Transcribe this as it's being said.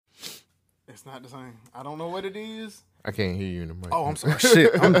It's not the same. I don't know what it is. I can't hear you in the mic. Oh, I'm sorry.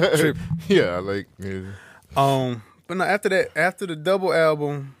 Shit, I'm tripping. Yeah, like. Yeah. But no, after that, after the double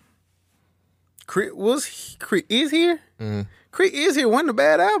album, Crit is here. Mm-hmm. Crit is here. Wasn't a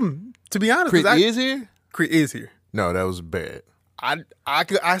bad album, to be honest. Crit is here. Crit is here. No, that was bad. I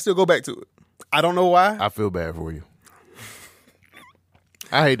still go back to it. I don't know why. I feel bad for you.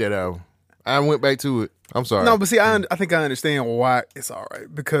 I hate that album. I went back to it. I'm sorry. No, but see, I think I understand why it's all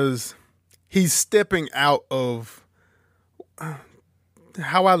right, because he's stepping out of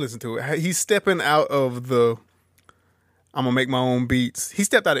how I listen to it. He's stepping out of the I'm gonna make my own beats. He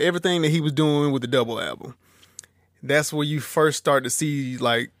stepped out of everything that he was doing with the double album. That's where you first start to see,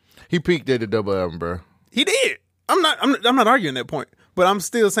 like, he peaked at the double album, bro. He did. I'm not arguing that point, but I'm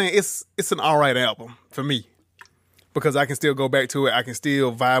still saying it's an all right album for me, because I can still go back to it. I can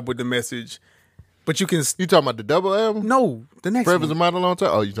still vibe with the message. But you talking about the double album? No, the next Forever's one. a Model Long Time?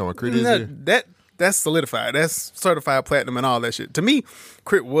 Oh, you talking about Crit is here? That's solidified. That's certified platinum and all that shit. To me,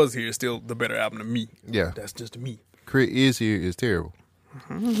 Crit was here still the better album to me. Yeah. That's just me. Crit is here is terrible.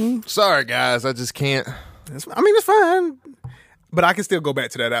 Mm-hmm. Sorry, guys. I just can't. It's fine. But I can still go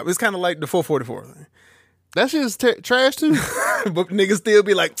back to that album. It's kind of like the 444 thing. That shit's trash, too. But niggas still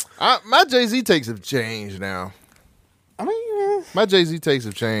be like... my Jay-Z takes have changed now. I mean... My Jay-Z takes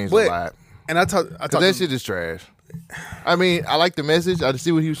have changed a lot. And I talk that shit is trash. I mean, I like the message. I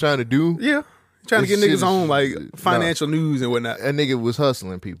see what he was trying to do. Yeah. Trying to get niggas on, like, financial news and whatnot. That nigga was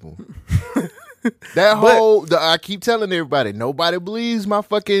hustling people. I keep telling everybody, nobody believes my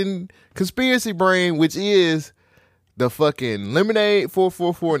fucking conspiracy brain, which is the fucking Lemonade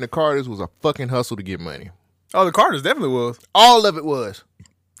 444 and the Carters was a fucking hustle to get money. Oh, the Carters definitely was. All of it was.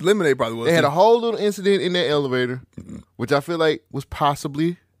 Lemonade probably was. They had a whole little incident in that elevator, which I feel like was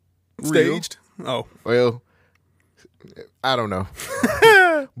possibly staged. Real. Oh. Well, I don't know.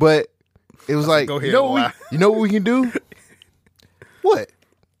 But it was like, you know what we can do? What?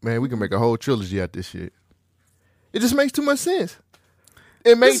 Man, we can make a whole trilogy out this shit. It just makes too much sense.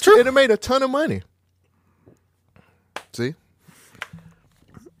 It made a ton of money. See?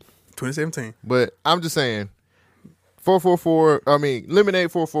 2017. But I'm just saying,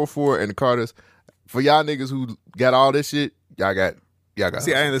 Lemonade 444 and the Carters, for y'all niggas who got all this shit, y'all got.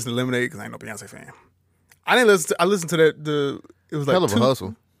 See, I ain't listen to Lemonade because I ain't no Beyonce fan. I listened to that. It was like hell of a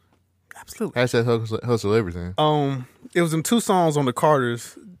hustle. Absolutely. #hustle everything. It was them 2 songs on the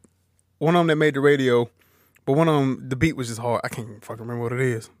Carters. One of them that made the radio, but one of them, the beat was just hard. I can't even fucking remember what it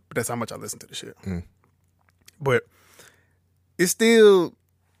is, but that's how much I listen to the shit. But it's still,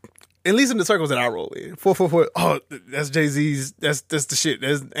 at least in the circles that I roll in, 444. Oh, that's Jay-Z's. That's the shit.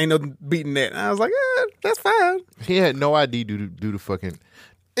 There's ain't no beating that. And I was like, that's fine. He had no idea do the fucking.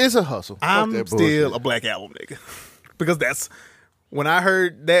 It's a hustle. I'm still a Black Album nigga, because that's when I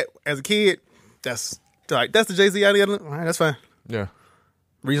heard that as a kid. That's the Jay-Z idea. All right, that's fine. Yeah.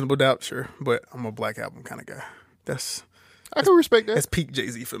 Reasonable Doubt, sure, but I'm a Black Album kind of guy. I can respect that. That's peak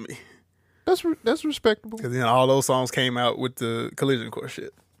Jay-Z for me. That's respectable. Because then all those songs came out with the Collision Course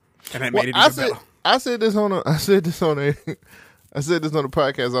shit, and that made it even better. I said this on a podcast.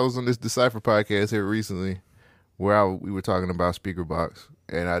 I was on this Decipher podcast here recently, where we were talking about Speakerbox,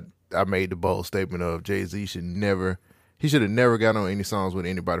 and I made the bold statement of Jay-Z should have never got on any songs with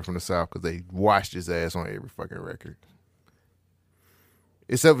anybody from the South because they washed his ass on every fucking record.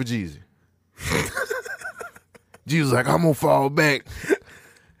 Except for Jeezy. Jeezy was like, I'm going to fall back.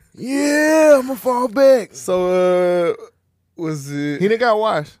 Yeah, I'm going to fall back. So, was it... He didn't got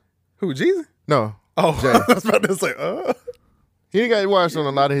washed. Who, Jeezy? No. Oh, Jay. I was about to say, He didn't got washed on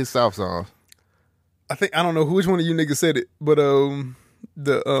a lot of his South songs. I don't know which one of you niggas said it, but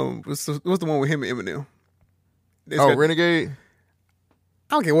what's the one with him and Eminem? Renegade?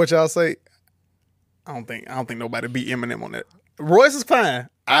 I don't care what y'all say. I don't think nobody beat Eminem on that. Royce is fine.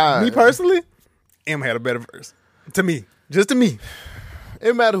 Me personally, M had a better verse. To me. Just to me.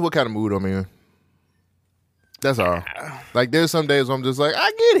 It matters what kind of mood I'm in. That's all. Like, there's some days where I'm just like, I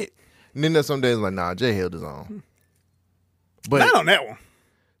get it. And then there's some days like, nah, Jay held his own. But not on that one.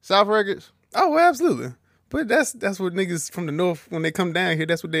 South Records? Oh, well, absolutely. But that's what niggas from the North, when they come down here,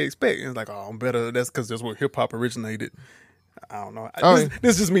 that's what they expect. And it's like, oh, I'm better. That's because that's where hip-hop originated. I don't know.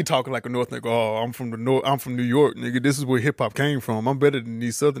 This is just me talking like a North nigga. Oh, I'm from the North. I'm from New York, nigga. This is where hip hop came from. I'm better than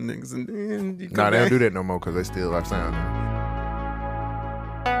these Southern niggas. And they don't do that no more because they still our sound.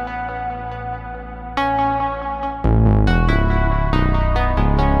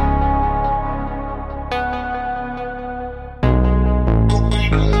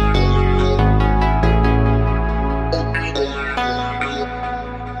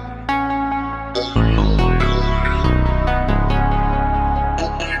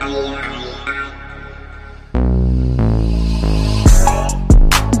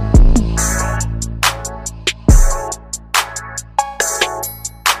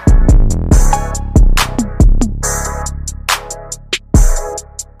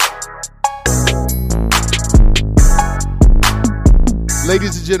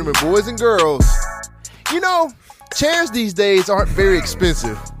 ladies and gentlemen, boys and girls, you know, chairs these days aren't very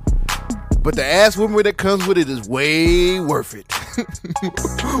expensive, but the ass whooping that comes with it is way worth it.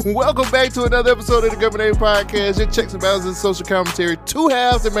 Welcome back to another episode of the Government Podcast, your checks and balances social commentary. Two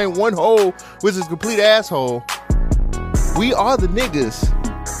halves that make one whole, which is complete asshole. We are the niggas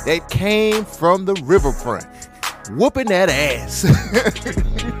that came from the riverfront, whooping that ass.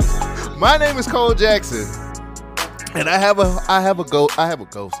 My name is Cole Jackson, and I have a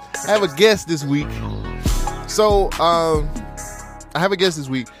guest this week. So,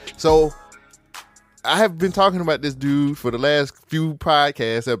 So, I have been talking about this dude for the last few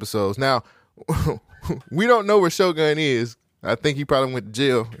podcast episodes. Now, we don't know where Shogun is. I think he probably went to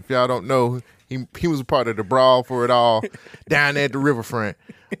jail. If y'all don't know, he was a part of the brawl for it all down there at the riverfront.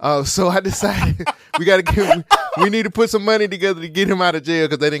 So I decided we need to put some money together to get him out of jail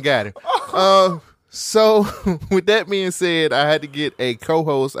because they didn't got him. So with that being said, I had to get a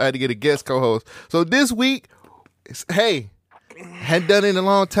co-host. I had to get a guest co-host. So this week, hey, hadn't done it in a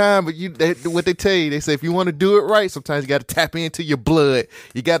long time, but what they tell you, they say if you want to do it right, sometimes you got to tap into your blood.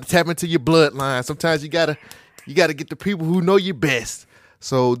 You got to tap into your bloodline. Sometimes you gotta get the people who know you best.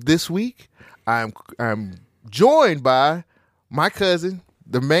 So this week, I'm joined by my cousin,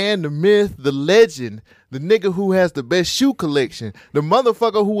 the man, the myth, the legend, the nigga who has the best shoe collection, the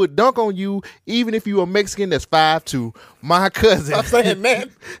motherfucker who would dunk on you even if you a Mexican that's 5'2", my cousin. Stop saying that.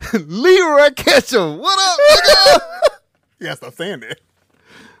 Leroy Ketchum. What up, nigga? You gotta stop saying that.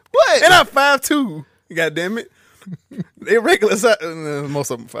 What? And I'm 5'2". God damn it. They regular size. Most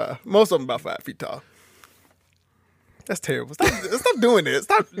of them 5. Most of them about 5 feet tall. That's terrible. Stop doing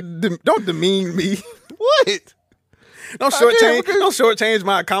that. Don't demean me. What? Don't shortchange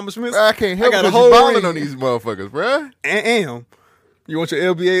my accomplishments. I can't help it. You're balling on these motherfuckers, bruh. And you want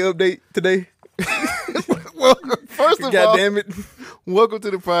your LBA update today? Well, first of all, God damn it. Welcome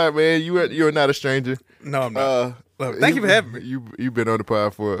to the pod, man. You're not a stranger. No, I'm not. Thank you for having me. You've been on the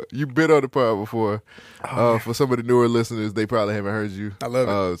pod before. For some of the newer listeners, they probably haven't heard you. I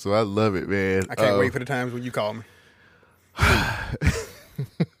love it. So I love it, man. I can't wait for the times when you call me.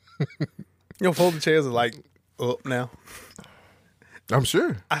 Folding chairs are like up now. I'm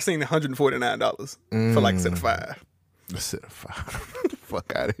sure. I seen $149 for like a set of 5. A set of 5.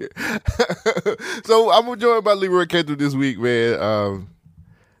 Fuck out of here. So I'm joined by Leroy Ketchum this week, man.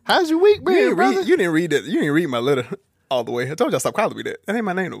 How's your week, man? You didn't read that. You didn't read my letter all the way. I told y'all stop calling me that. That ain't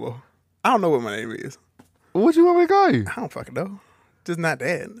my name no more. I don't know what my name is. What you want me to call you? I don't fucking know. Just not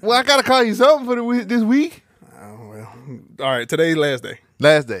that. Well, I gotta call you something for this week. Oh well. All right. Today's last day.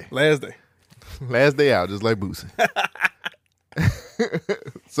 Last day. Last day out, just like Boosie.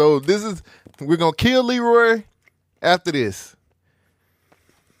 So we're gonna kill Leroy after this.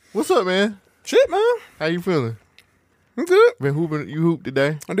 What's up, man? Shit, man. How you feeling? I'm good. Been hooping. You hooped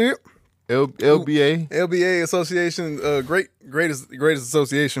today? I did. LBA Association, greatest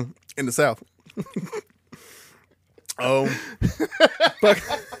association in the South.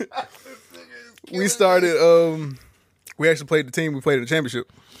 We started. We actually played the team. We played in the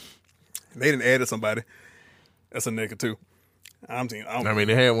championship. They didn't add somebody. That's a nigga too. I mean,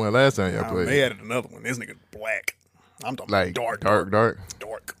 they had one last time y'all played. They added another one. This nigga black. I'm talking like dark.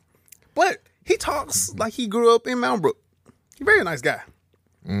 But he talks like he grew up in Mount Brook. He's a very nice guy.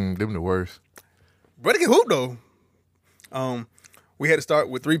 Them the worst. But he can hoop though. We had to start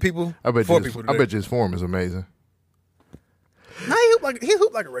with 3 people. I bet 4 people today. I bet his form is amazing. Nah, he hooped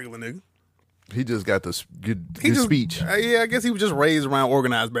like a regular nigga. He just got the good speech. Yeah, I guess he was just raised around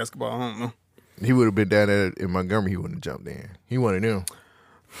organized basketball. I don't know. He would have been down there in Montgomery. He wouldn't have jumped in. He one of them.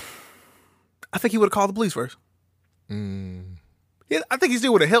 I think he would have called the police first. Yeah, I think he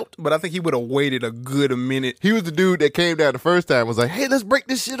still would have helped, but I think he would have waited a good minute. He was the dude that came down the first time and was like, hey, let's break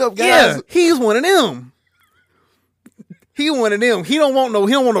this shit up, guys. Yeah, he's one of them. He one of them. He don't want no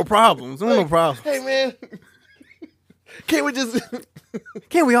problems. He don't want no problems. Hey, man. Can't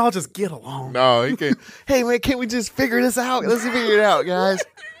we all just get along? No, he can't. Hey, man, can't we just figure this out? Let's figure it out, guys.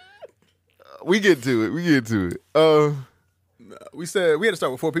 We get to it. We said we had to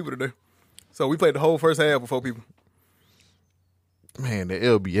start with 4 people today. So we played the whole first half with 4 people. Man, the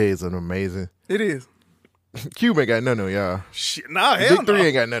LBA is an amazing. It is. Cube ain't got none of y'all. Shit, nah, hell Big 3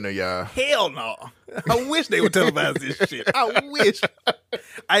 ain't got none of y'all. Hell no. I wish they would televise this shit. I wish.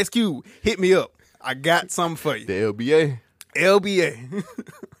 Ice Cube, hit me up. I got something for you. The LBA.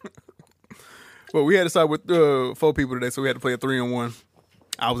 Well, we had to start with 4 people today, so we had to play a 3-on-1.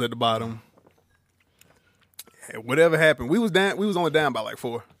 I was at the bottom. And whatever happened, we was only down by like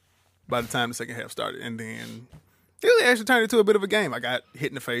 4 by the time the second half started, and then it actually turned into a bit of a game. I got hit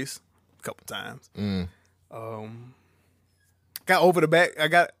in the face a couple times. Got got over the back. I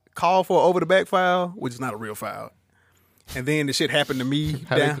got called for over the back foul, which is not a real foul. And then the shit happened to me.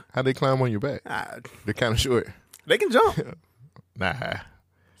 How they climb on your back? They're kind of short. They can jump. Nah.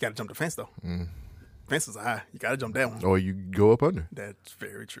 You got to jump the fence though. Fences are high. You got to jump that one. Or you go up under. That's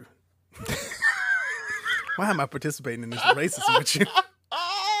very true. Why am I participating in this racism with you?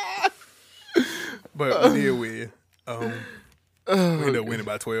 But we did win. We ended up winning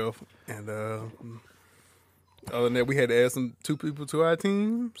by 12. And other than that, we had to add 2 people to our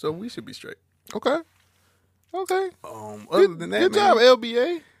team, so we should be straight. Okay. Other than that, good job,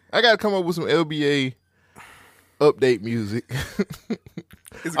 LBA. I got to come up with some LBA update music.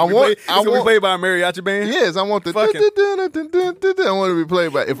 It's going to be played by a mariachi band? Yes, I want the I want to be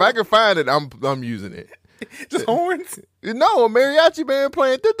played by. If I can find it, I'm using it. Just horns? No, a mariachi band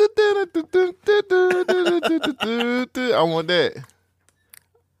playing. I want that.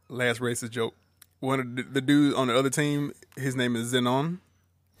 Last racist joke. One of the dudes on the other team, his name is Zenon,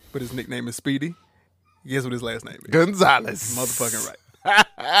 but his nickname is Speedy. Guess what his last name is? Gonzalez. Motherfucking right.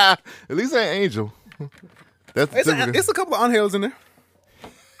 At least ain't Angel. It's a couple of unhails in there.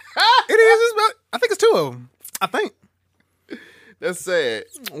 It is. I think it's 2 of them. I think. That's sad.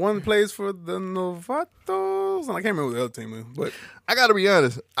 One plays for the Novatos, and I can't remember what the other team is. But I got to be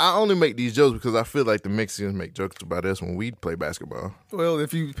honest. I only make these jokes because I feel like the Mexicans make jokes about us when we play basketball. Well,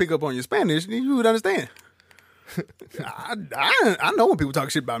 if you pick up on your Spanish, you would understand. I know when people talk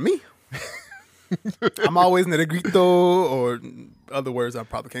shit about me. I'm always negrito or other words I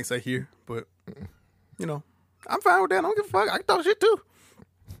probably can't say here, but I'm fine with that. I don't give a fuck. I can talk shit too.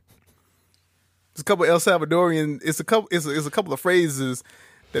 There's a couple El Salvadorian. It's a couple of phrases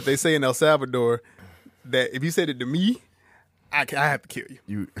that they say in El Salvador that if you said it to me, I have to kill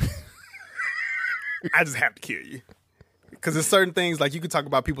you. I just have to kill you. Because there's certain things, like you could talk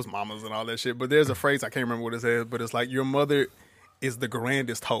about people's mamas and all that shit, but there's a phrase, I can't remember what it says, but it's like, your mother is the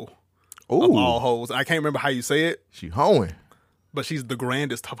grandest hoe of all hoes. I can't remember how you say it. She hoeing. But she's the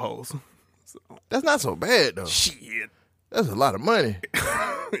grandest of hoes. So. That's not so bad, though. Shit. That's a lot of money.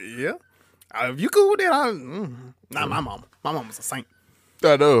 Yeah. If you cool with that, not my mama. My mama's a saint.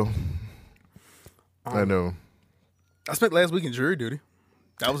 I know. I know. I spent last week in jury duty.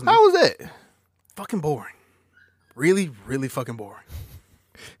 How was that? Fucking boring. Really, really fucking boring.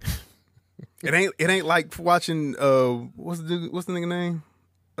 It ain't like watching what's the nigga name?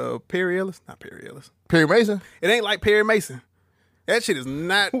 Perry Ellis? Not Perry Ellis. Perry Mason? It ain't like Perry Mason. That shit is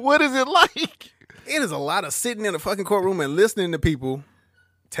not. What is it like? It is a lot of sitting in the fucking courtroom and listening to people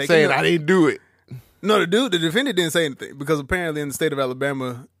saying I didn't do it. No, the defendant didn't say anything because apparently in the state of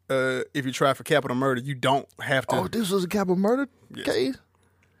Alabama, if you try for capital murder, you don't have to. Oh, this was a capital murder case?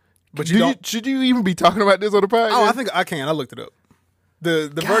 But should you even be talking about this on the podcast? Oh, I think I can. I looked it up. The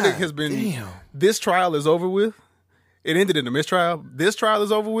verdict has been. Damn. This trial is over with. It ended in a mistrial. This trial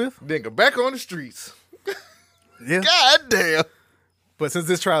is over with. Then go back on the streets. Yeah. God damn. But since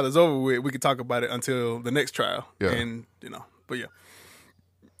this trial is over with, we can talk about it until the next trial. Yeah. And but yeah.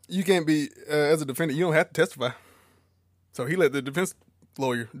 You can't be, as a defendant, you don't have to testify. So he let the defense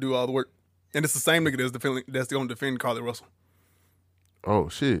lawyer do all the work. And it's the same nigga that's going to defend Carly Russell. Oh,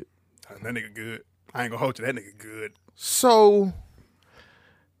 shit. That nigga good. I ain't going to hold you. That nigga good. So,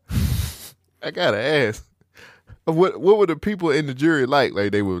 I got to ask, what were the people in the jury like?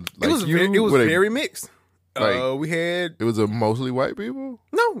 Like, they were like it was very mixed. Like, it was mostly white people?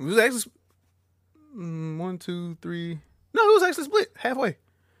 No, it was actually 1, 2, 3. No, it was actually split halfway.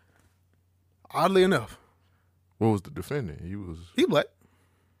 Oddly enough. What was the defendant? He black.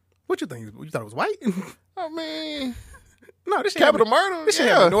 What you think? You thought it was white? I mean, no, this shit capital murder. This shit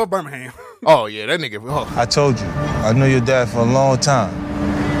happened in North Birmingham. Oh yeah, that nigga. Oh. I told you, I knew your dad for a long time.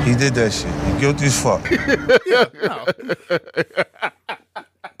 He did that shit. He guilty as fuck.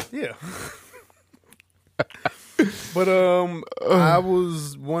 Yeah. But I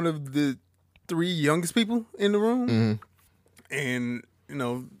was one of the 3 youngest people in the room, and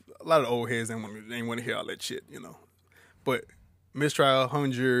a lot of old heads ain't want to hear all that shit, But mistrial,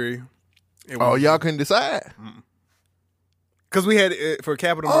 hung jury. Y'all couldn't decide? Because we had for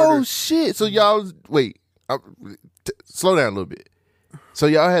capital murder. Oh, shit. So y'all, wait, slow down a little bit. So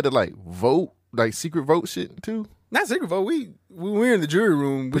y'all had to, vote, secret vote shit, too? Not secret vote. We were in the jury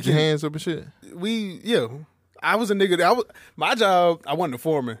room. Put your hands up and shit? I was a nigga. My job, I wasn't the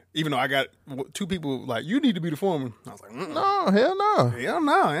foreman, even though I got 2 people you need to be the foreman. I was like, no, hell no. Hell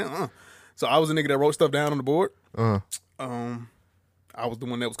no. So I was a nigga that wrote stuff down on the board. I was the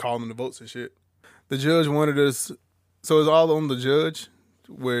one that was calling the votes and shit. The judge wanted us, so it's all on the judge,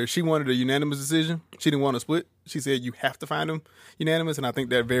 where she wanted a unanimous decision. She didn't want a split. She said you have to find them unanimous, and I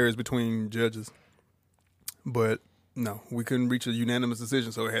think that varies between judges. But No, we couldn't reach a unanimous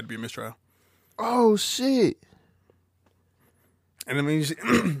decision, so it had to be a mistrial. Oh, shit. And I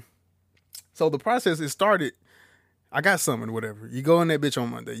mean, so the process, it started, I got summoned, whatever. You go in that bitch on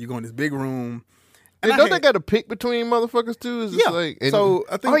Monday. You go in this big room. And don't they got to pick between motherfuckers too? Is yeah. Like, so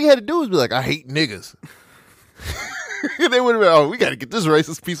I think all you had to do was be like, I hate niggas. They would have been, oh, we got to get this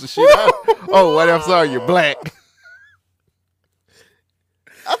racist piece of shit out. Oh, what? I'm sorry, you're black.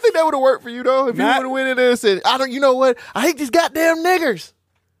 I think that would have worked for you though. If you would have went in there and said, you know what? I hate these goddamn niggers.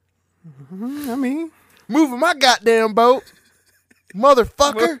 I mean, moving my goddamn boat.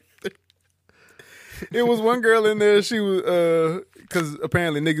 Motherfucker. It was one girl in there, she was, because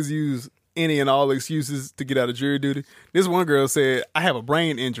apparently niggas use any and all excuses to get out of jury duty. This one girl said, I have a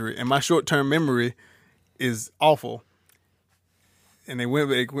brain injury and my short-term memory is awful. And they went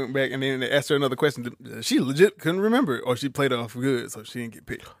back and then they asked her another question. She legit couldn't remember it, or she played it off good, so she didn't get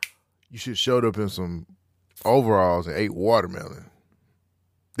picked. You should have showed up in some overalls and ate watermelon.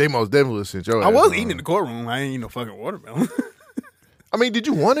 They most definitely sent your ass. I was eating in the courtroom. I ain't eat no fucking watermelon. I mean, did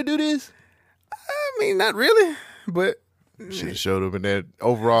you want to do this? I mean, not really, but should have showed up in that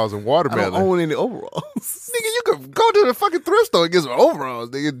overalls and watermelon. I don't own any overalls. Nigga, you could go to the fucking thrift store and get some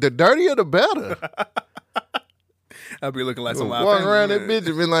overalls. Nigga, the dirtier the better. I'll be looking like some wild walking around that bitch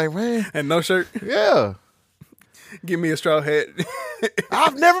and be like, man. And no shirt. Yeah. Give me a straw hat.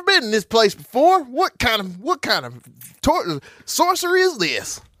 I've never been in this place before. What kind of sorcery is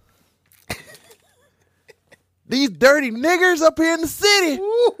this? These dirty niggers up here in the city.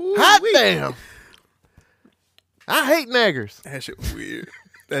 Hot damn. I hate niggers. That shit was weird.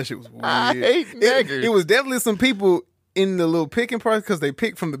 I hate niggers. It was definitely some people in the little picking part because they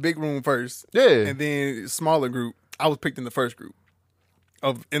picked from the big room first. Yeah. And then smaller group. I was picked in the first group.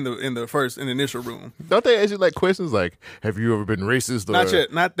 In the initial room. Don't they ask you like questions like, have you ever been racist? Or... Not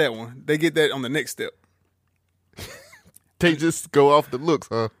yet, not that one. They get that on the next step. They just go off the looks,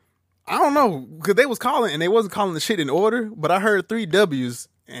 huh? I don't know, because they was calling and they wasn't calling the shit in order, but I heard 3 W's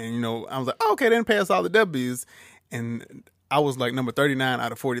and I was like, oh, okay, they didn't pass all the W's, and I was like number 39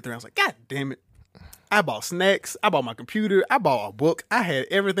 out of 43. I was like, God damn it. I bought snacks, I bought my computer, I bought a book, I had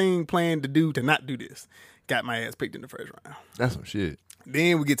everything planned to do to not do this. Got my ass picked in the first round. That's some shit.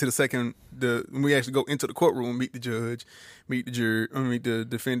 Then we get to the second, we actually go into the courtroom, meet the judge, meet the jury, meet the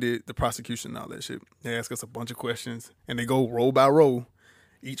defendant, the prosecution, and all that shit. They ask us a bunch of questions, and they go row by row.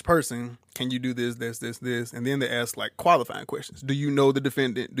 Each person, can you do this, this? And then they ask like qualifying questions. Do you know the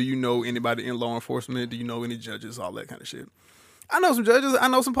defendant? Do you know anybody in law enforcement? Do you know any judges? All that kind of shit. I know some judges. I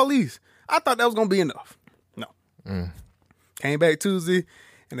know some police. I thought that was going to be enough. No. Came back Tuesday,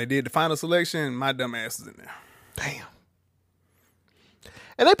 and they did the final selection. My dumb ass is in there. Damn.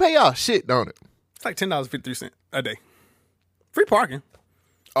 And they pay y'all shit, don't it? It's like $10.53 a day. Free parking.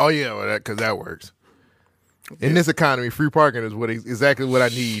 Oh, yeah, well, because that works. In this economy, free parking is exactly what I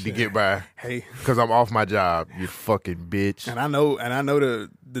need to get by. Hey, because I'm off my job, you fucking bitch. And I know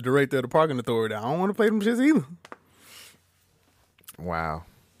the director of the parking authority. I don't want to play them shits either. Wow,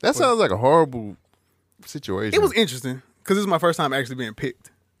 that sounds like a horrible situation. It was interesting because this is my first time actually being picked.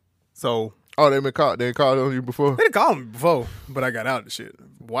 So, they been called. They called on you before. They didn't call me before, but I got out of the shit.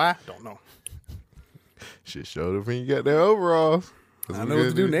 Why? Don't know. Shit showed up when you got their overalls. I know what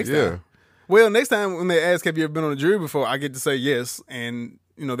to do next time. Well, next time when they ask, have you ever been on a jury before, I get to say yes. And,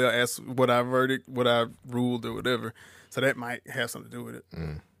 they'll ask what I verdict, what I ruled or whatever. So that might have something to do with it.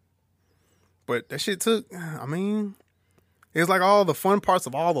 But that shit took, it's like all the fun parts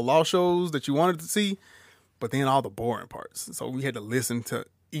of all the law shows that you wanted to see, but then all the boring parts. So we had to listen to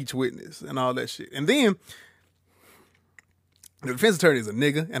each witness and all that shit. And then the defense attorney is a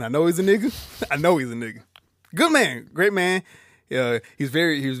nigga, and I know he's a nigga. I know he's a nigga. Good man, great man. He was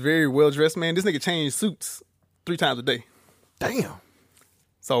very well dressed, man. This nigga changed suits 3 times a day. Damn.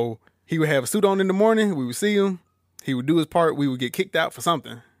 So he would have a suit on in the morning. We would see him. He would do his part. We would get kicked out for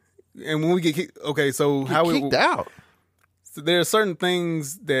something. And when we get kicked, okay, so how we kicked out? So there are certain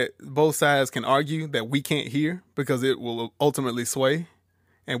things that both sides can argue that we can't hear because it will ultimately sway,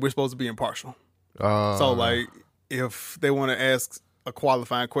 and we're supposed to be impartial. So like, if they want to ask a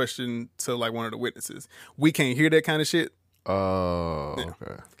qualifying question to like one of the witnesses, we can't hear that kind of shit.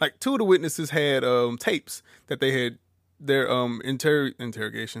 Okay. Like 2 of the witnesses had tapes that they had their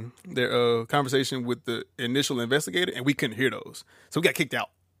interrogation, their conversation with the initial investigator, and we couldn't hear those. So we got kicked out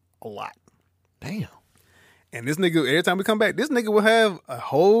a lot. Damn. And this nigga, every time we come back, this nigga will have a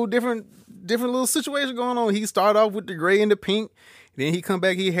whole different little situation going on. He started off with the gray and the pink. Then he come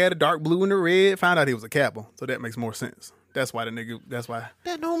back, he had a dark blue and a red. Found out he was a capo. So that makes more sense. That's why.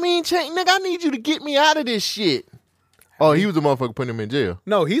 That don't mean change. Nigga, I need you to get me out of this shit. Oh, he was the motherfucker putting him in jail.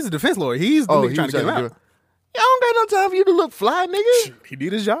 No, he's a defense lawyer. He's the nigga trying to get him out. I don't got no time for you to look fly, nigga. He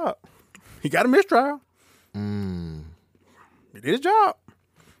did his job. He got a mistrial. He did his job.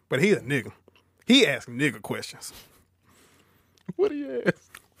 But he a nigga. He asked nigga questions. What do you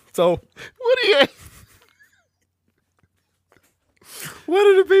ask? So, what do you ask? One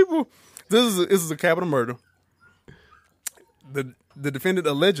of the people, this is a capital murder. The defendant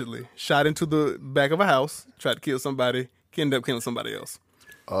allegedly shot into the back of a house, tried to kill somebody, ended up killing somebody else.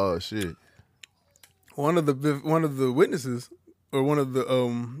 Oh shit! One of the witnesses, or one of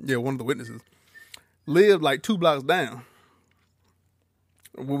the witnesses, lived like 2 blocks down.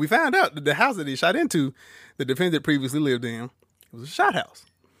 When we found out that the house that he shot into, the defendant previously lived in, it was a shot house.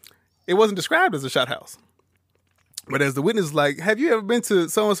 It wasn't described as a shot house. But as the witness was like, have you ever been to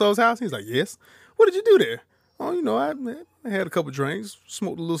so-and-so's house? He's like, yes. What did you do there? Oh, I had a couple drinks,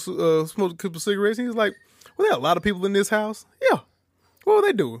 smoked a couple cigarettes. He was like, well, there are a lot of people in this house. Yeah. What were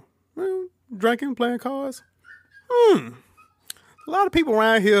they doing? Well, drinking, playing cards. A lot of people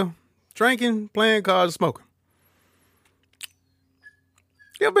around here drinking, playing cards, smoking.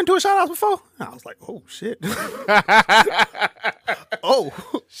 You ever been to a shot house before? I was like, oh, shit. Oh,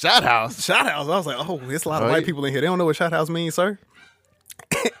 shot house. Shot house. I was like, oh, there's a lot of white people in here. They don't know what shot house means, sir.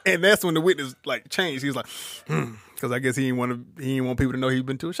 And that's when the witness changed. He was like, because I guess he didn't want people to know he'd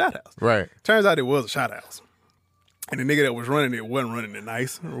been to a shot house. Right. Turns out it was a shot house. And the nigga that was running it wasn't running it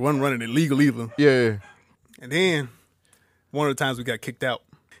nice. Or wasn't running it legal either. Yeah. And then one of the times we got kicked out,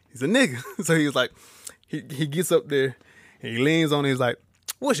 he's a nigga. So he was like, he gets up there and he leans on it. He's like,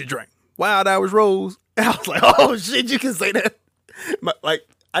 what's your drink? Wild Irish Rose. And I was like, oh shit, you can say that.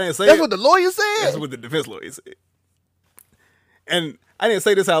 I didn't say that's what the lawyer said. That's what the defense lawyer said. And I didn't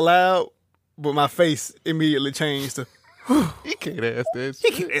say this out loud, but my face immediately changed to, he can't ask that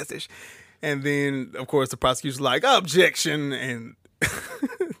shit. He can't ask that shit. And then, of course, the prosecution's like, objection. And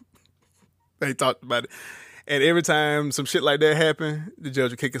they talked about it. And every time some shit like that happened, the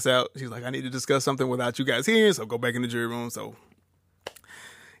judge would kick us out. She's like, I need to discuss something without you guys here, so go back in the jury room. So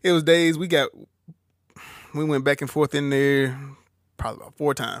it was days we went back and forth in there probably about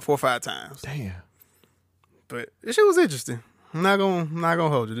 4 or 5 times. Damn. But the shit was interesting. I'm not gonna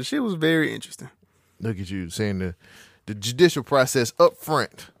hold you. The shit was very interesting. Look at you saying the judicial process up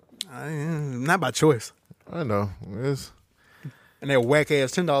front. Not by choice. I know. And that whack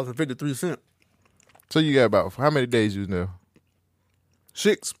ass $10.53. So you got about how many days you was there?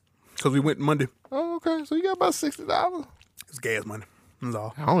 6, because we went Monday. Oh, okay. So you got about $60. It's gas money. That's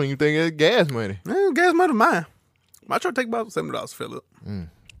all. I don't even think it's gas money. Gas money mine. My truck take about $70 to fill up.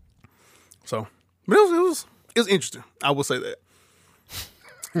 So, but it was interesting. I will say that.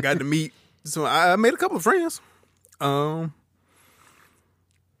 Got to meet. So I made a couple of friends. Are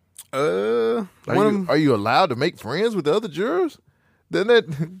you allowed to make friends with the other jurors? Then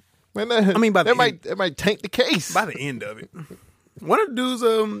that might tank the case. By the end of it, one of the dudes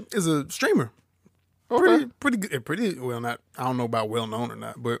is a streamer. Okay. Pretty good. Pretty well. Not. I don't know about well known or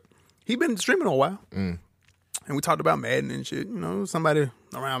not, but he been streaming a while. And we talked about Madden and shit. Somebody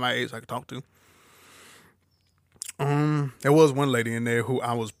around my age I could talk to. There was one lady in there who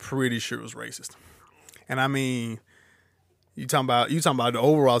I was pretty sure was racist, and I mean, you talking about the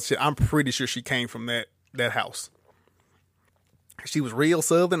overall shit. I'm pretty sure she came from that house. She was real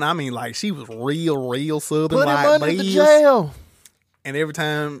Southern. I mean, like she was real Southern. Put him under the jail. And every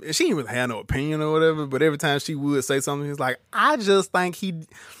time she didn't really have no opinion or whatever, but every time she would say something, he's like, I just think he.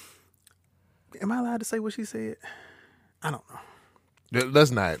 Am I allowed to say what she said? I don't know. Let's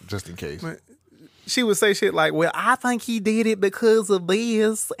not, just in case. But she would say shit like, well, I think he did it because of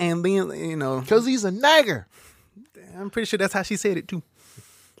this, and then, because he's a nagger. I'm pretty sure that's how she said it, too.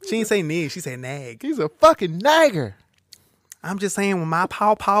 She didn't say nig, she said nag. He's a fucking nagger. I'm just saying, when my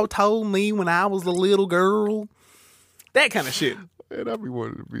pawpaw told me when I was a little girl, that kind of shit. And I be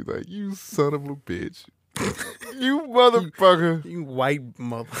wanting to be like, you son of a bitch. You motherfucker. You white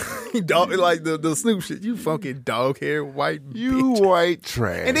mother. You dog, like the Snoop shit. You fucking dog hair white you bitch. White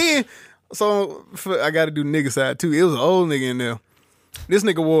trash. And then, I got to do nigga side too. It was an old nigga in there. This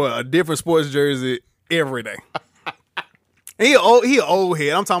nigga wore a different sports jersey every day. And he an old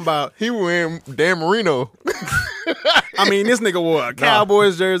head. I'm talking about. He wearing Dan Marino. I mean, this nigga wore a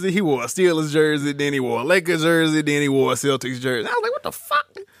Cowboys jersey. He wore a Steelers jersey. Then he wore a Lakers jersey. Then he wore a Celtics jersey. I was like, what the fuck?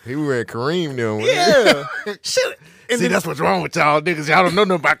 He wearing Kareem now. Yeah. Shit. And see, that's what's wrong with y'all niggas. Y'all don't know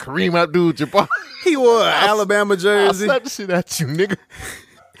nothing about Kareem Abdul-Jabbar. He wore an Alabama jersey. I'll slap the shit at you, nigga.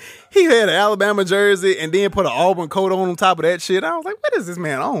 He had an Alabama jersey and then put an Auburn coat on top of that shit. I was like, what is this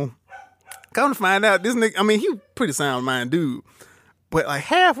man on? Come to find out, this nigga, I mean, he pretty sound mind dude. But like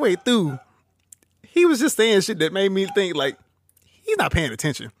halfway through, he was just saying shit that made me think like, he's not paying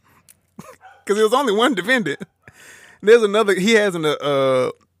attention. Because there was only one defendant. There's another. He has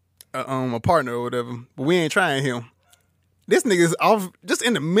a partner or whatever, but we ain't trying him. This nigga's off just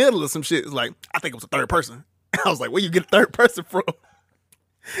in the middle of some shit. It's like, I think it was a third person. I was like, where you get a third person from?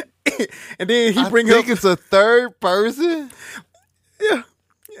 And then he bring up. I think it's a third person? Yeah.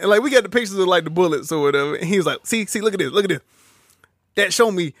 And like, we got the pictures of like the bullets or whatever. And he was like, see, look at this. That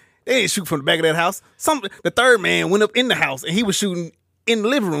showed me they didn't shoot from the back of that house. The third man went up in the house and he was shooting in the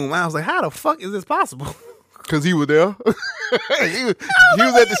living room. I was like, how the fuck is this possible? Because he was there. he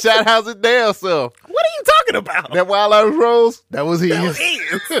was at the shot house his damn self. What are you talking about? That Wild Irish Rose? That was his. That was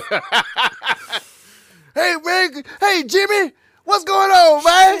his. Hey, man. Hey, Jimmy. What's going on,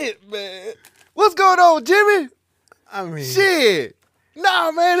 man? Shit, man. What's going on, Jimmy? I mean. Shit.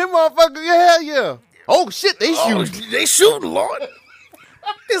 Nah, man. Them motherfuckers, hell yeah. Oh, shit. They shooting. They shooting, Lord.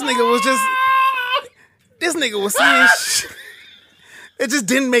 This nigga was saying shit. It just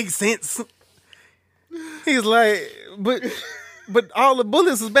didn't make sense. He's like, but all the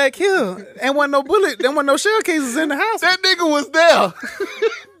bullets is back here. And wasn't no bullet, there wasn't no shell cases in the house. That nigga was there.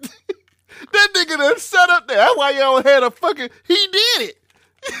 That nigga done sat up there. That's why y'all had a fucking, he did it.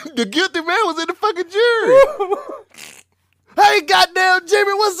 The guilty man was in the fucking jury. Hey, goddamn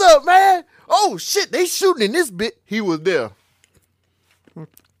Jimmy, what's up, man? Oh, shit, they shooting in this bit. He was there.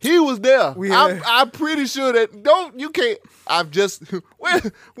 He was there. I'm pretty sure that you can't. I've just where's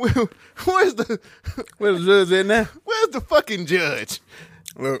the judge at now? Where's the fucking judge?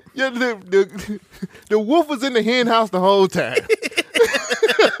 Look, yeah, the wolf was in the hen house the whole time.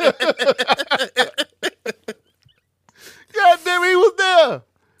 God damn, he was there.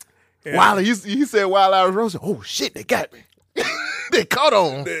 Yeah. While he said while I was roasting, oh shit, they got me. They caught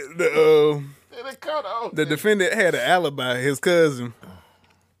on. They caught on. The defendant had an alibi. His cousin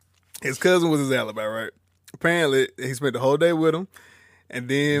was his alibi, right? Apparently, he spent the whole day with him, and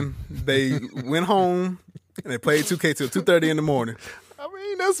then they went home and they played 2K till 2:30 in the morning. I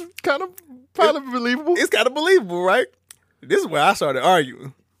mean, that's kind of probably believable. It's kind of believable, right? This is where I started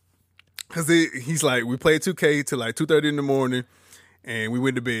arguing. Because he's like, we played 2K till like 2:30 in the morning, and we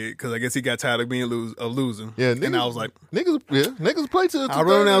went to bed because I guess he got tired of losing. Yeah, and I was like, niggas play till 2:30. I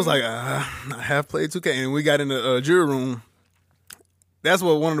wrote and I was like, I have played 2K, and we got in the jury room. That's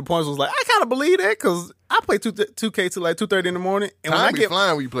what one of the points was like. I kind of believe that because I play 2K till like 2:30 in the morning, and when I get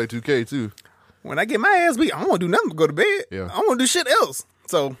flying when you play 2K too. When I get my ass beat, I don't want to do nothing but go to bed. Yeah. I want to do shit else.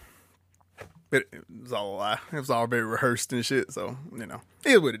 So it was all a lie. It was all very rehearsed and shit. So it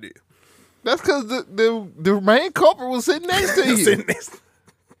is what it is. That's because the main culprit was sitting next to you.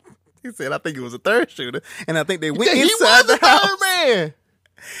 He said, I think it was a third shooter, and I think they went inside the house. Third man.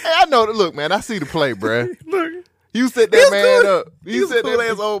 Hey, I know that. Look, man, I see the play, bruh. Look, you set that man up. You set that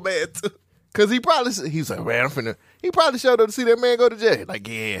ass old man too. Cause he was like, man, he probably showed up to see that man go to jail. Like,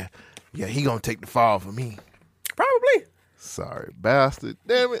 yeah, he gonna take the fall for me. Probably. Sorry, bastard.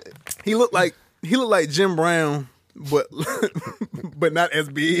 Damn it. He looked like Jim Brown, but not as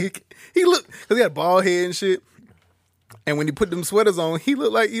big. Because he had a bald head and shit. And when he put them sweaters on, he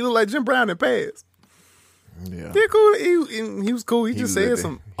looked like Jim Brown in pads. Yeah. They're cool. He was cool. He just said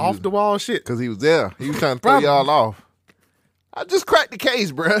some off the wall shit. Because he was there. He was trying to throw y'all off. I just cracked the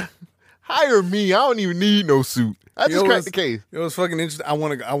case, bruh. Hire me. I don't even need no suit. I just cracked the case. It was fucking interesting. I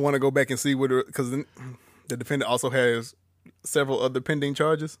want to go back and see what, because the defendant also has several other pending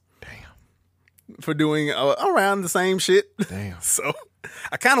charges. Damn. For doing around the same shit. Damn. So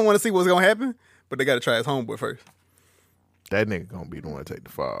I kind of want to see what's gonna happen, but they got to try his homeboy first. That nigga gonna be the one to take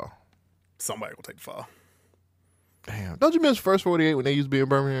the fall. Somebody gonna take the fall. Damn. Don't you miss First 48 when they used to be in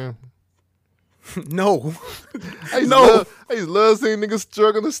Birmingham? No. I used to love seeing niggas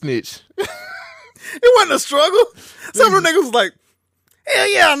struggle to snitch. It wasn't a struggle. Some of them niggas was like,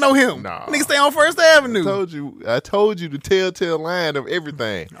 hell yeah, I know him. Nah. Niggas stay on First Avenue. I told you the telltale line of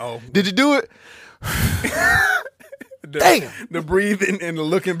everything. Oh. Did you do it? Damn. The breathing and the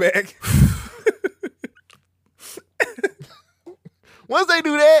looking back. Once they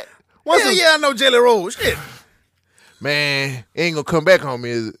do that, I know Jelly Roll. Shit. Man, it ain't gonna come back on me,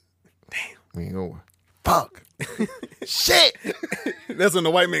 is it? Damn. We ain't gonna. Fuck. Shit. That's when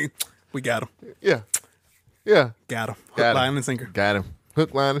the white man, we got him. Yeah. Got him. Hook, line, and sinker. Got him.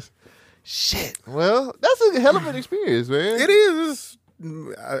 Hook, line, shit. Well, that's a hell of an experience, man. It is.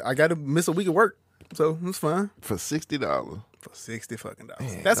 I got to miss a week of work, so it's fine. For $60. For $60 fucking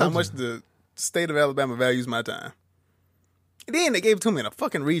dollars. That's how much the state of Alabama values my time. And then they gave it to me in a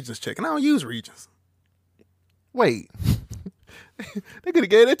fucking Regions check, and I don't use Regions. Wait. They could have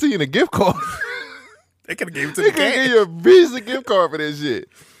gave that to you in a gift card. They could have gave it to me. They could have gave you a Visa gift card for that shit.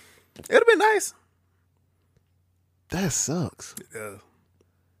 It'd have been nice. That sucks. It does.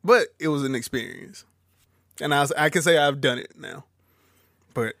 But it was an experience. And I can say I've done it now.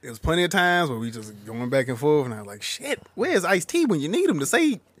 But it was plenty of times where we just going back and forth, and I was like, shit, where's Ice-T when you need him to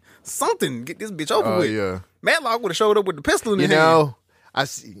say something? Get this bitch over with. Yeah. Matlock would have showed up with the pistol in his hand. Know, I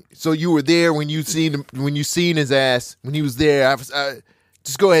see. So you were there when you seen him, when you seen his ass, when he was there. I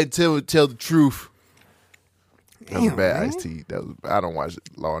just go ahead and tell the truth. That was bad, Ice-T. I don't watch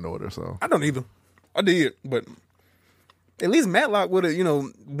Law and Order, so. I don't either. I did, but at least Matlock would have,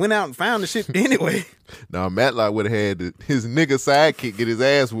 went out and found the shit anyway. No, Matlock would have had his nigga sidekick get his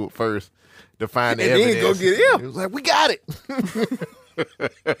ass whooped first to find the evidence. And then go get him. He was like, we got it.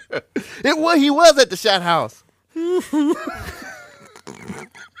 He was at the shot house.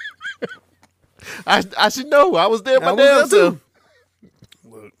 I should know. I was there my damn self.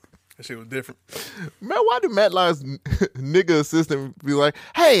 Look, that shit was different. Man, why did Matlock's nigga assistant be like,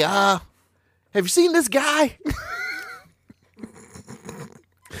 hey, have you seen this guy?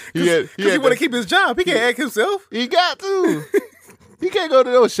 Because he want to keep his job. He can't act himself. He got to. He can't go to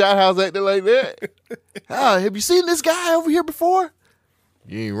those shot house acting like that. Have you seen this guy over here before?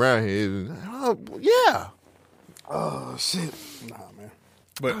 You ain't around here. Oh, yeah. Oh, shit. Nah, man.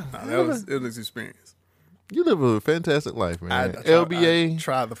 But it was an experience. You live a fantastic life, man. LBA. I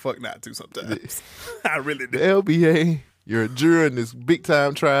try the fuck not to sometimes. I really do. The LBA, you're a juror in this big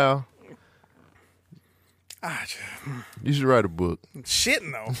time trial. You should write a book. Shit,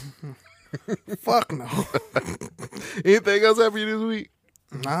 no. Fuck no. Anything else happen to you this week?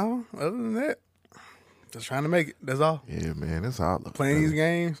 No, other than that. Just trying to make it. That's all. Yeah, man. That's all. Playing these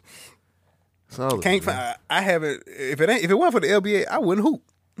games. That's all. Can't find. I haven't. If it wasn't for the LBA, I wouldn't hoop.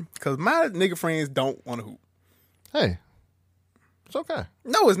 Because my nigga friends don't want to hoop. Hey, it's okay.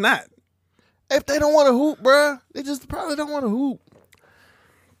 No, it's not. If they don't want to hoop, bruh, they just probably don't want to hoop.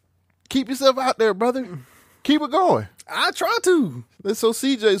 Keep yourself out there, brother. Keep it going. I try to. So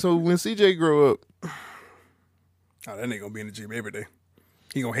when CJ grow up. Oh, that nigga gonna be in the gym every day.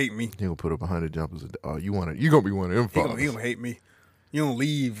 He gonna hate me. He gonna put up 100 jumpers a day. Oh, you gonna be one of them fuckers. He gonna hate me. You don't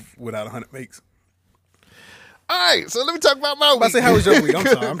leave without 100 makes. All right, so let me talk about my week. I say, how was your week? I'm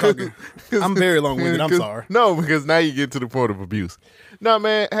sorry. I'm very long-winded. I'm sorry. No, because now you get to the point of abuse. No,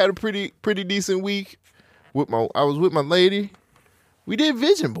 man, had a pretty decent week. I was with my lady. We did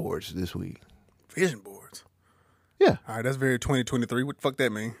vision boards this week. Vision boards? Yeah. All right, that's very 2023. What the fuck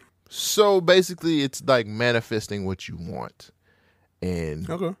that mean? So basically, it's like manifesting what you want. And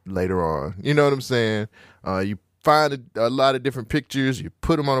later on, you know what I'm saying? You find a lot of different pictures. You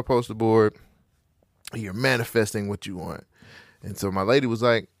put them on a poster board. You're manifesting what you want. And so my lady was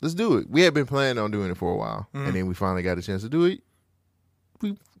like, let's do it. We had been planning on doing it for a while. Mm-hmm. And then we finally got a chance to do it.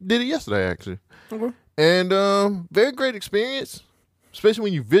 We did it yesterday, actually. Okay. And very great experience, especially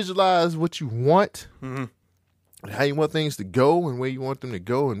when you visualize what you want, how you want things to go and where you want them to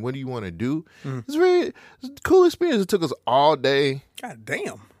go and what do you want to do. It's a cool experience. It took us all day. God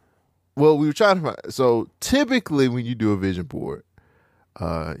damn. Well, we were trying to find. So typically when you do a vision board,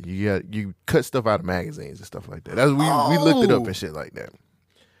 you cut stuff out of magazines and stuff like that. We looked it up and shit like that.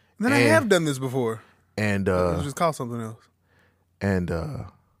 Then I have done this before. And it just called something else. And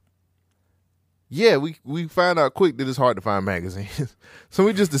yeah, we found out quick that it's hard to find magazines. So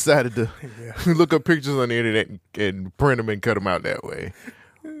we just decided to look up pictures on the internet and print them and cut them out that way.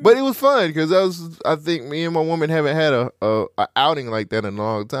 But it was fun because I think me and my woman haven't had a outing like that in a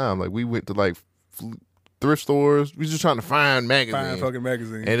long time. Like we went to like thrift stores. We just trying to find magazines. Find fucking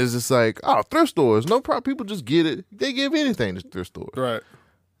magazines. And it's just like, oh, thrift stores. No problem. People just get it. They give anything to thrift stores. Right.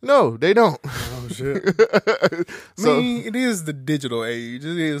 No, they don't. Oh, shit. So, I mean, it is the digital age.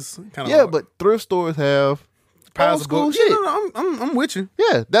 It is kind of hard. But thrift stores have old school shit. No, I'm with you.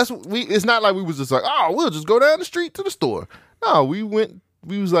 Yeah, it's not like we was just like, oh, we'll just go down the street to the store. No, we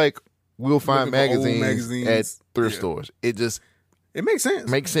was like, we'll find magazines at thrift stores. It makes sense.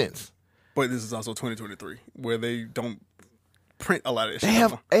 Makes sense. But this is also 2023, where they don't print a lot of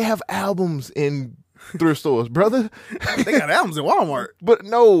shit. They have albums in thrift stores, brother. They got albums in Walmart. But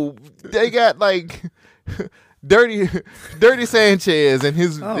no, they got like Dirty Sanchez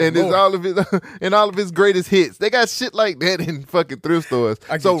and all of his greatest hits. They got shit like that in fucking thrift stores.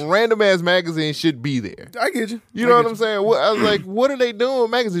 So random ass magazines should be there. I get you. You know what I'm saying? I was like, what are they doing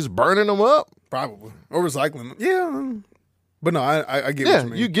with magazines? Burning them up? Probably. Or recycling them. Yeah. But no, I get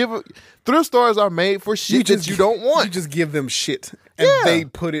what you mean. Thrift stores are made for shit that you don't want. You just give them shit, and they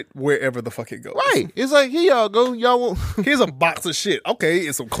put it wherever the fuck it goes. Right. It's like, here y'all go. Y'all want. Here's a box of shit. Okay,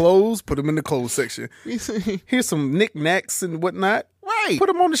 it's some clothes. Put them in the clothes section. Here's some knickknacks and whatnot. Right. Put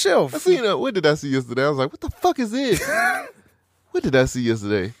them on the shelf. I seen what did I see yesterday? I was like, what the fuck is this? What did I see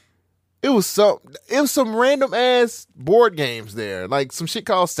yesterday? It was some random ass board games there, like some shit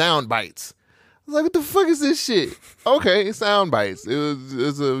called Sound Bites. I was like, what the fuck is this shit? Okay, Sound Bites. It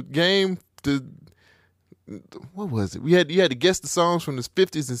was a game to, what was it? You had to guess the songs from the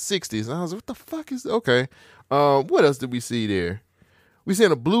 50s and 60s. And I was like, what the fuck is, okay. What else did we see there? We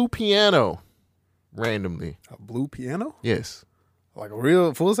seen a blue piano randomly. A blue piano? Yes. Like a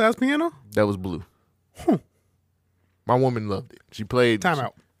real full-size piano? That was blue. My woman loved it. She played. Time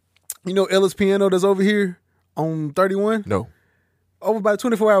out. You know Ellis Piano that's over here on 31? No. Over by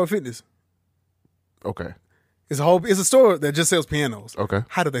 24-Hour Fitness. Okay. It's a store that just sells pianos. Okay.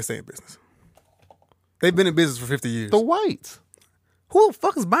 How did they stay in business? They've been in business for 50 years. The whites. Who the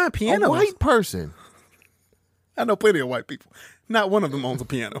fuck is buying pianos? A white person. I know plenty of white people. Not one of them owns a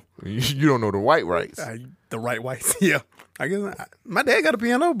piano. You don't know the white rights. The right whites. Yeah. I guess my dad got a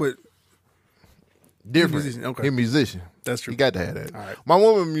piano, but different. He's a musician. Okay. He's a musician. That's true. You got to have that. All right. My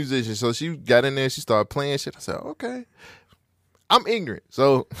woman a musician, so she got in there, she started playing shit. I said, okay. I'm ignorant.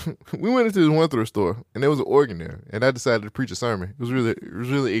 So we went into this one thrift store and there was an organ there. And I decided to preach a sermon. It was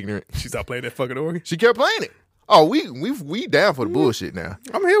really ignorant. She stopped playing that fucking organ? She kept playing it. Oh, we down for the bullshit now.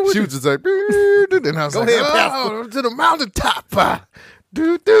 I'm here with you. She was just like, and I was like, oh, to the mountaintop. And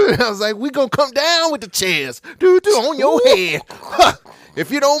I was like, we gonna come down with the chairs. On your head. If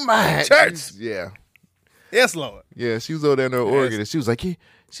you don't mind. Church. Yeah. Yes, Lord. Yeah, she was over there in her organ and she was like,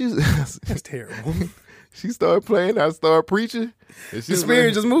 that's terrible. She started playing, I started preaching. And the spirit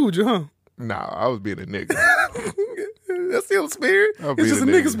like, just moved you, huh? Nah, I was being a nigga. That's still a spirit. It's just a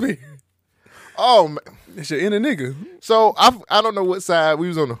nigga spirit. Oh man. It's your inner nigga. So I don't know what side we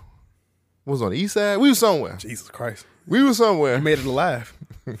was on. Was on the east side? We was somewhere. Jesus Christ. We was somewhere. You made it alive.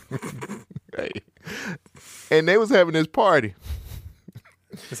 Hey. And they was having this party.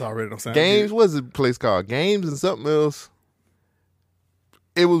 It's already don't sound Games, good. what's the place called? Games and something else.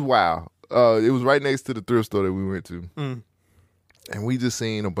 It was wild. It was right next to the thrift store that we went to. Mm. And we just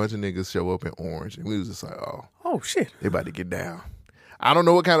seen a bunch of niggas show up in orange. And we was just like, oh shit. They about to get down. I don't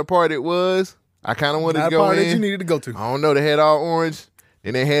know what kind of party it was. I kind of wanted to go in. That you needed to go to. I don't know. They had all orange.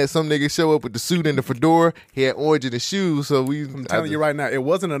 Then they had some nigga show up with the suit and the fedora. He had orange in his shoes. So I'm telling you right now, it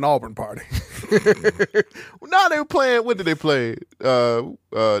wasn't an Auburn party. No, they were playing. What did they play?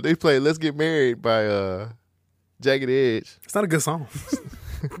 They played "Let's Get Married" by Jagged Edge. It's not a good song.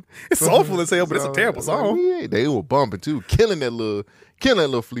 It's soulful as hell, but it's a terrible song. Yeah, they were bumping too, killing that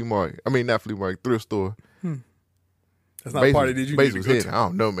little flea market. I mean, not flea market, thrift store. That's not a party that you need to go to. I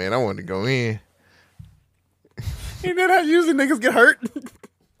don't know, man. I wanted to go in. Ain't that how usually niggas get hurt?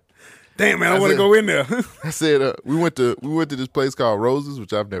 Damn, man, I want to go in there. I said we went to this place called Roses,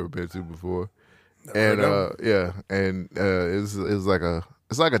 which I've never been to before. And it was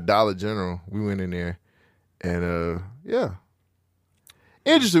like a Dollar General. We went in there, and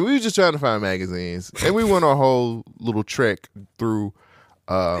interesting. We were just trying to find magazines, and we went on a whole little trek through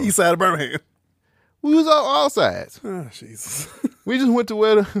east side of Birmingham. We was all sides. Oh, Jesus. We just went to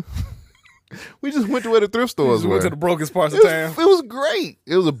where the thrift stores were. Went to the brokest parts of town. It was great.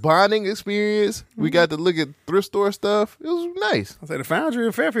 It was a bonding experience. We got to look at thrift store stuff. It was nice. I say the Foundry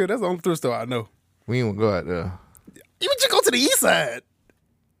in Fairfield. That's the only thrift store I know. We ain't gonna go out there. You would just go to the east side.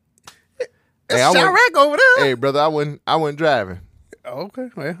 Hey, Chirac over there. Hey, brother, I wasn't driving. Oh,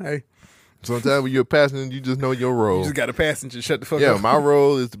 okay. Well, hey. Sometimes when you're a passenger, you just know your role. You just got a passenger. Shut the fuck up. Yeah, my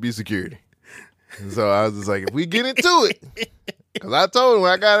role is to be security. And so I was just like, if we get into it, because I told him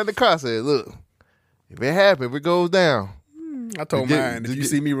when I got in the car, I said, look, if it happens, if it goes down. I told mine, if you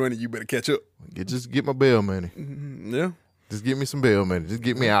see me running, you better catch up. Just get my bail money. Yeah. Just get me some bail money. Just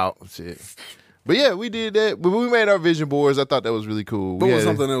get me out. Shit. But yeah, we did that. But we made our vision boards. I thought that was really cool. What was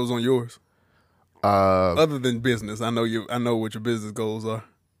something that was on yours? Other than business. I know what your business goals are.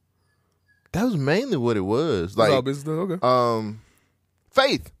 That was mainly what it was. Like all business, okay.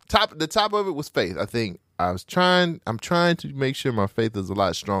 Faith. The top of it was faith. I think I'm trying to make sure my faith is a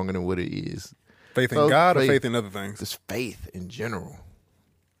lot stronger than what it is. Faith in God or faith in other things? Just faith in general.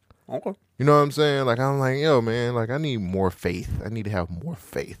 Okay. You know what I'm saying? Like, I'm like, yo, man, like, I need more faith. I need to have more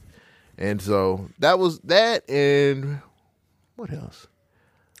faith. And so that was that. And what else?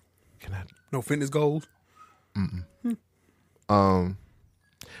 No fitness goals?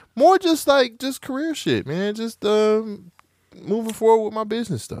 More just career shit, man. Just moving forward with my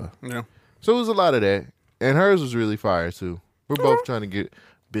business stuff. Yeah. So it was a lot of that. And hers was really fire too. We're both trying to get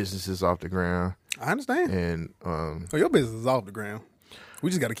businesses off the ground. I understand. And your business is off the ground. We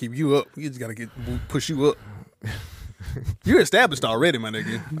just got to keep you up. We just got to push you up. You're established already, my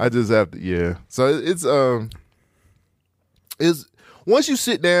nigga. I just have to, yeah. So it's once you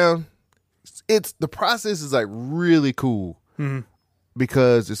sit down, the process is like really cool. Mm-hmm.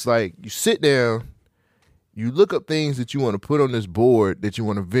 because it's like you sit down, you look up things that you want to put on this board that you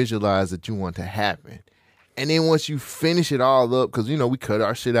want to visualize that you want to happen. And then once you finish it all up, because, we cut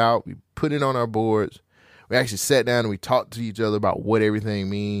our shit out, we put it on our boards. We actually sat down and we talked to each other about what everything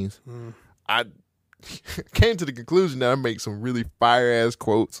means. I came to the conclusion that I make some really fire-ass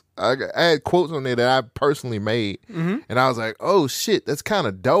quotes. I had quotes on there that I personally made. And I was like, oh, shit, that's kind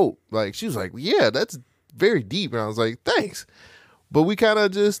of dope. Like, she was like, yeah, that's very deep. And I was like, thanks. But we kind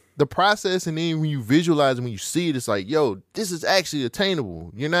of just, the process, and then when you visualize and when you see it, it's like, yo, this is actually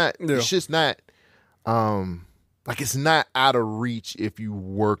attainable. It's just not, it's not out of reach if you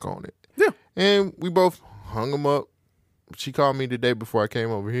work on it. Yeah. And we both hung them up. She called me the day before I came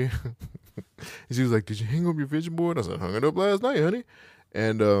over here. And she was like, did you hang up your vision board? I said, hung it up last night, honey.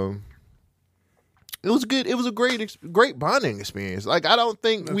 And it was good. It was a great bonding experience. Like, I don't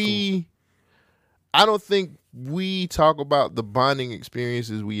think we talk about the bonding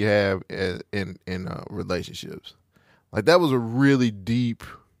experiences we have in relationships. Like, that was a really deep.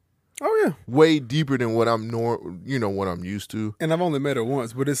 Oh yeah, way deeper than what I'm what I'm used to. And I've only met her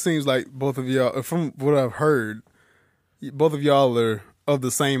once, but it seems like both of y'all, from what I've heard, both of y'all are of the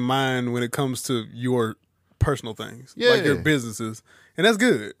same mind when it comes to your personal things, like your businesses, and that's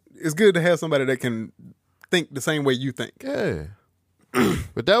good. It's good to have somebody that can think the same way you think. Yeah,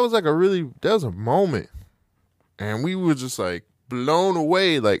 but that was a moment, and we were just like blown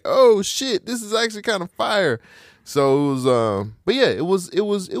away. Like, oh shit, this is actually kind of fire. So it was, but yeah, it was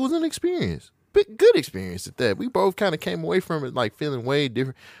an experience, but good experience at that. We both kind of came away from it like feeling way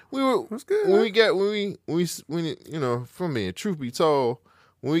different. That's good. When from me, truth be told,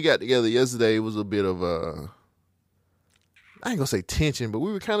 when we got together yesterday, it was a bit of I ain't gonna say tension, but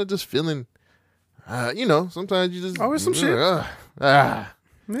we were kind of just feeling, sometimes you just always some shit. Yeah.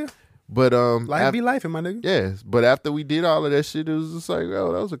 But life be life, my nigga. Yes, but after we did all of that shit, it was just like,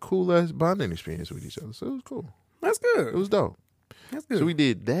 oh, that was a cool ass bonding experience with each other. So it was cool. That's good. It was dope. That's good. So we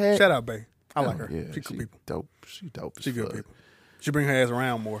did that. Shout out, babe. I like her. Yeah, she good people. Dope. She dope. She good people. She bring her ass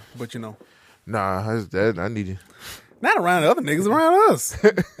around more, but Nah, I need you. Not around the other niggas, around us.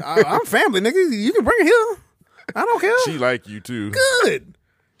 I'm family, nigga. You can bring her here. I don't care. She like you too. Good.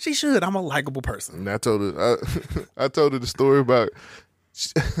 She should. I'm a likable person. And I told her the story about.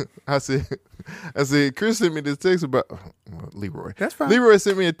 I said, Chris sent me this text about Leroy. That's fine. Leroy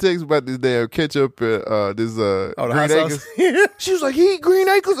sent me a text about this damn ketchup, the Green Acres. She was like, he eat Green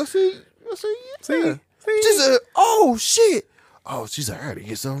Acres. I said, yeah. See? She said, oh shit. Oh, she's like, I gotta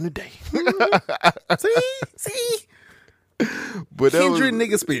get something today. See. But kindred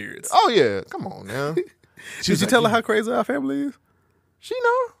nigga spirits. Oh yeah, come on now. Did you tell her how crazy our family is? She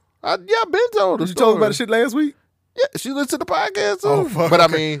know. I been told her. Did you told her about the shit last week? Yeah, she listened to the podcast too. Oh, fuck, but I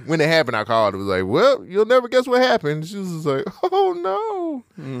mean, when it happened, I called. It was like, well, you'll never guess what happened. She was just like, oh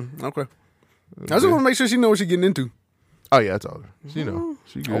no. Okay. I just want to make sure she knows what she's getting into. Oh yeah, I told her. She know.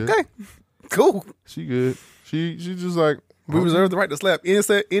 She good. Okay. Cool. She good. She just like, we reserve the right to slap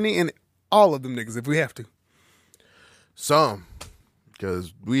any and all of them niggas if we have to. Some,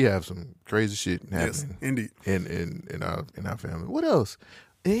 because we have some crazy shit happening. Yes, indeed. In our family. What else?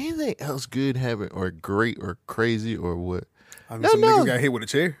 Anything else good happen or great or crazy or what? I mean, some niggas got hit with a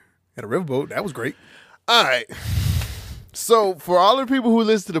chair at a riverboat. That was great. All right. So for all the people who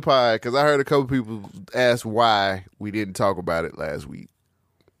listen to the pod, because I heard a couple people ask why we didn't talk about it last week.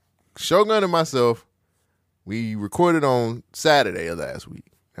 Shogun and myself, we recorded on Saturday of last week.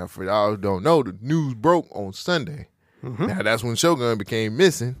 Now, for y'all who don't know, the news broke on Sunday. Mm-hmm. Now, that's when Shogun became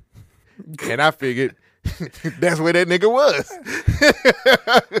missing. And I figured that's where that nigga was.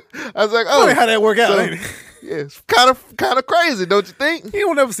 I was like, oh. Funny how that work out, ain't it? Yeah, it's kind of crazy, don't you think? You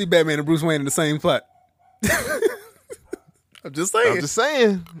don't ever see Batman and Bruce Wayne in the same plot. I'm just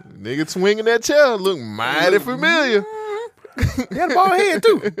saying. Nigga swinging that chair look mighty familiar. He had a bald head,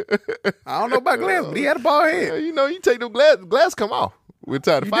 too. I don't know about glass, but he had a bald head. You take them glass come off. We're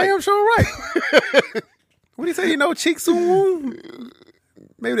tired to fight. Damn sure right. What do you say, cheek soon?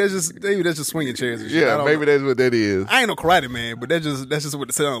 Maybe that's just swinging chairs and shit. Yeah, maybe that's what that is. I ain't no karate man, but that's just what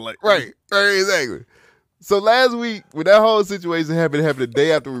it sounds like. Right, exactly. So last week, when that whole situation happened the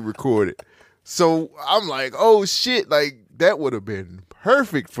day after we recorded. So I'm like, oh shit, like that would have been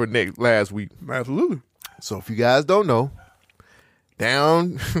perfect for last week. Absolutely. So if you guys don't know,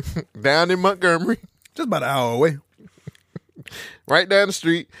 down in Montgomery, just about an hour away, right down the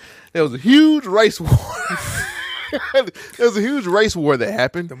street, there was a huge race war. There was a huge race war that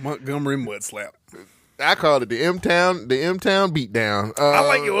happened. The Montgomery mud slap. I called it the M-Town beatdown. I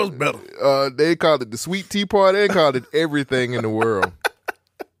like yours better. They called it the sweet tea party. They called it everything in the world.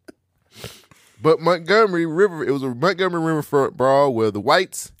 But Montgomery River, it was a Montgomery Riverfront brawl where the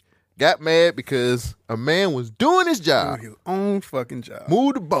whites got mad because a man was doing his job. Doing his own fucking job.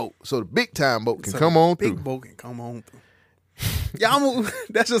 Move the boat so the big time boat can come on through. Big boat can come on through. Y'all move.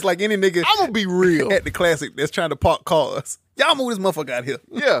 That's just like any nigga. I'm gonna be real at the classic that's trying to park cars. Y'all move this motherfucker out here.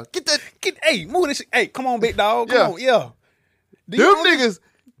 Yeah, hey, move this shit. Hey, come on, big dog. Come on, yeah. Them niggas,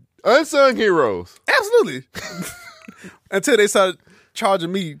 unsung heroes. Absolutely. Until they started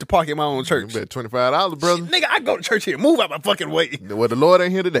charging me to park in my own church. Bet $25, brother. Shit, nigga, I go to church here. Move out my fucking way. Well, the Lord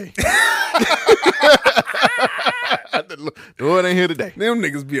ain't here today. The Lord ain't here today. Them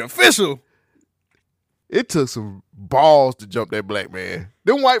niggas be official. It took some balls to jump that black man.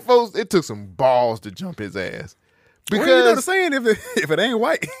 Them white folks, it took some balls to jump his ass. Because well, you know the saying, if it ain't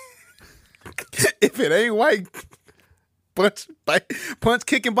white, if it ain't white, punch,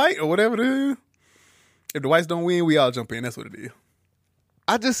 kick, and bite, or whatever it is. If the whites don't win, we all jump in. That's what it is.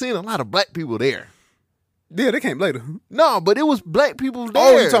 I just seen a lot of black people there. Yeah, they came later. No, but it was black people there.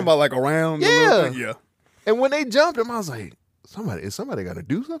 Oh, you talking about like around? Yeah. Yeah. And when they jumped him, I was like, somebody got to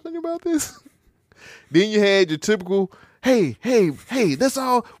do something about this? Then you had your typical, hey, that's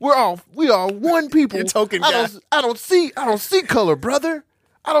all. We are one people. Your token guy. I don't see color, brother.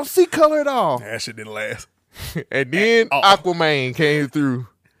 I don't see color at all. That shit didn't last. And then Aquaman came through.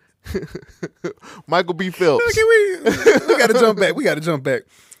 Michael B. Phelps. We got to jump back.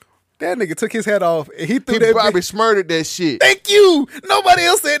 That nigga took his hat off and he Bobby Shmurda that shit. Thank you. Nobody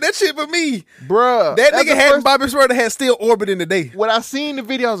else said that shit but me. Bruh. That nigga Bobby Shmurda had still orbiting today. When I seen the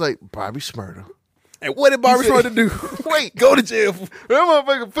video, I was like, Bobby Shmurda. And what did Bobby Shmurda do? Wait, go to jail. That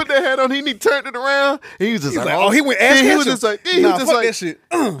motherfucker put that hat on. He turned it around. And he was just like, oh, he went ass He was just like, fuck that shit.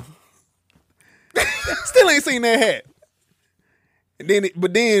 Still ain't seen that hat. And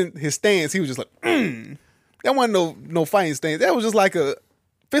then his stance, he was just like, That wasn't no fighting stance. That was just like a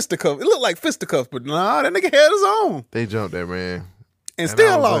fisticuff. It looked like fisticuffs, but nah, that nigga had his own. They jumped that man. And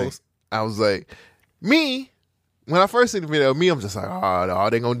still lost. I was like, when I first seen the video, I'm just like, all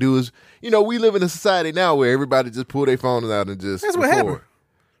they gonna do is, we live in a society now where everybody just pull their phones out and just That's record. what happened.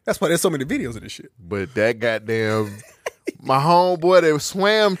 That's why there's so many videos of this shit. But that goddamn, my homeboy that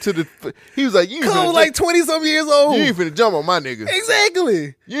swam to he was like, you like 20-something years old. You ain't finna jump on my nigga.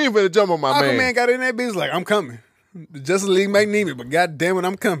 Exactly. You ain't finna jump on my man. Aquaman got in that bitch like, I'm coming. Justice League might need me, but goddamn it,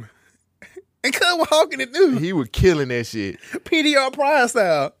 I'm coming. And cuz what Hawking it do? He was killing that shit. PDR Pride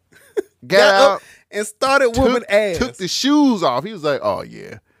style. Got out and started whooping ass. Took the shoes off. He was like, oh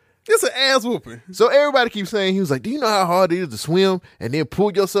yeah. It's an ass whooping. So everybody keeps saying, he was like, do you know how hard it is to swim and then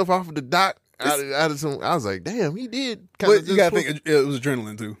pull yourself off of the dock out of some? I was like, damn, he did. But you gotta think it was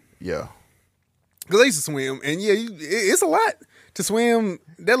adrenaline too. Yeah. Because I used to swim, and yeah, it's a lot to swim.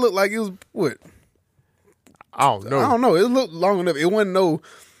 That looked like it was what? I don't know. It looked long enough. It wasn't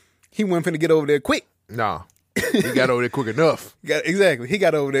he wasn't finna get over there quick. Nah. He got over there quick enough. Exactly. He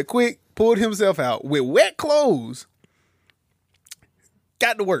got over there quick, pulled himself out with wet clothes.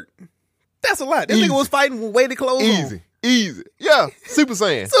 Got to work. That's a lot. This nigga was fighting with weighted clothes on. Easy. Yeah. Super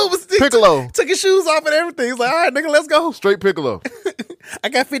Saiyan. Piccolo. Took his shoes off and everything. He's like, all right, nigga, let's go. Straight Piccolo. I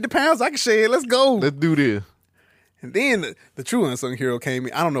got 50 pounds I can shed. Let's go. Let's do this. And then the true unsung hero came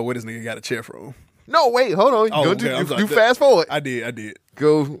in. I don't know where this nigga got a chair from. No, wait, hold on. You fast forward. I did.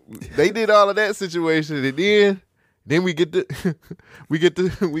 Go. They did all of that situation, and then we get the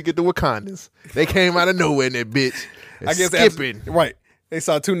Wakandans. They came out of nowhere in that bitch. I guess skipping. Right. They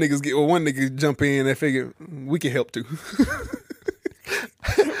saw two niggas one nigga jump in. They figured we can help too.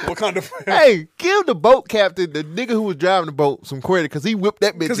 Wakanda. Hey, give the boat captain, the nigga who was driving the boat, some credit because he whipped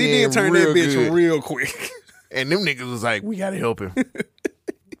that bitch. Because he did turn that bitch real quick. And them niggas was like, we gotta help him.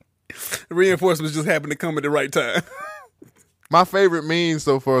 Reinforcements just happened to come at the right time. My favorite meme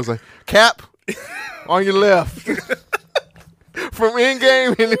so far is like, Cap, on your left. From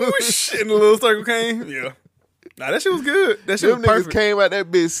Endgame. And and the little circle came. Yeah. Nah, that shit was good. That shit was perfect. Niggas came out that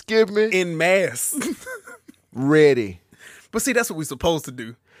bitch skipping. In mass. Ready. But see, that's what we're supposed to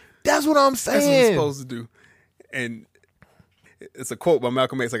do. That's what I'm saying. That's what we're supposed to do. And it's a quote by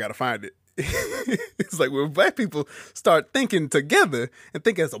Malcolm X. I got to find it. It's like when black people start thinking together and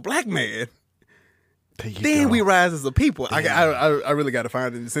think as a black man, then we rise as a people. I really got to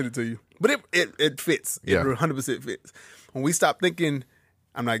find it and send it to you. But it fits. Yeah. It 100% fits. When we stop thinking,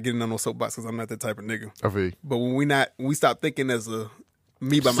 I'm not getting on no soapbox because I'm not that type of nigga. I feel you. But when we stop thinking as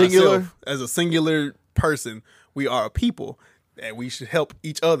me by singular. myself, as a singular person, we are a people and we should help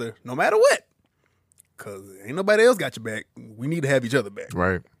each other no matter what. Because ain't nobody else got your back. We need to have each other back.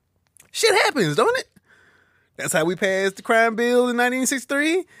 Right. Shit happens, don't it? That's how we passed the crime bill in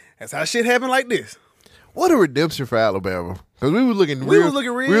 1963. That's how shit happened like this. What a redemption for Alabama Because we were looking We real, was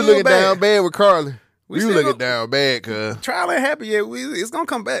looking real we were looking bad. down bad with Carly. We were still looking go- down bad, cuz. Trial ain't happy yet. It's gonna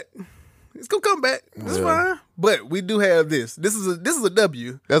come back. It's gonna come back. It's fine. But we do have this. This is a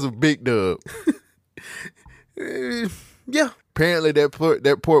W. That's a big dub. Yeah. Apparently that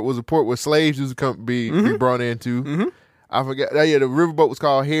port was a port where slaves used to come be brought into. I forgot. Oh, yeah, the riverboat was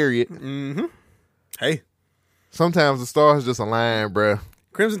called Harriet. Hey, Sometimes the stars just align, bruh.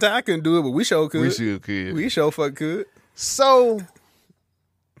 Crimson Tide, I couldn't do it, but we sure could. We sure could. We sure fuck could. So,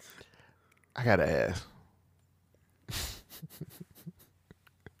 I gotta ask.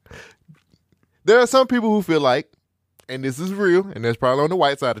 There are some people who feel like, and this is real, and that's probably on the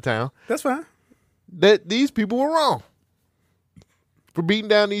white side of town, That's fine. that these people were wrong for beating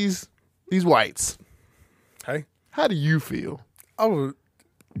down these whites. Hey. How do you feel? Oh,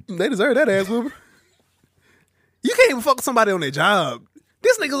 they deserve that ass whooping. You can't even fuck with somebody on their job.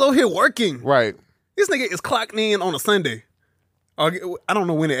 This nigga's over here working. Right. This nigga is clocked in on a Sunday. I don't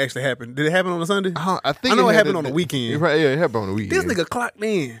know when it actually happened. Did it happen on a Sunday? I think I know it had happened on the weekend. Right, yeah, it happened on the weekend. This nigga clocked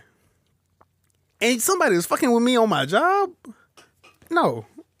in. And somebody is fucking with me on my job? No.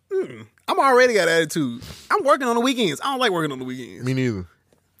 I'm already got attitude. I'm working on the weekends. I don't like working on the weekends. Me neither.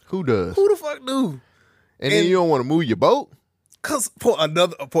 Who does? Who the fuck do? And then you don't want to move your boat? Cause for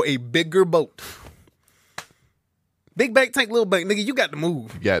a bigger boat. Big bank tank, little bank, nigga, you got to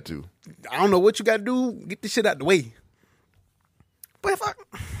move. You got to. I don't know what you got to do. Get this shit out the way. But fuck,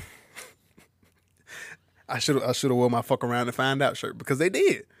 I should have wore my fuck around and find out shirt because they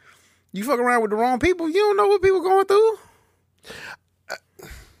did. You fuck around with the wrong people, you don't know what people going through.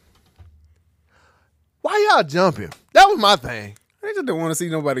 Why y'all jumping? That was my thing. They just didn't want to see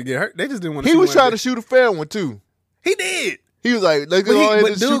nobody get hurt. They just didn't want to. He was trying to shoot a fair one too. He did. He was like, "Let's But, go ahead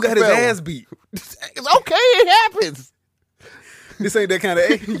but and dude shoot got the his fair ass one." beat. It's okay, it happens. This ain't that kind of.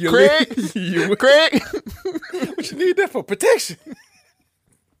 Craig, Craig, What you need that for? Protection.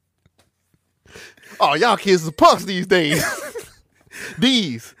 oh, y'all kids are punks these days.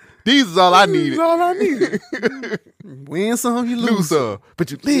 These is all I needed. That's all I needed. Win some, you Lose lose some. some, but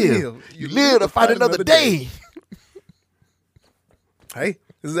you live. You live to fight another day. Hey,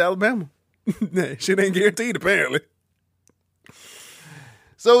 this is Alabama. Shit ain't guaranteed, apparently.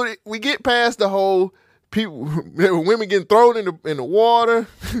 So we get past the whole people, there were women getting thrown in the water.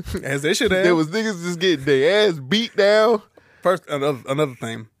 As they should have. There was niggas just getting their ass beat down. First, another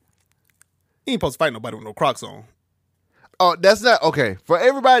thing. You ain't supposed to fight nobody with no Crocs on. Oh, that's not okay. For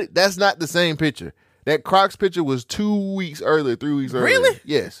everybody, that's not the same picture. That Crocs picture was 2 weeks earlier, 3 weeks earlier. Really?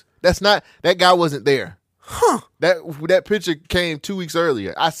 Yes. That's not, that guy wasn't there. Huh. That picture came 2 weeks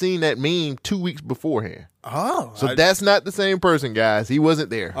earlier. I seen that meme 2 weeks beforehand. Oh. So that's not the same person, guys. He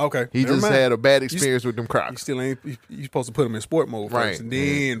wasn't there. Okay, He never just mind. had a bad experience with them You Crocs. still ain't. You supposed to put them in sport mode first Right. and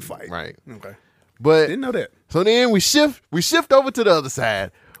then fight. Right. Okay. But Didn't know that. so then we shift over to the other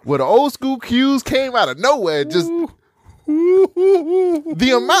side where the old school cues came out of nowhere. Just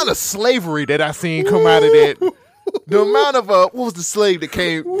the amount of slavery that I seen come out of that. The amount of what was the slave that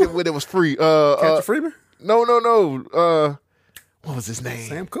came when it was free? Captain Freeman? No. What was his name?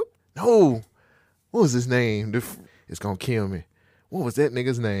 Sam Cooke? No. What was his name? It's gonna kill me. What was that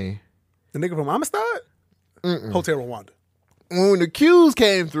nigga's name? The nigga from Amistad? Hotel Rwanda. When the cues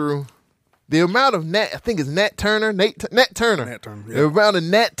came through, the amount of I think it's Nat Turner. Nat Turner. Nat Turner, yeah. The amount of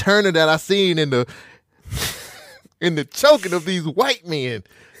Nat Turner that I seen in the choking of these white men.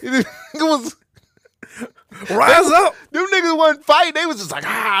 It was Rise up! them niggas wasn't fighting. They was just like,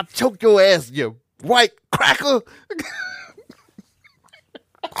 choke your ass, you white cracker.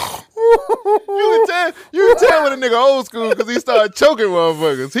 You can tell when a nigga old school because he started choking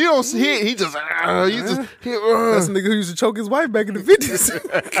motherfuckers. He just That's the nigga who used to choke his wife back in the 50s.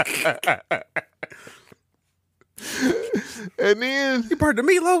 and then You burnt the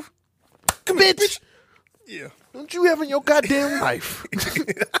meatloaf? Come here, bitch. Yeah. don't you ever in your goddamn life?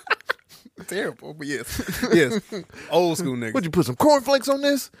 Terrible, but yes. Old school nigga. Would you put some cornflakes on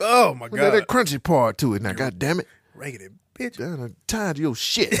this? Oh my We got God. that crunchy part to it now. God damn it! Raggedy bitch. I'm tired of your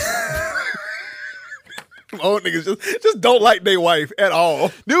shit. Old niggas just don't like their wife at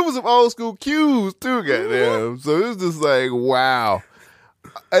all. There was some old school cues too, goddamn. So it was just like, wow.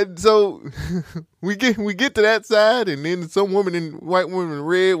 And so we get to that side, and then some white woman in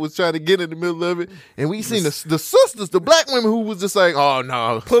red was trying to get in the middle of it, and we seen the sisters, the black women who was just like, oh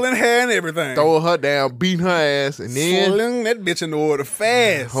no, Pulling hair and everything. throwing her down, beating her ass, and then Sling that bitch in the water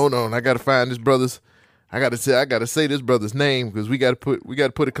fast. hold on, I gotta find this brother's. I gotta say this brother's name because we gotta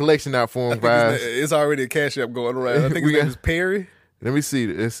put a collection out for him, guys. It's already a cash app going around. I think his We name got- is Perry. Let's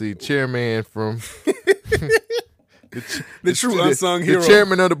see, chairman from The true unsung hero. the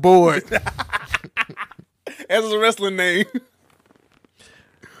chairman of the board. As a wrestling name.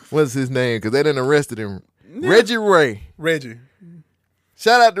 What's his name? Because they done arrested him. Yeah. Reggie Ray. Reggie.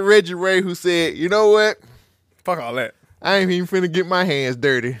 Shout out to Reggie Ray who said, you know what? Fuck all that. I ain't even finna get my hands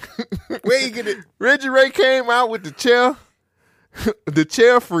dirty. Where you get it? Reggie Ray came out with the chair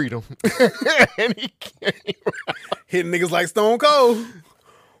freedom. And he came out. Hitting niggas like Stone Cold.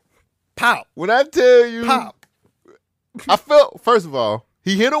 Pop. When I tell you. Pop. I felt, first of all,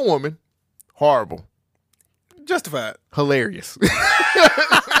 he hit a woman. Horrible. Justified. Hilarious.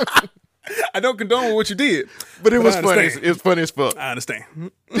 I don't condone what you did. But it was funny. It was funny as fuck. I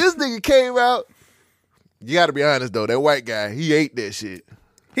understand. This nigga came out. You got to be honest, though. That white guy, he ate that shit.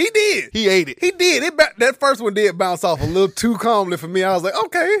 He did. He ate it. He did. That first one did bounce off a little too calmly for me. I was like,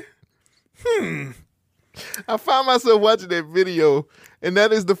 okay. I found myself watching that video, and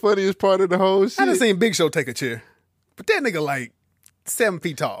that is the funniest part of the whole shit. I done seen Big Show take a chair. But that nigga like 7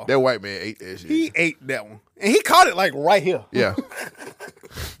 feet tall. That white man ate that shit. He ate that one. And he caught it like right here. Yeah.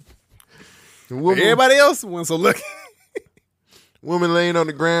 Everybody else wasn't so lucky. Woman laying on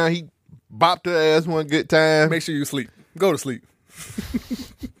the ground, he bopped her ass one good time. Make sure you sleep. Go to sleep.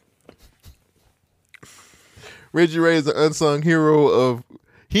 Reggie Ray is an unsung hero of.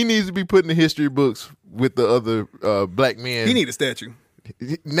 He needs to be put in the history books with the other black men. He need a statue.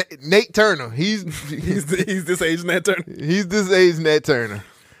 Nate Turner. He's this age Nat Turner. He's this age Nat Turner.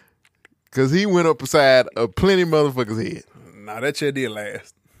 Because he went up beside a plenty motherfuckers' head. Nah, that chair did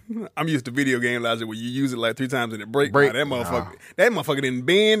last. I'm used to video game logic where you use it like 3 times and it break. Nah, that motherfucker didn't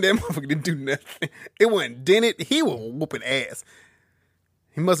bend. That motherfucker didn't do nothing. It wasn't dented. He was whooping ass.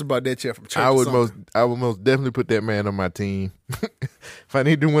 He must have brought that chair from church. I would most definitely put that man on my team if I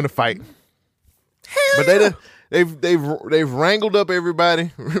need to win a fight. Hell but they've wrangled up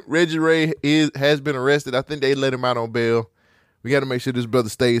everybody. Reggie Ray has been arrested. I think they let him out on bail. We got to make sure this brother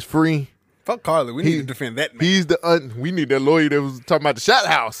stays free. Fuck Carly. We need to defend that man. We need that lawyer that was talking about the shot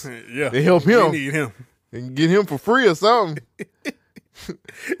house. Yeah. To help him. We need him. And get him for free or something.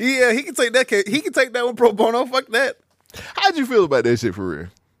 Yeah, he can take that case. He can take that one pro bono. Fuck that. How'd you feel about that shit for real?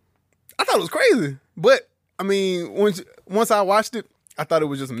 I thought it was crazy. But, I mean, once I watched it, I thought it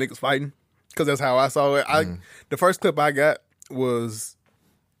was just some niggas fighting. Because that's how I saw it. The first clip I got was...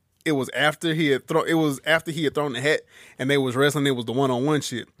 It was after he had thrown the hat and they was wrestling. It was the one-on-one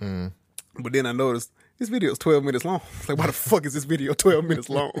shit. But then I noticed this video is 12 minutes long. Like, why the fuck is this video 12 minutes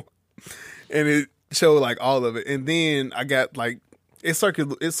long? And it showed like all of it. And then I got like it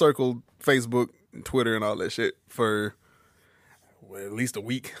circled Facebook, and Twitter, and all that shit for at least a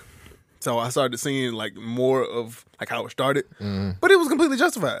week. So I started seeing like more of like how it started, but it was completely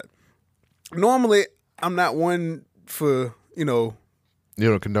justified. Normally, I'm not one for You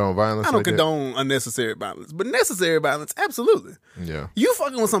don't condone violence. I don't condone unnecessary violence, but necessary violence, absolutely. Yeah. You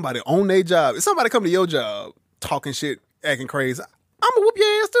fucking with somebody on their job. If somebody come to your job talking shit, acting crazy, I'm gonna whoop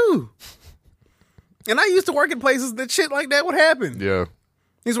your ass too. And I used to work in places that shit like that would happen. Yeah.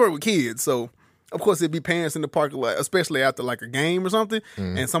 I used to work with kids, so of course it'd be parents in the parking lot, especially after like a game or something,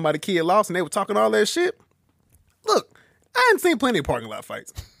 and somebody kid lost and they were talking all that shit. Look, I hadn't seen plenty of parking lot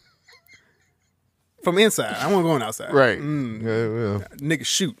fights. From inside. I wasn't going outside. Right. Yeah. Niggas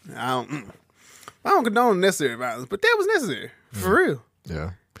shoot. I don't condone necessary violence, but that was necessary. For real.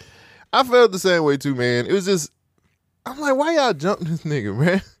 Yeah. I felt the same way too, man. It was just, I'm like, why y'all jumping this nigga,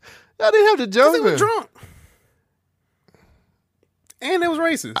 man? Y'all didn't have to jump him. He was drunk. And it was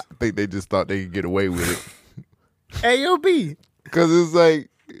racist. I think they just thought they could get away with it. AOB. Because it's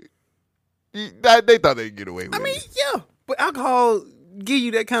like, they thought they could get away with it. I mean, yeah. But alcohol give you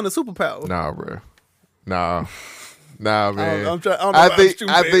that kind of superpower. Nah, bro. Nah, man. I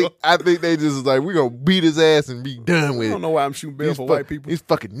think they just was like, we're gonna beat his ass and be done with it. I don't know why I'm shooting bail for white people. These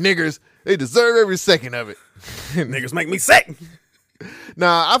fucking niggers, they deserve every second of it. Niggas make me sick.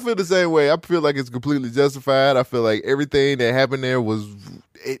 Nah, I feel the same way. I feel like it's completely justified. I feel like everything that happened there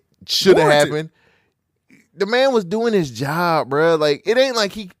it should have happened. The man was doing his job, bro. Like, it ain't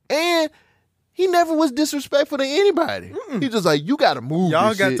like he never was disrespectful to anybody. He just like, you gotta move.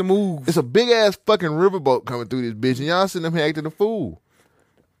 Y'all got to move. It's a big ass fucking riverboat coming through this bitch, and y'all sitting up here acting a fool.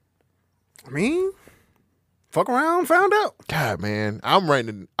 I mean, fuck around, found out. God, man, I'm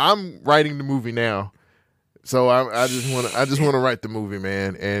writing the movie now, so I just want to write the movie,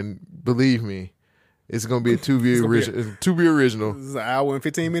 man. And believe me, it's gonna be a to be original. This is an hour and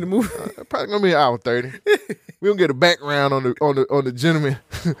 15-minute movie. Probably gonna be an hour 30. We gonna get a background on the gentleman.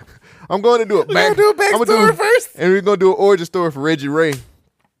 I'm going to do a backstory first. And we're going to do an origin story for Reggie Ray.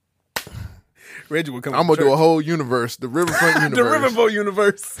 Reggie will come. I'm going to do a whole universe, the Riverfront universe. The Riverboat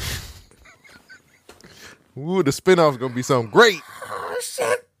universe. Ooh, the spinoff's going to be something great. Oh,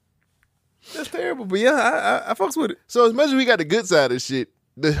 shit. That's terrible. But yeah, I fucks with it. So as much as we got the good side of shit,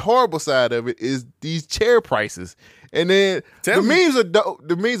 the horrible side of it is these chair prices. And then memes are dope.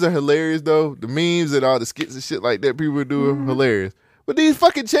 The memes are hilarious though. The memes and all the skits and shit like that people do are hilarious. But these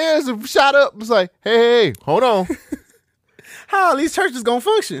fucking chairs have shot up. It's like, hey, hold on. How are these churches gonna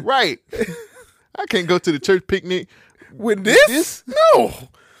function? Right. I can't go to the church picnic with this? No.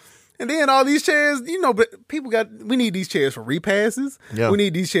 And then all these chairs, but we need these chairs for repasses. Yeah. We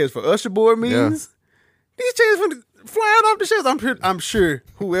need these chairs for usher board meetings. Yeah. These chairs flying off the shelves. I'm sure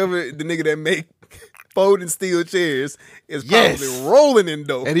whoever the nigga that make folding steel chairs is probably rolling in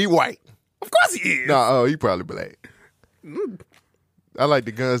dough. And he white. Of course he is. No, he probably black. I like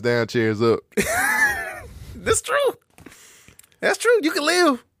the guns down, chairs up. That's true. That's true. You can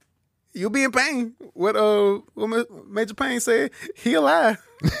live. You'll be in pain. What Major Payne said, he alive.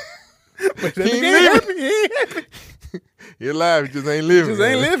 But he ain't happy. He ain't happy. He alive, he just ain't living. Just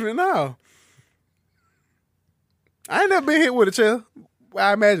ain't living, no. I ain't never been hit with a chair.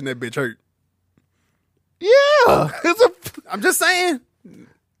 I imagine that bitch hurt. Yeah. I'm just saying.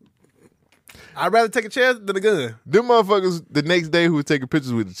 I'd rather take a chair than a gun. Them motherfuckers the next day who was taking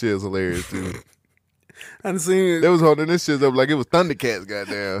pictures with the chairs hilarious too. I done seen it. They was holding this shit up like it was Thundercats,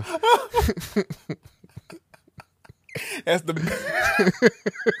 goddamn. That's the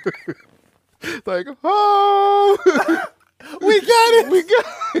like, oh, we got it.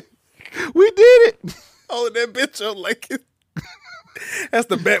 We did it. Oh, that bitch up like it. That's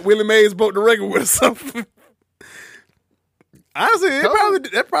the bat Willie Mays broke the record with or something. Honestly,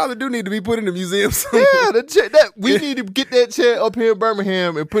 that probably do need to be put in the museum somewhere. Yeah, we need to get that chair up here in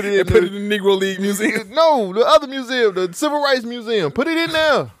Birmingham and put it in the Negro League Museum. No, the other museum, the Civil Rights Museum. Put it in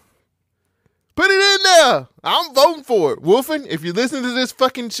there. Put it in there. I'm voting for it. Wolfen, if you listen to this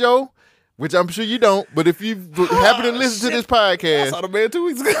fucking show, which I'm sure you don't, but if you happen to listen to this podcast, I saw the man 2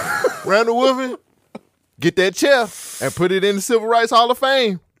 weeks ago. Randall Wolfen, get that chair and put it in the Civil Rights Hall of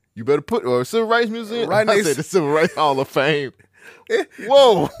Fame. You better put Civil Rights Museum. Right next to the Civil Rights Hall of Fame.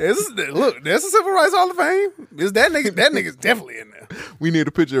 Whoa! Look, there's a Civil Rights Hall of Fame. Is that nigga? That nigga's definitely in there. We need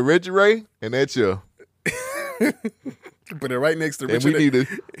a picture of Reggie Ray and that chair. Put it right next to Richard.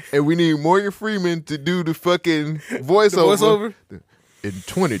 And we need Morgan Freeman to do the fucking voiceover. In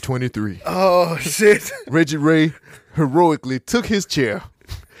 2023. Oh shit! Reggie Ray heroically took his chair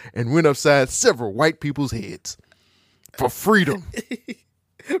and went upside several white people's heads for freedom.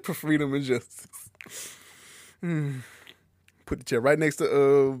 For freedom and justice. Put the chair right next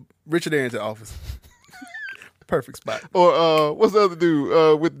to Richard Arrington office. Perfect spot. Or what's the other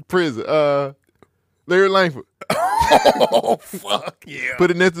dude with the prison? Larry Langford. Oh fuck yeah!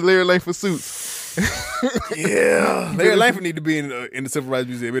 Put it next to Larry Langford suits. Yeah, Larry Langford need to be in the Civil Rights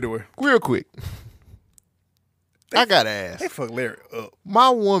Museum anyway. Real quick, I gotta ask. They fuck Larry up. My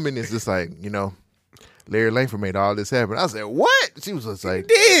woman is just like, Larry Langford made all this happen. I said, what? She was just like,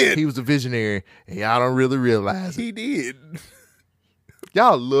 he did. He was a visionary, and y'all don't really realize it. He did.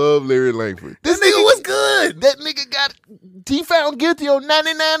 Y'all love Larry Langford. This nigga was good. That nigga he found guilty on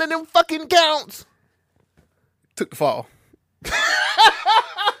 99 of them fucking counts. Took the fall.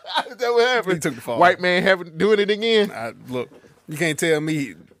 Is that what happened? He took the fall. White man doing it again? Look, you can't tell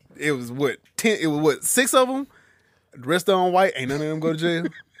me it was 10, it was 6 of them? The rest of them white, ain't none of them go to jail.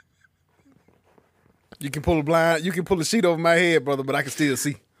 You can pull a sheet over my head, brother, but I can still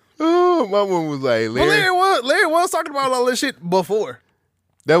see. Oh, my one was like, Larry. But Larry was talking about all this shit before.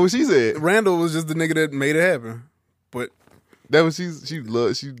 That what she said. Randall was just the nigga that made it happen. But that was she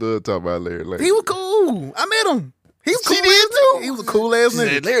loved talking about Larry Langford. He was cool. I met him. He was cool. She did too. He was a cool ass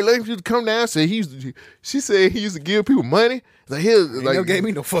nigga. Larry Langford used to come down and say she said he used to give people money. Like he never gave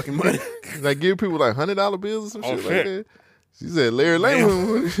me no fucking money. Like give people like $100 bills or some shit like that. She said Larry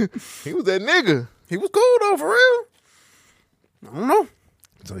Langford, he was that nigga. He was cool though, for real. I don't know.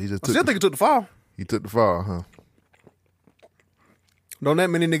 So he just I still think he took the fall. He took the fall, huh? Don't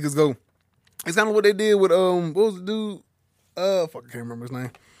that many niggas go. It's kind of what they did with what was the dude? Fuck, I can't remember his name.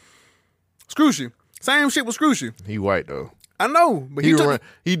 Scrooge. Same shit with Scrooge. He white though. I know, but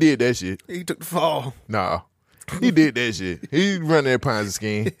he did that shit. He took the fall. Nah, he did that shit. He run that Ponzi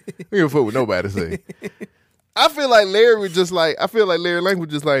scheme. He don't fuck with nobody say. I feel like Larry Langford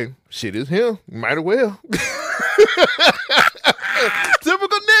was just like, shit, it's him. Might as well.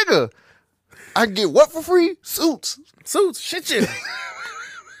 Typical nigga. I can get what for free? Suits. Shit, yeah.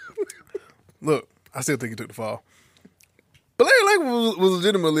 Look, I still think he took the fall. But Larry Langford was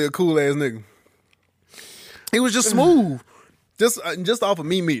legitimately a cool ass nigga. He was just smooth, just off of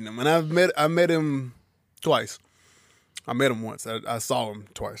me meeting him, and I met him twice. I met him once. I saw him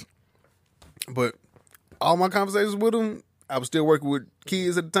twice, but all my conversations with him, I was still working with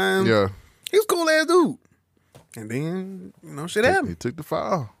kids at the time. Yeah, he was a cool ass dude. And then, shit happened. He took the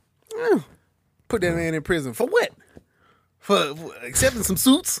fall. Yeah. Put that man in prison. For what? For accepting some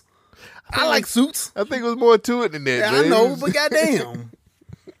suits? I like suits. I think it was more to it than that. Yeah, I know, but goddamn.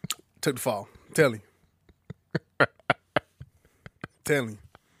 Took the fall. Tell him. Tell him.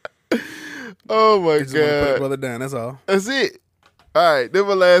 Oh my Just want to put God. the brother down, that's all. That's it. All right, then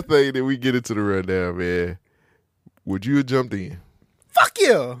my last thing that we get into the rundown, man. Would you have jumped in? Fuck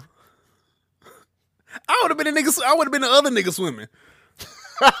yeah. I would have been the other nigga swimming.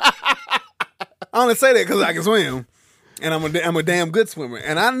 I only say that because I can swim. And I'm a damn good swimmer.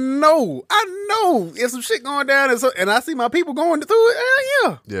 And I know if some shit going down and I see my people going through it,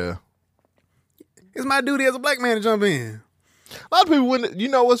 hell yeah. Yeah. It's my duty as a black man to jump in. A lot of people wouldn't. You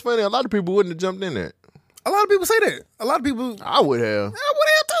know what's funny? A lot of people wouldn't have jumped in there. A lot of people say that. A lot of people. I would have. I would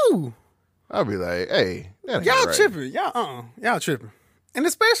have too. I'd be like, hey, that ain't Y'all right. tripping. Y'all tripping. And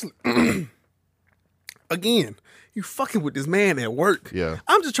especially, again, you fucking with this man at work. Yeah.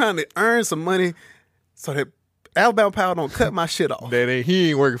 I'm just trying to earn some money so that Alabama Power don't cut my shit off.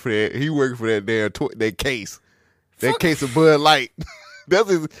 He ain't working for that. He working for that damn that case. That case of Bud Light. That's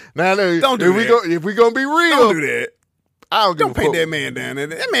his. Now, Don't do that. If we gonna be real, Don't do that. I don't give Don't a pay fuck. that man down.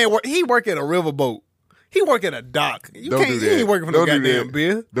 That man he work at a riverboat. He work at a dock. Don't do that. He ain't working for no Don't do goddamn that.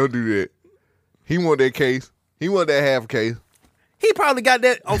 beer. Don't do that. He want that case. He want that half case. He probably got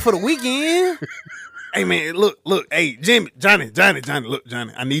that for the weekend. Hey man, look, hey Johnny, look,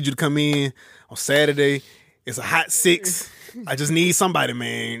 Johnny, I need you to come in on Saturday. It's a hot 6. I just need somebody,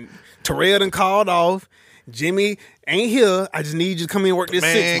 man. Terrell done called off. Jimmy ain't here. I just need you to come in and work this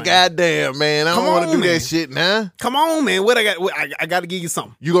 6. Man, goddamn, man. I don't want to do that shit now. Come on, man. What I got? I got to give you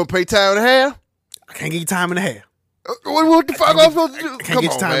something. You gonna pay time and a half? I can't give you time and a half. What the fuck I'm supposed to do? I can't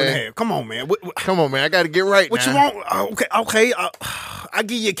get you time and a half. Come on, man. Come on, man. I got to get right What now. you want? Okay. I'll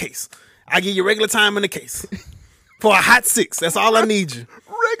give you a case. I give you regular time in a case. For a hot 6. That's all I need you.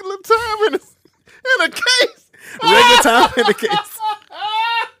 Regular time in a case. Regular time in a case.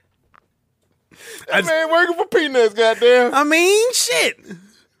 That man working for peanuts, goddamn. I mean, shit.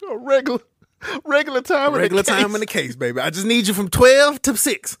 Regular time in a case. Regular time in the case, baby. I just need you from 12 to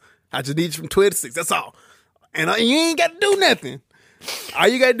 6. I just need you from 12 to 6. That's all. And you ain't got to do nothing. All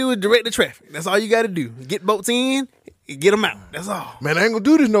you got to do is direct the traffic. That's all you got to do. Get boats in, get them out. That's all. Man, I ain't gonna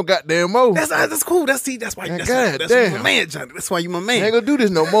do this no goddamn more. That's cool. That's why you my man, Johnny. That's why you my man. I ain't gonna do this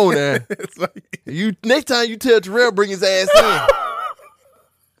no more now. Next time you tell Terrell bring his ass in.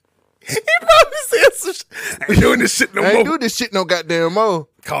 He probably said some shit. I ain't doing this shit no more. I ain't doing this shit no goddamn more.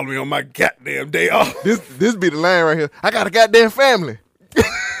 Call me on my goddamn day off. This be the line right here. I got a goddamn family.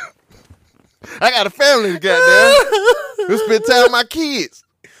 I got a family, goddamn. Let's spend time with my kids.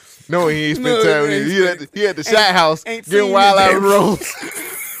 No, he ain't spend time with him. He at the shot house getting wild out of the road.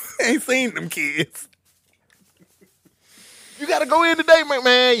 Ain't seen them kids. You gotta go in today,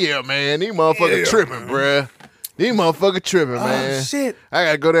 man. Yeah, man. These motherfuckers tripping, bruh. These motherfuckers tripping, man. Oh, shit. I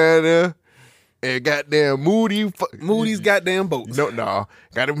gotta go down there and goddamn Moody's goddamn boats. No.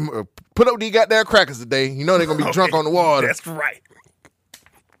 Gotta put up these goddamn crackers today. You know they're gonna be drunk on the water. That's right.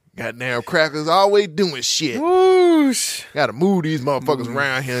 Goddamn crackers always doing shit. Whoosh. Gotta move these motherfuckers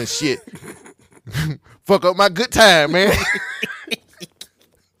around here and shit. Fuck up my good time, man.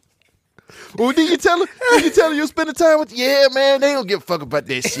 Well, did you tell her you spending time with? Yeah, man, they don't give a fuck about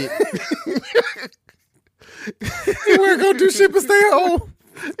that shit. You weren't gonna do shit but stay home.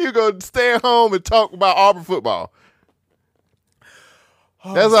 You gonna stay at home and talk about Auburn football.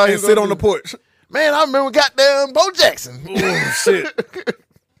 That's all you sit on the porch. Man, I remember goddamn Bo Jackson. Oh shit.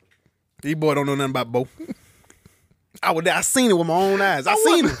 These boy don't know nothing about Bo. I seen it with my own eyes. I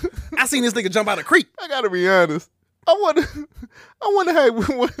seen this nigga jump out of the creek. I gotta be honest. I wonder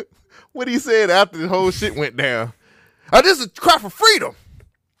how what he said after the whole shit went down. This is a cry for freedom.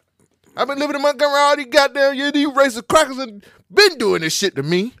 I've been living in Montgomery all these goddamn years. These racist crackers have been doing this shit to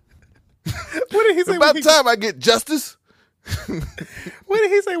me. What did he say? About the time I get justice. What did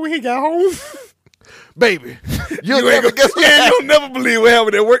he say when he got home? Baby, you'll never believe what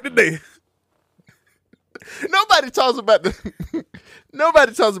happened at work today. Nobody talks about the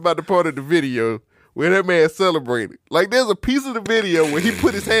part of the video where that man celebrated. Like, there's a piece of the video where he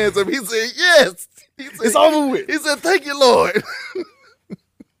put his hands up. He said, yes. He said, it's over with. He said, thank you, Lord.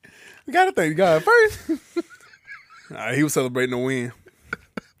 We got to thank God first. He was celebrating a win.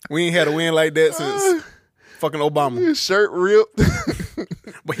 We ain't had a win like that since fucking Obama. His shirt ripped.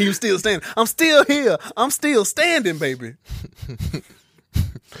 But he was still standing. I'm still here. I'm still standing, baby.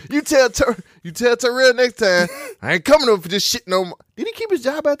 You tell Terrell next time, I ain't coming over for this shit no more. Did he keep his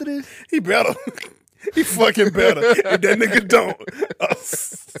job after this? He better. He fucking better. If that nigga don't.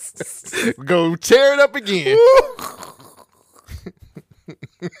 Go tear it up again.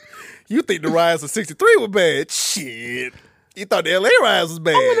 You think the riots of 63 were bad? Shit. You thought the LA riots was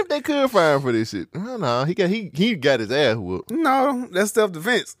bad. I wonder if they could fire him for this shit. No, he got his ass whooped. No, that's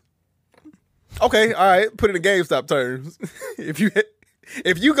self-defense. Okay, all right. Put it in GameStop terms. If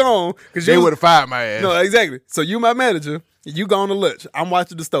you gone, because they would have fired my ass. No, exactly. So you my manager. You gone to lunch. I'm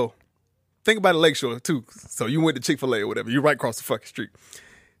watching the store. Think about it, Lakeshore too. So you went to Chick-fil-A or whatever. You right across the fucking street.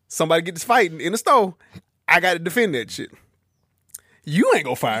 Somebody get this fighting in the store. I got to defend that shit. You ain't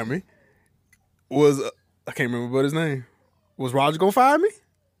gonna fire me. I can't remember what his name. Was Roger gonna fire me?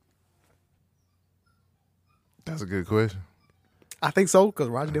 That's a good question. I think so, because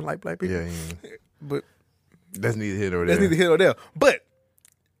Roger didn't like black people. Yeah. But that's neither here nor there. That's neither here nor there. But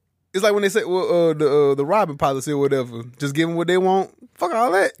it's like when they say the robbing policy or whatever, just give them what they want. Fuck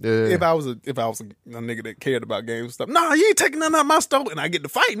all that. Yeah. If I was a nigga that cared about games and stuff, nah, you ain't taking nothing out of my store, and I get to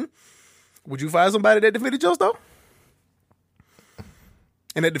fighting. Would you fire somebody that defended your store?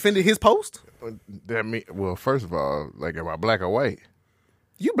 And that defended his post? Well, first of all, like, am I black or white?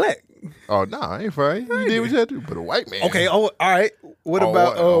 You black. Oh, no, I ain't fine. You did what you had to do. But a white man. Okay, all right. What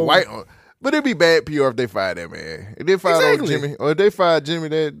about a white? But it'd be bad PR if they fired that man. If they fired Jimmy, or if they fired Jimmy,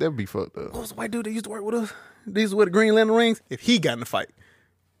 that'd be fucked up. What was the white dude that used to work with us? They used to wear the Green Lantern rings. If he got in a fight,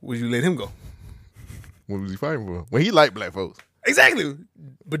 would you let him go? What was he fighting for? Well, he liked black folks. Exactly.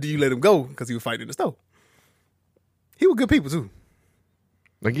 But do you let him go because he was fighting in the store? He was good people too.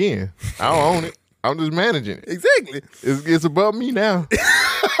 Again, I don't own it. I'm just managing it. Exactly. It's above me now.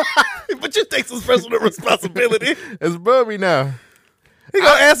 But you take some personal responsibility. It's above me now. He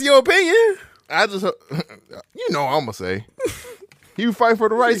gonna ask your opinion. I just, you know what I'm going to say. You fight for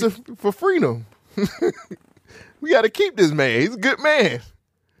the rights for freedom. We got to keep this man. He's a good man.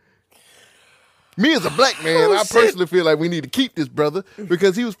 Me as a black man, I personally feel like we need to keep this brother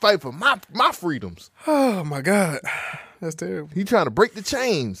because he was fighting for my freedoms. Oh, my God. That's terrible. He trying to break the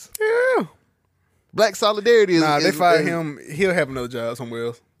chains. Yeah. Black solidarity is... Nah, they fire him. He'll have another job somewhere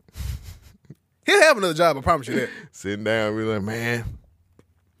else. He'll have another job, I promise you that. Sitting down, be like, man.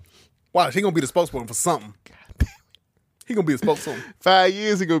 Watch, he gonna be the spokesperson for something. He gonna be the spokesperson. 5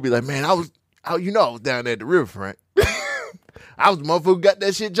 years, he gonna be like, man, I was down there at the riverfront. I was the motherfucker who got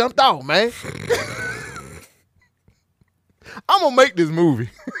that shit jumped off, man. I'm gonna make this movie.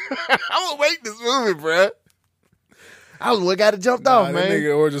 Bruh. I was the one got it jumped off, man. That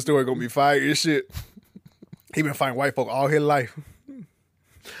nigga origin story gonna be fire as shit. He been fighting white folk all his life.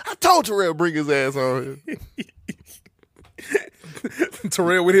 I told Terrell bring his ass on here.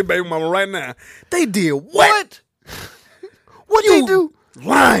 Terrell with his baby mama right now. They did what? What they do?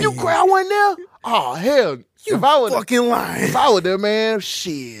 Lying. You crowd one there? Oh, hell. You fucking lying. If I was there, man,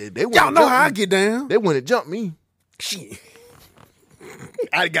 shit. Y'all know how I get down. They wouldn't jump me. Shit.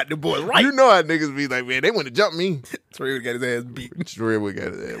 I got the boys right. You know how niggas be like, man, they wouldn't jump me. Terrell got his ass beat. Terrell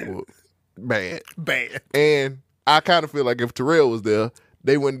got his ass whooped. Bad. And I kind of feel like if Terrell was there,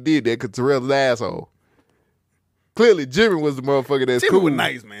 they wouldn't have did that because Terrell's an asshole. Clearly, Jimmy was the motherfucker that's Jimmy cool. was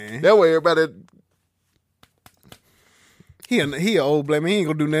nice, man. That way everybody... He an old black man. He ain't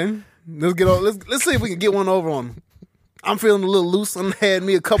gonna do nothing. Let's see if we can get one over on him. I'm feeling a little loose. I had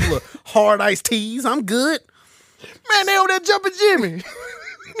me a couple of hard iced teas. I'm good. Man, they over there jumping Jimmy.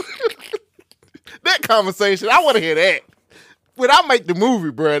 That conversation, I want to hear that. When I make the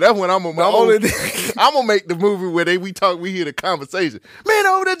movie, bro, that's when I'm gonna make the movie where we hear the conversation. Man,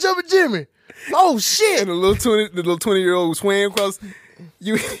 over there jumping Jimmy. Oh shit! And the little 20-year-old swaying across.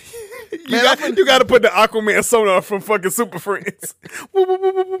 You got to put the Aquaman sonar from fucking Super Friends.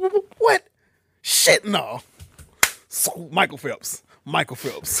 What? Shit, no. So Michael Phelps.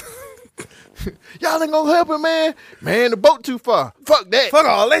 Y'all ain't gonna help him, man. Man, the boat too far. Fuck that. Fuck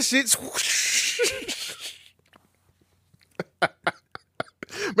all that shit.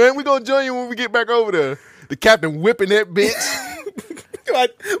 Man, we gonna join you when we get back over there. The captain whipping that bitch.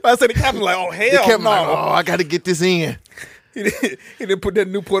 I said the captain like, oh hell no. Like, oh, I gotta get this in. He didn't put that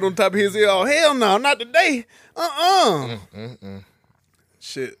Newport on top of his ear. Oh hell no, not today.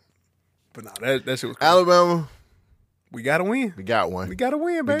 Shit. But no, that shit was crazy. Alabama. We gotta win. We got one. We gotta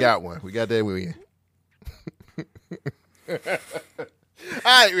win, baby. We got one. We got that win. All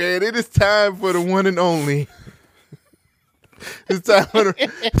right, man. It is time for the one and only. It's time for the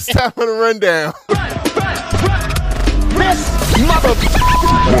rundown.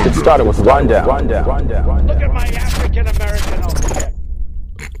 It started with rundown. Look at my African American over here.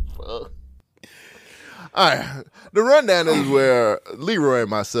 All right. The rundown is where Leroy and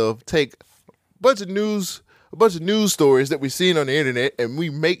myself take a bunch of news stories that we've seen on the internet, and we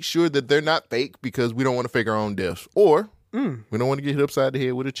make sure that they're not fake because we don't want to fake our own deaths. Or We don't want to get hit upside the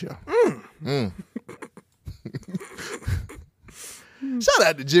head with a chair. Shout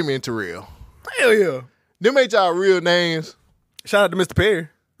out to Jimmy and Terrell. Hell yeah. Them ain't y'all real names. Shout out to Mr. Perry.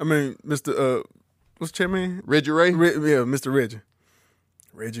 I mean, Mr. What's the chairman? Reggie Ray? Yeah, Mr. Reggie.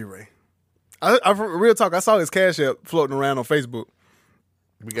 Reggie Ray. I real talk, I saw his Cash App floating around on Facebook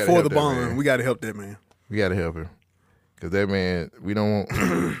for the bond. We got to help that man. We got to help him. Because that man, we don't want...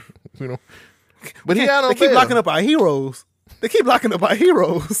 we don't... But he got on They keep locking up our heroes.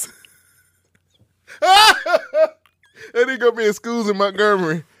 And he gonna be in schools in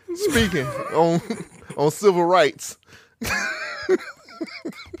Montgomery speaking on civil rights.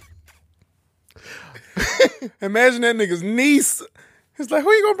 Imagine that nigga's niece. It's like,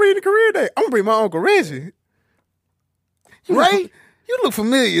 who you gonna bring to career day? I'm gonna bring my Uncle Reggie. Right? You look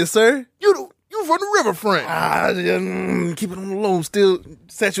familiar, sir. You from the riverfront. Keep it on the low. Still,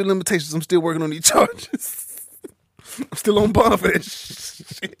 statute of limitations. I'm still working on these charges. I'm still on bond for that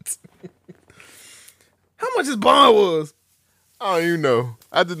shit. How much his bond was? Oh, you know.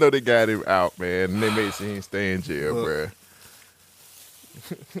 I just know they got him out, man. And they made sure he stay in jail, bruh.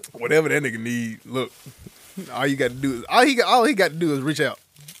 Whatever that nigga need, look. All he got to do is reach out.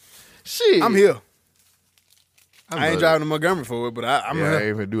 Shit. I'm here. I ain't driving to Montgomery for it, but I'm here. I ain't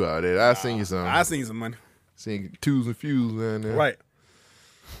even do all that. I seen you some. I seen some money. Seen twos and fews down there. Right.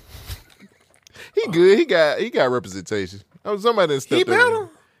 He good. He got representation. Somebody that stepped He better.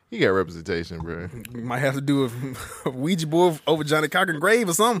 He got representation, bro. Might have to do a Ouija board over Johnny Cochran grave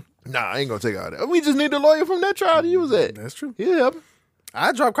or something. Nah, I ain't gonna take all that. We just need the lawyer from that trial to use that. That's true. He'll help him.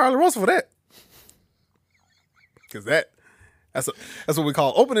 I'd drop Carla Russell for that. Because that's what we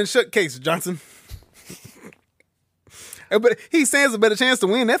call open and shut case, Johnson. But he stands a better chance to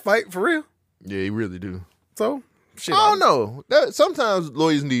win that fight, for real. Yeah, he really do. So, shit. I don't know. Sometimes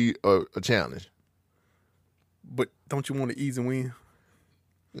lawyers need a challenge. But don't you want to easy win?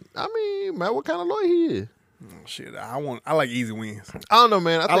 I mean, man, what kind of lawyer he is? Oh, shit, I like easy wins. I don't know,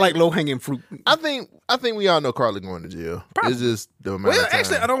 man. I like low hanging fruit. I think we all know Carla going to jail. Probably. It's just the amount of time.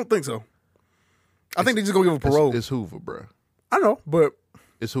 Actually, I don't think so. I think they're just gonna give a parole. It's Hoover, bro. I know, but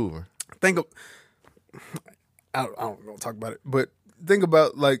it's Hoover. I don't want to talk about it, but think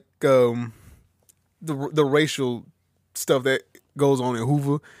about like the racial stuff that goes on in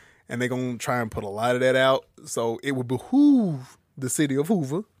Hoover, and they're gonna try and put a lot of that out. So it would behoove the city of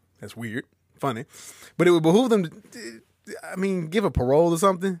Hoover. That's weird, funny, but it would behoove them to, give a parole or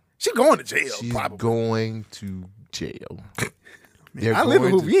something. She's going to jail. She's probably going to jail. I live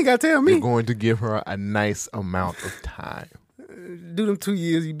in Hoover. You ain't got to tell me. They're going to give her a nice amount of time. Do them 2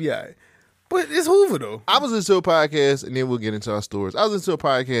 years, you be all right. But it's Hoover, though. I was listening to a podcast, and then we'll get into our stories. I was listening to a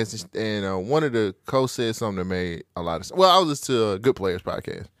podcast, and one of the hosts said something that made a lot of sense. Well, I was listening to a Good Players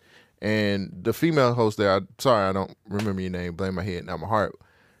podcast, and the female host there, sorry, I don't remember your name, blame my head, not my heart.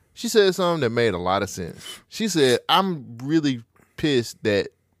 She said something that made a lot of sense. She said, I'm really pissed that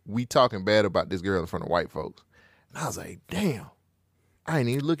we talking bad about this girl in front of white folks. And I was like, damn. I ain't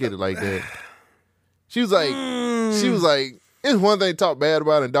even look at it like that. She was like, it's one thing to talk bad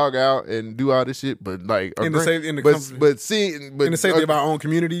about and dog out and do all this shit, but like in the safety of our own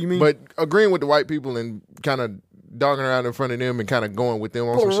community, you mean? But agreeing with the white people and kind of dogging around in front of them and kind of going with them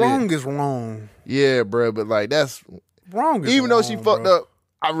on some shit. Wrong is wrong. Yeah, bro, but like that's wrong. Even though she fucked up,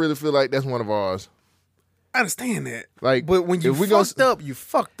 I really feel like that's one of ours. I understand that. Like, but when you fucked up, you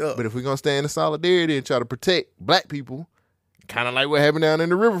fucked up. But if we're gonna stand in solidarity and try to protect black people, kind of like what happened down in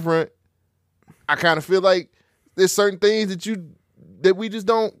the riverfront, I kind of feel like there's certain things that we just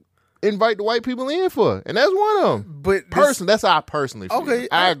don't invite the white people in for, and that's one of them. But that's how I personally feel. Okay,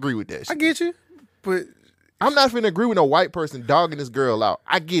 I agree with that shit. I get you, but I'm not finna agree with no white person dogging this girl out.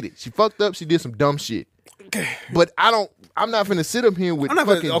 I get it. She fucked up. She did some dumb shit. But I'm not finna sit up here with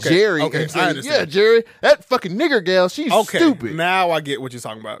fucking Jerry and say, yeah, Jerry, that fucking nigger gal, she's stupid. Now I get what you're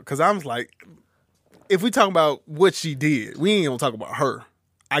talking about. Because I'm like, if we talking about what she did, we ain't gonna talk about her.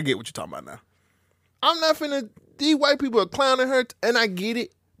 I get what you're talking about now. I'm not finna, these white people are clowning her, and I get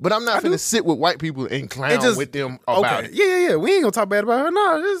it, but I'm not finna sit with white people and clown with them about it. Yeah. We ain't gonna talk bad about her.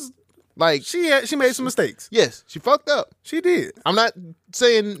 No, just like she made some mistakes. Yes, she fucked up. She did. I'm not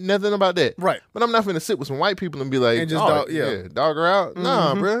saying nothing about that. Right. But I'm not finna sit with some white people and be like, and just dog her out. Mm-hmm.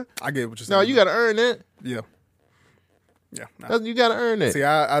 Nah, bro. I get what you're saying. No, you gotta earn that. Yeah. Yeah. Nah. You gotta earn that. See,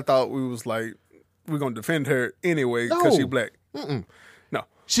 I thought we was like, we're gonna defend her anyway because she's black. Mm-mm. No.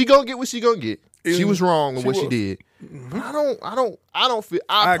 She gonna get what she gonna get. She was wrong in what she did. But I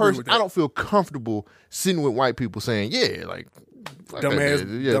don't feel comfortable sitting with white people saying, yeah, like dumb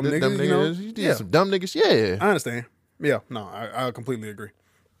niggas, you know? You did some dumb niggas, yeah. I understand. Yeah, no, I completely agree.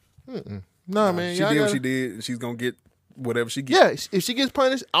 No, man. She did what she did, and she's gonna get whatever she gets. Yeah, if she gets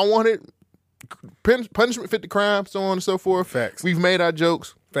punished, I want it. Punishment fit the crime, so on and so forth. Facts. We've made our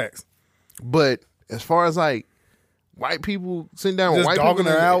jokes. Facts. But as far as like white people sitting down with Just white dogging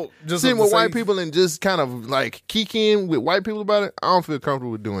people, her out, just sitting to with say- white people and just kind of like kicking with white people about it, I don't feel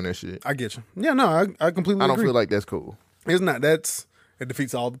comfortable with doing that shit. I get you. Yeah, no, I completely I don't agree. feel like that's cool. It's not. It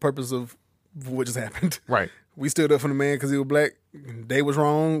defeats all the purpose of what just happened. Right. We stood up for the man because he was black. They was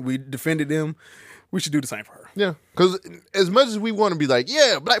wrong. We defended them. We should do the same for her. Yeah, because as much as we want to be like,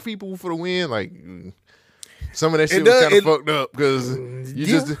 yeah, black people for the win, like some of that shit was kind of fucked up because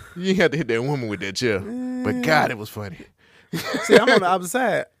you had to hit that woman with that chair. But God, it was funny. See, I'm on the opposite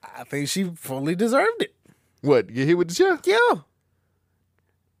side. I think she fully deserved it. What, get hit with the chair? Yeah.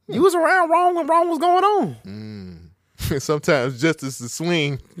 You was around wrong when wrong was going on. Sometimes justice is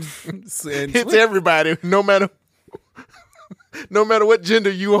swing. And Hits everybody, no matter what gender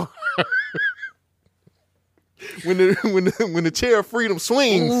you are. When the chair of freedom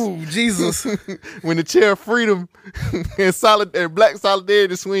swings, ooh, Jesus. when the chair of freedom and black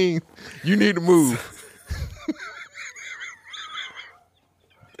solidarity swings, you need to move.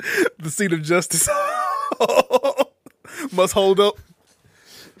 The seat of justice must hold up.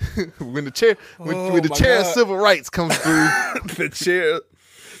 When the chair of civil rights comes through, The chair.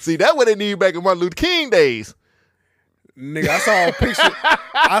 see, that's what they need back in Martin Luther King days. Nigga, I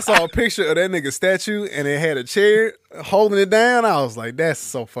saw a picture of that nigga statue and it had a chair holding it down. I was like, that's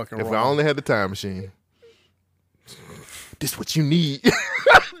so fucking If wrong. I only had the time machine, this what you need.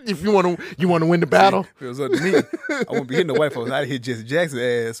 If you want to win the battle. If it was up to me, I wouldn't be hitting the white folks. I'd hit Jesse Jackson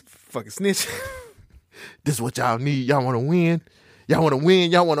ass fucking snitch. This is what y'all need. Y'all want to win. Y'all want to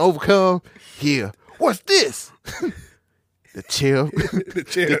win. Y'all want to overcome. Here, what's this? The chair.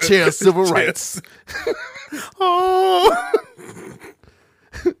 The chair of civil rights. Oh.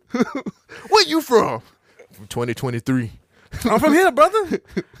 Where you from? From 2023. I'm from here, brother.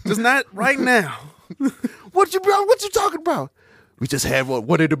 Just not right now. What you talking about? We just had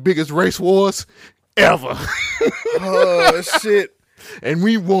one of the biggest race wars ever. Oh, shit. And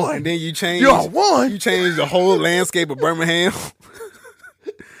we won. And then you changed. Y'all won. You changed the whole landscape of Birmingham.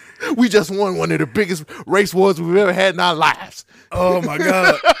 We just won one of the biggest race wars we've ever had in our lives. Oh, my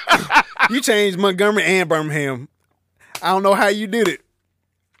God. You changed Montgomery and Birmingham. I don't know how you did it.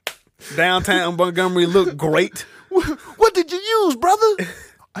 Downtown Montgomery looked great. What did you use, brother?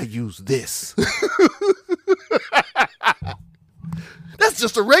 I used this. That's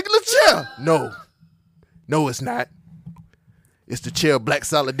just a regular chair. No, it's not. It's the chair of black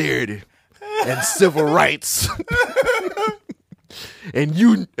solidarity and civil rights. and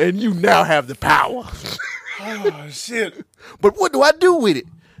you now have the power. Oh, shit. But what do I do with it?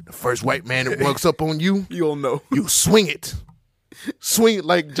 The first white man that walks up on you, You don't know. you swing it. Swing it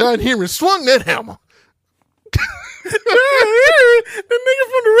like John Henry swung that hammer. The nigga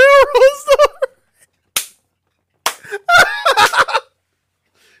from the railroad store.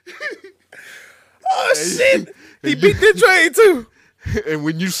 Oh, shit. He beat the train, too. And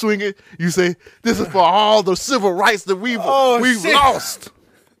when you swing it, you say, this is for all the civil rights that we've shit. lost.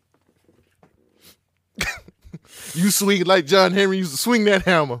 You swing it like John Henry used to swing that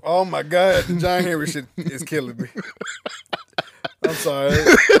hammer. Oh, my God. The John Henry shit is killing me. I'm sorry.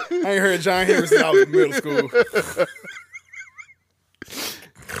 I ain't heard John Henry since I was in middle school.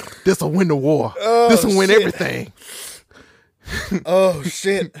 This'll win the war. Oh, This'll win shit. everything. Oh,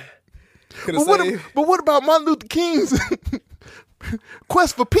 shit. But what about Martin Luther King's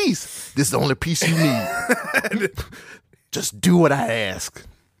quest for peace? This is the only peace you need. Just do what I ask.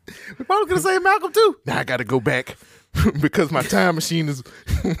 We probably could have saved Malcolm, too. Now I got to go back because my time machine is...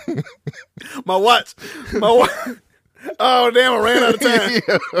 My watch. Oh, damn, I ran out of time.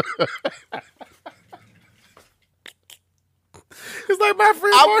 It's like my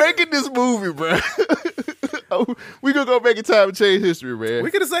friend. I'm making this movie, bro. We gonna go back in time and change history, man.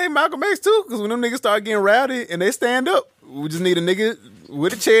 We could have saved Malcolm X too, because when them niggas start getting rowdy and they stand up, we just need a nigga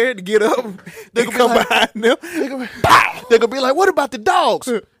with a chair to get up. They can come behind them. They're gonna be like, what about the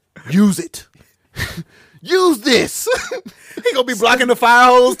dogs? Use it. Use this. He gonna be blocking the fire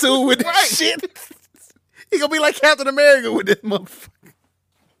hose too with this shit. He gonna be like Captain America with this motherfucker.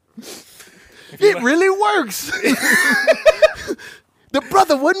 It really works. The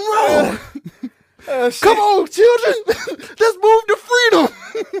brother wasn't wrong. Come on, children. Let's move to freedom.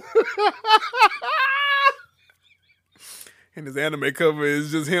 And his anime cover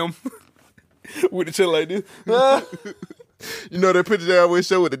is just him with a chair like this. You know that picture they always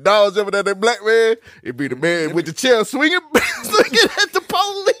show with the dogs jumping at that black man? It'd be the man with the chair swinging at the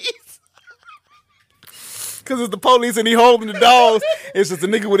police. Because it's the police and he holding the dogs. It's just a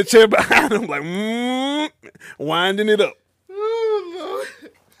nigga with a chair behind him, like, winding it up. Oh,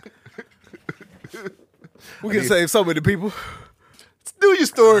 Lord. We can save so many people. Do your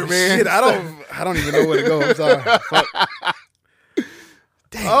story, man. Shit, I don't even know where to go. I'm sorry. Fuck.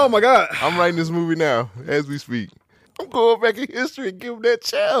 Damn. Oh, my God. I'm writing this movie now as we speak. I'm going back in history and give him that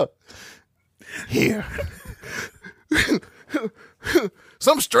child. Here.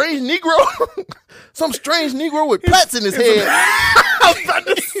 Some strange Negro with plaits in his head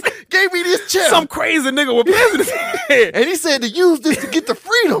gave me this chair. Some crazy nigga with plaits in his head. And he said to use this to get the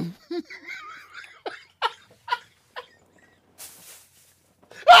freedom.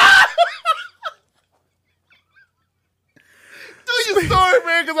 Do your story,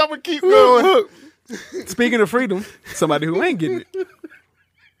 man, because I'm going to keep going. Look. Speaking of freedom, somebody who ain't getting it.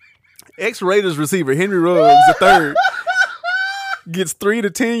 Ex-Raiders receiver Henry Ruggs III gets 3 to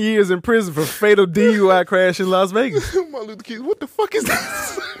 10 years in prison for fatal DUI crash in Las Vegas. Martin Luther King, what the fuck is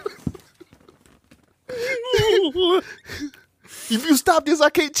this? If you stop this, I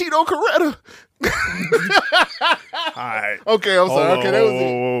can't cheat on Coretta. All right. Okay, I'm sorry. Okay, that was it.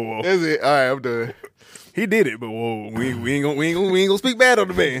 Whoa. That's it. All right, I'm done. He did it, but whoa, we ain't gonna speak bad on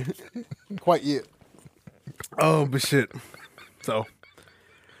the man Quite yet. Oh, but shit. So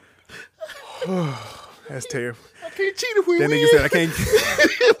that's terrible. I can't cheat if we That win. nigga said I can't.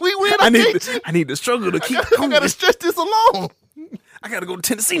 If we win, I can't cheat. I need to struggle to keep I going. gotta stretch this along. I gotta go to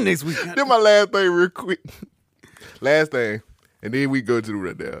Tennessee next week. Then my last thing real quick. Last thing. And then we go to the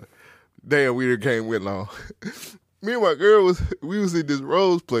rundown. Damn, we done came with long. Me and my girl we was in this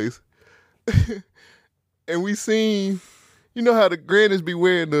Rose place. And we seen, you know how the grannies be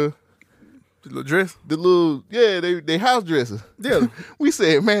wearing the little dress? The little, they house dresses. Yeah. We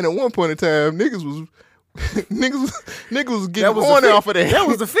said, man, at one point in time, niggas was getting horny off of that. That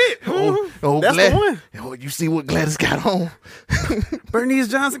was the fit. That's the one. Oh, you see what Gladys got on? Bernice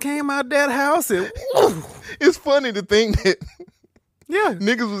Johnson came out that house and it's funny to think that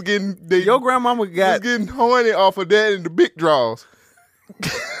niggas was getting your grandmama was getting horny off of that in the big draws.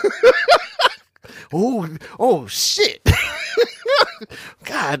 Oh shit.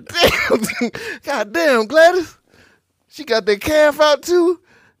 God damn, Gladys. She got that calf out too.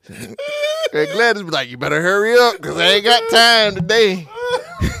 And Gladys be like, you better hurry up because I ain't got time today.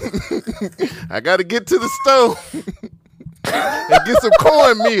 I got to get to the stove and get some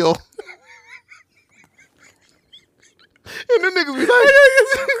cornmeal. And the niggas be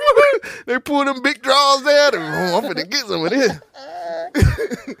like, they pull them big draws out and I'm finna get some of this.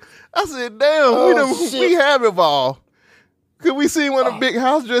 I said, damn, we have evolved. Cause we seen one of the big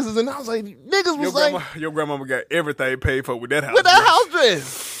house dresses and I was like, niggas was your grandmama got everything paid for with that house. With that house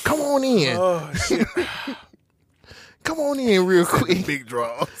dress. Come on in. Oh shit. Come on in real quick. Big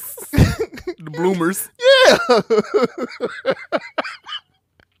draws. The bloomers. Yeah.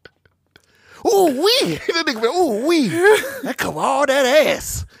 Ooh wee. That nigga went, ooh wee. That cover all that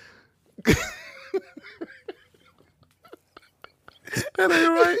ass. That ain't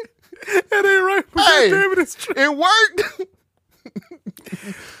right. That ain't right. But hey, damn it's true. It worked.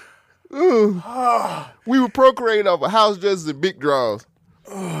 We were procreating off of house dresses and big draws.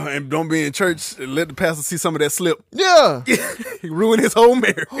 And don't be in church and let the pastor see some of that slip. Yeah. He ruined his whole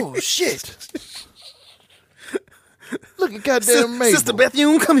marriage. Oh, shit. Look at goddamn Mabel. Sister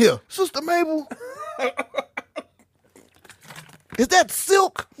Bethune, come here. Sister Mabel. Is that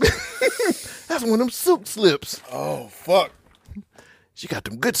silk? That's one of them silk slips. Oh, fuck. She got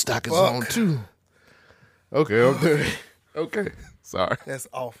them good stockings on, too. Okay. Okay. Sorry. That's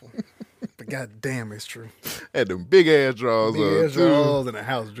awful. But goddamn, it's true. Had them big ass drawers on, Big ass too. drawers and a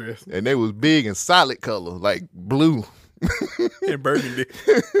house dress. And they was big and solid color, like blue. And burgundy.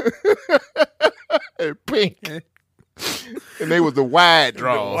 And pink. And they was the wide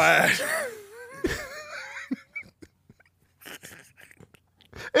drawers.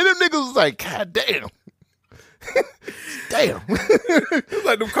 And them niggas was like, God damn. Damn. It's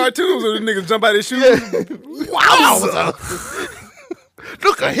like them cartoons where the niggas jump out of their shoes. Yeah. Wow.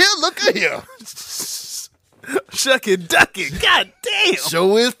 Look at here. Shucky ducky. God damn.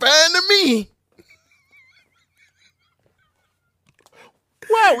 Show is fine to me.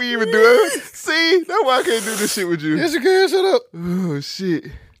 Why we even do it? See? That's why I can't do this shit with you. Yes, you can. Shut up. Oh, shit.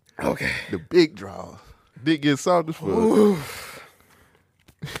 Okay. The big draw. Dick gets soft as fuck. All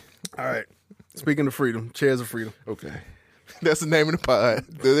right. Speaking of freedom, Chairs of Freedom. Okay. That's the name of the pod.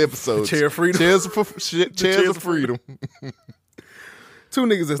 The episode. Chair of Freedom. Chairs of Freedom. Two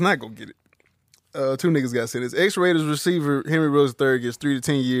niggas that's not gonna get it. Two niggas got sentenced. Ex-Raiders receiver Henry Ruggs III gets 3 to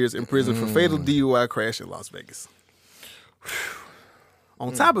 10 years in prison for fatal DUI crash in Las Vegas.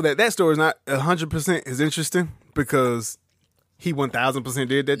 On top of that, that story is not 100% as interesting because he 1,000%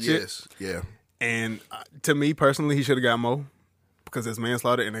 did that shit. Yes, yeah. And to me personally, he should have got more because it's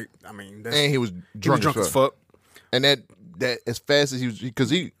manslaughter. And that's, and he was drunk as fuck. And that as fast as he was, because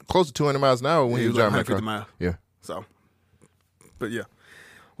he close to 200 miles an hour when he was driving 150 miles. Yeah. So, but yeah.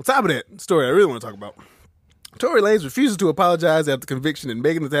 On top of that story, I really want to talk about. Tory Lanez refuses to apologize after conviction in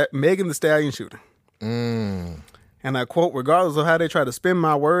Megan Thee Stallion shooting. And I quote, "Regardless of how they try to spin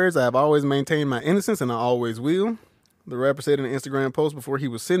my words, I have always maintained my innocence and I always will." The rapper said in an Instagram post before he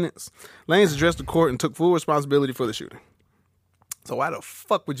was sentenced. Lanez addressed the court and took full responsibility for the shooting. So why the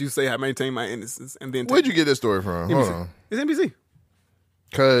fuck would you say I maintain my innocence and then? Where'd you get this story from? NBC. Hold on. It's NBC.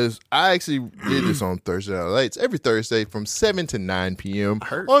 Because I actually did this on Thursday Night Lights every Thursday from 7 to 9 p.m.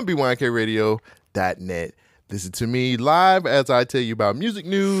 on BYNKRadio.net. Listen to me live as I tell you about music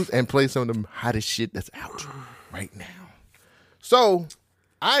news and play some of the hottest shit that's out right now. So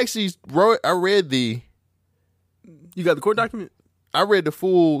I actually read the... You got the court document? I read the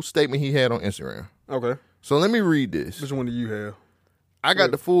full statement he had on Instagram. Okay. So let me read this. Which one do you have? I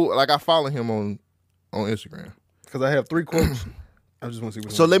got the full, I follow him on Instagram. Because I have 3 quotes. I just want to see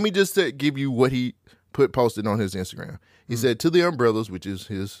what. So let me just give you what he posted on his Instagram. He said, "To the Umbrellas," which is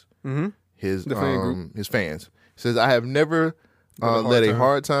his fans. He says, "I have never let a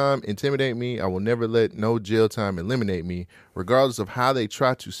hard time intimidate me. I will never let no jail time eliminate me. Regardless of how they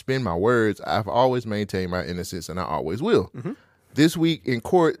try to spin my words, I've always maintained my innocence and I always will. This week in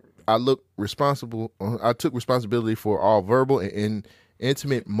court, I took responsibility for all verbal and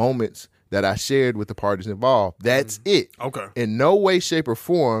intimate moments that I shared with the parties involved. That's it. Okay. In no way, shape, or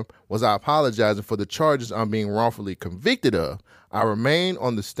form was I apologizing for the charges I'm being wrongfully convicted of. I remain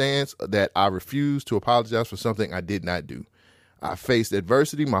on the stance that I refuse to apologize for something I did not do. I faced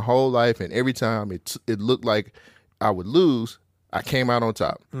adversity my whole life, and every time it looked like I would lose, I came out on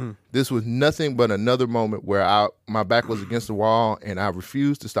top. This was nothing but another moment where my back was against the wall, and I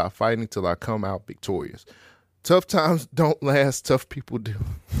refused to stop fighting till I come out victorious. Tough times don't last, tough people do."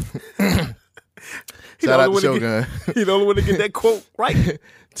 Shout out to Shogun. He the only one to get that quote right.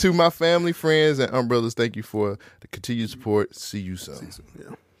 To my family, friends, and umbrellas, thank you for the continued support. See you soon.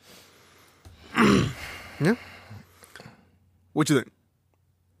 Yeah. Yeah. What you think?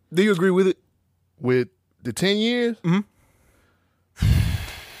 Do you agree with it? With the 10 years? Mm-hmm.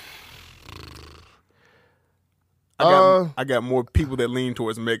 I got more people that lean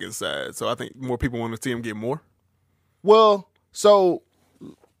towards Megan's side, so I think more people want to see him get more. Well, so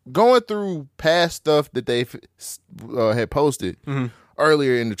going through past stuff that they had posted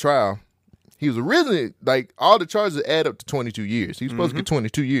earlier in the trial, he was originally, all the charges add up to 22 years. He was supposed to get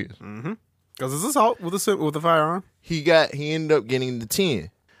 22 years. Because it's assault with a firearm. He ended up getting the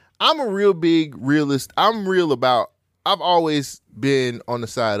 10. I'm a real big realist. I've always been on the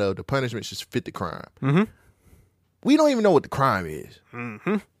side of the punishment should fit the crime. We don't even know what the crime is.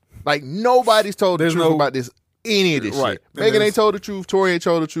 Nobody's told the truth about this. Any of this shit. Megan ain't told the truth. Tory ain't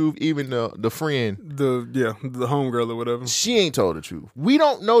told the truth. Even the friend, the homegirl or whatever, she ain't told the truth. We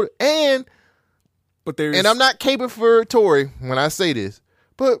don't know. And I'm not caping for Tory when I say this,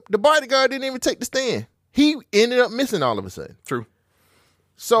 but the bodyguard didn't even take the stand. He ended up missing all of a sudden. True.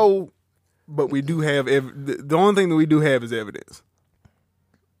 So, but we do have the only thing that we do have is evidence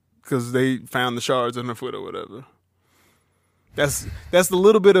because they found the shards on her foot or whatever. That's the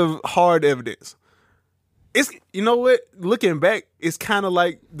little bit of hard evidence. It's, you know what? Looking back, it's kind of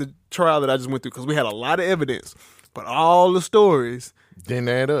like the trial that I just went through because we had a lot of evidence, but all the stories didn't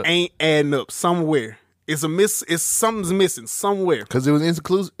add up. Ain't adding up somewhere. It's something's missing somewhere because it was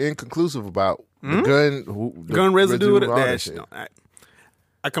inconclusive about the gun residue. That shit.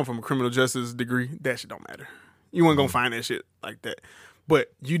 I come from a criminal justice degree. That shit don't matter. You weren't gonna find that shit like that.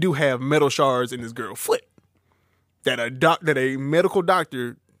 But you do have metal shards in this girl's foot that a medical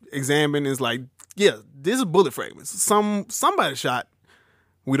doctor examined is like, yeah, this is bullet fragments. Somebody shot.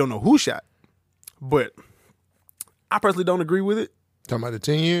 We don't know who shot, but I personally don't agree with it. Talking about the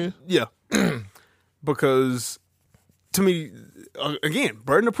 10 years? Yeah, because to me, again,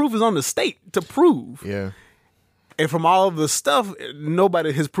 burden of proof is on the state to prove. Yeah, and from all of the stuff,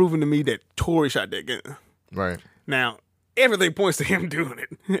 nobody has proven to me that Tory shot that gun. Right now, everything points to him doing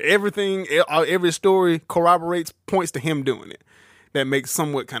it. Every story points to him doing it. That makes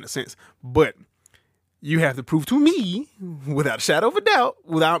somewhat kind of sense, but you have to prove to me, without a shadow of a doubt,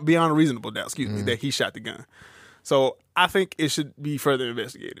 beyond a reasonable doubt, that he shot the gun. So I think it should be further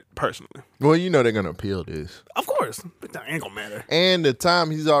investigated, personally. Well, you know they're going to appeal this. Of course. But that ain't going to matter. And the time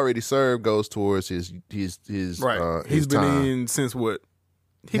he's already served goes towards his right. He's been time. in since what?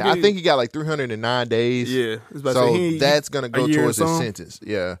 I think he got like 309 days. Yeah. So that's going to go towards his sentence.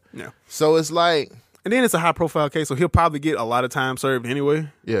 Yeah. So it's like. And then it's a high profile case, so he'll probably get a lot of time served anyway.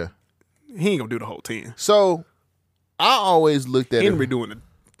 Yeah. He ain't going to do the whole 10. So I always looked at Henry doing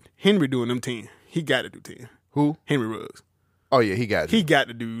them 10. He got to do 10. Who? Henry Ruggs. Oh, yeah, he got to. He got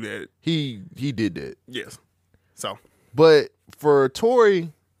to do that. He did that. Yes. So. But for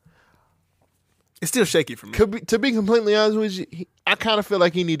Tory, it's still shaky for me. To be completely honest with you, I kind of feel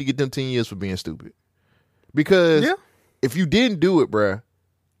like he need to get them 10 years for being stupid. Because if you didn't do it, bruh,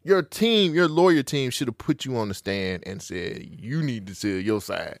 your lawyer team should have put you on the stand and said, you need to sell your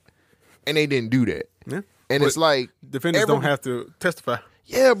side. And they didn't do that. Yeah. And it's like. Defendants don't have to testify.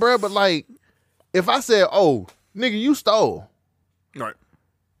 Yeah, bruh, but like, if I said, oh, nigga, you stole. Right.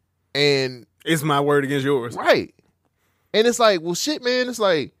 And. It's my word against yours. Right. And it's like, well, shit, man. It's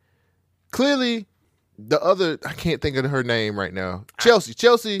like, clearly, the other, I can't think of her name right now. Chelsea,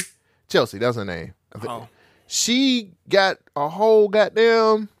 that's her name. Oh. She got a whole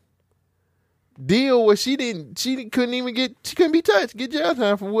goddamn deal where she couldn't be touched, get jail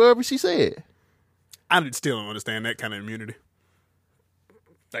time for whatever she said. I still don't understand that kind of immunity.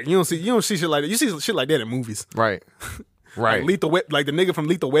 Like, you don't see shit like that. You see shit like that in movies. Right. Right. Like the nigga from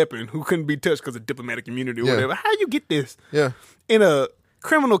Lethal Weapon who couldn't be touched because of diplomatic immunity or whatever. How you get this? Yeah. In a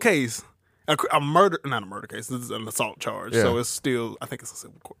criminal case, not a murder case. This is an assault charge. Yeah. So it's still, I think it's a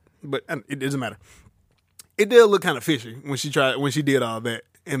civil court. But it doesn't matter. It did look kind of fishy when she did all that.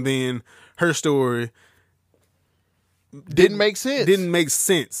 And then her story didn't make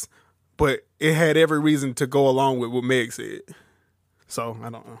sense. But it had every reason to go along with what Meg said. So, I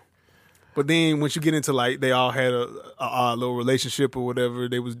don't know. But then once you get into like they all had a odd little relationship or whatever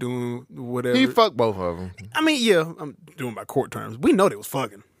they was doing, whatever. He fucked both of them. I mean, yeah, I'm doing by court terms. We know they was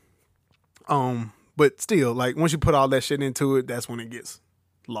fucking. But still, like once you put all that shit into it, that's when it gets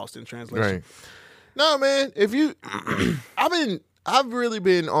lost in translation. Right. No, man. If you, I've really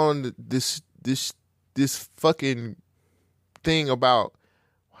been on this fucking thing about.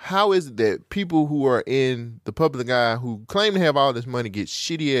 How is it that people who are in the public eye who claim to have all this money get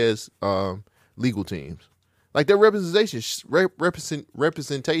shitty ass legal teams? Like their representation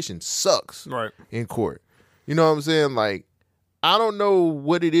sucks in court. You know what I'm saying? Like I don't know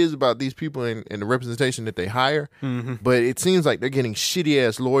what it is about these people and the representation that they hire, but it seems like they're getting shitty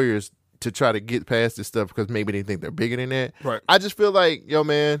ass lawyers to try to get past this stuff because maybe they think they're bigger than that. Right. I just feel like, yo,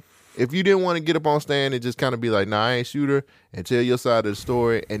 man. If you didn't want to get up on stand and just kind of be like, nah, I ain't shoot her, and tell your side of the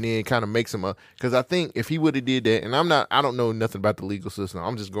story, and then kind of make some up. Because I think if he would have did that, and I don't know nothing about the legal system.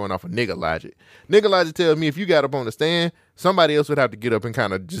 I'm just going off of nigga logic. Nigga logic tells me if you got up on the stand, somebody else would have to get up and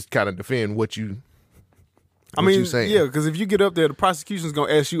kind of defend what you saying. Yeah, because if you get up there, the prosecution's going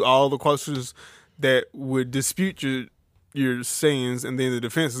to ask you all the questions that would dispute your sayings, and then the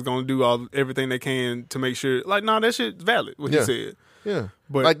defense is going to do everything they can to make sure, like, nah, that shit's valid, what he said. Yeah.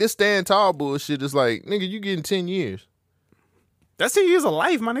 But like this stand tall bullshit is like, nigga, you getting 10 years. That's 10 years of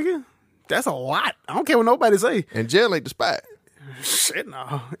life, my nigga. That's a lot. I don't care what nobody say. And jail ain't the spot. Shit,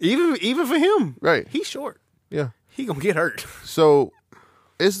 no. Even for him. Right. He's short. Yeah. He gonna get hurt. So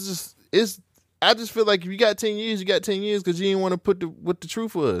I just feel like if you got 10 years, you got 10 years because you didn't want to put what the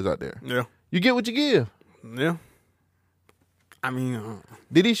truth was out there. Yeah. You get what you give. Yeah. I mean,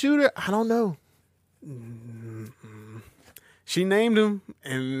 did he shoot her? I don't know. She named him,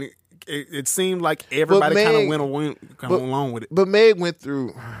 and it seemed like everybody kind of went along with it. But Meg went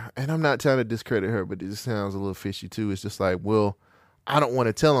through, and I'm not trying to discredit her, but it just sounds a little fishy too. It's just like, well, I don't want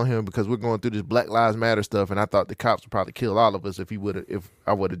to tell on him because we're going through this Black Lives Matter stuff, and I thought the cops would probably kill all of us if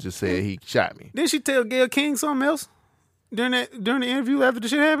I would have just said he shot me. Didn't she tell Gayle King something else during the interview after the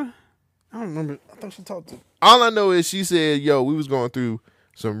shit happened? I don't remember. I thought she talked to. All I know is she said, "Yo, we was going through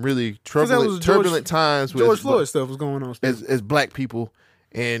some really turbulent times with George Floyd stuff was going on as black people,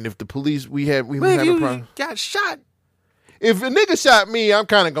 and if the police we had a problem. Got shot. If a nigga shot me, I'm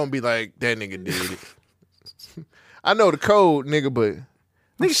kind of gonna be like, that nigga did it. I know the code, nigga, but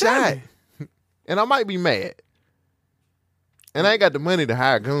nigga shot me. And I might be mad, and I ain't got the money to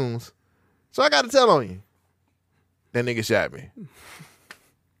hire goons, so I got to tell on you. That nigga shot me.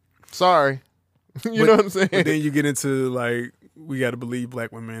 Sorry, know what I'm saying. But then you get into like, we got to believe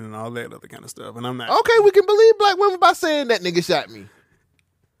black women and all that other kind of stuff. And I'm not. Okay, we can believe black women by saying that nigga shot me.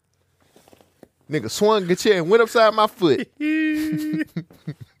 Nigga swung a chair and went upside my foot.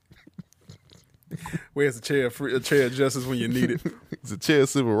 Where's the chair? A chair of justice when you need it. It's a chair of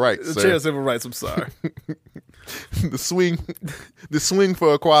civil rights. Chair of civil rights. I'm sorry. The swing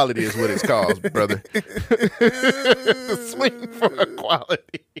for equality is what it's called, brother. The swing for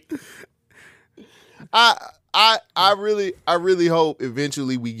equality. I really hope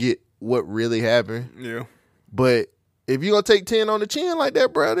eventually we get what really happened. Yeah. But if you're gonna take 10 on the chin like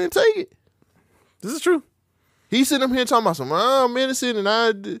that, bro, then take it. This is true. He's sitting up here talking about some I'm innocent and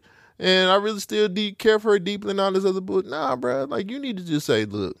I really still care for her deeply and all this other bullshit. Nah, bro. Like you need to just say,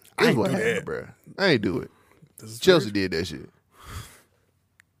 look, this is what happened, bro. I ain't do it. Chelsea did that shit.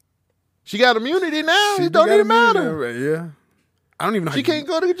 She got immunity now. It don't even matter. Right, yeah. I don't even know. She can't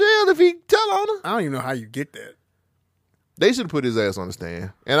go to jail if he tell on her. I don't even know how you get that. They should have put his ass on the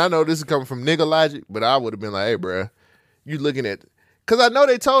stand. And I know this is coming from nigga logic, but I would have been like, hey, bro, you looking at... Because I know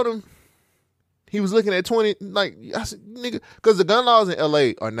they told him he was looking at 20... Like, I said, nigga... Because the gun laws in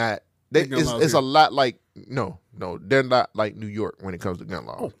L.A. are not... It's a lot like... No, they're not like New York when it comes to gun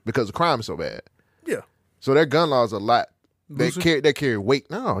laws. Because the crime is so bad. Yeah. So their gun laws are a lot... They carry weight.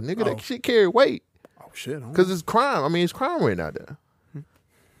 No, nigga, that shit carry weight. Oh, shit. Because it's crime. I mean, it's crime right out there.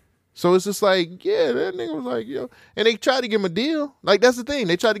 So it's just like, yeah, that nigga was like, yo. And they tried to give him a deal. Like, that's the thing.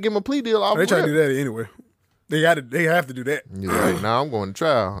 They tried to give him a plea deal off They tried to do that anyway. They have to do that. You're like, nah, I'm going to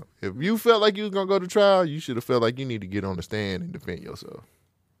trial. If you felt like you was going to go to trial, you should have felt like you need to get on the stand and defend yourself.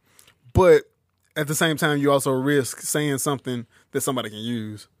 But at the same time, you also risk saying something that somebody can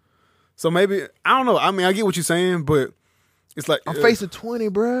use. So maybe, I don't know. I mean, I get what you're saying, but it's like... I'm facing 20,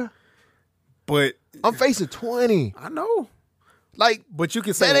 bruh. But... I'm facing 20. I know. Like, but you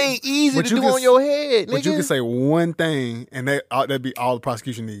can say that ain't easy to do on your head, nigga. But you can say one thing, and that'd be all the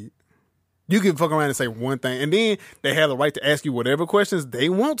prosecution need. You can fuck around and say one thing, and then they have the right to ask you whatever questions they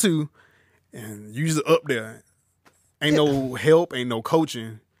want to, and you just up there. Ain't no help, ain't no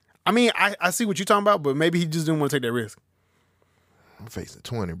coaching. I mean, I see what you're talking about, but maybe he just didn't want to take that risk. I'm facing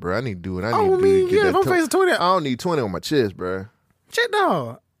 20, bro. I need to do what I need to do to get that. If I'm facing 20, I don't need 20 on my chest, bro. Shit,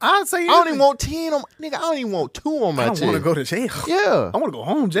 no. I'd say I don't even want 10 on nigga. I don't even want 2 on my chest. I don't want to go to jail. Yeah. I want to go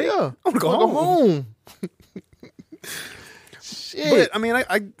home, Jay. Yeah. I want to go home. Shit. But I mean,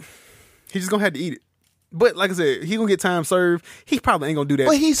 he's just gonna have to eat it. But like I said, he gonna get time served. He probably ain't gonna do that.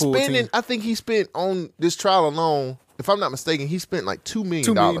 But he's spending. I think he spent on this trial alone. If I'm not mistaken, he spent like $2 million.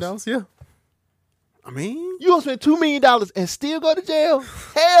 $2 million, yeah. I mean, you gonna spend $2 million and still go to jail?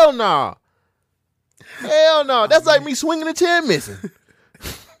 Hell no. Nah. Hell no. Nah. That's like me swinging a chair missing.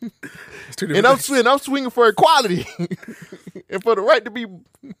 And I'm swinging for equality and for the right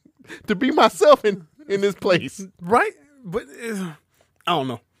to be myself in this place, right? But I don't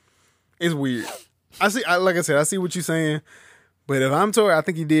know. It's weird. Like I said, I see what you're saying. But if I'm told I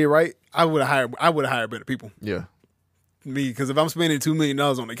think he did right, I would have hired better people. Yeah, me, because if I'm spending $2 million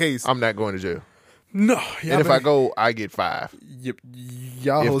on the case, I'm not going to jail. No, and if I go, I get 5.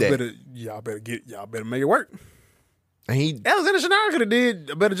 Y'all better make it work. And Alexander Shannara could have did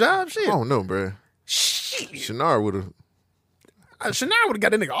a better job. Shit. I don't know, bro. Shit. Shannara would have. Shannara would have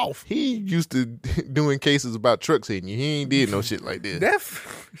got that nigga off. He used to doing cases about trucks hitting you. He ain't did no shit like this.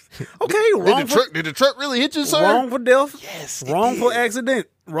 Okay, did the truck really hit you, sir? Wrongful death. Yes. Wrongful accident.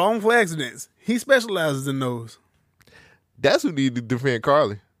 Wrongful accidents. He specializes in those. That's who need to defend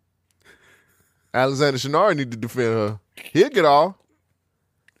Carly. Alexander Shannara need to defend her. He'll get off.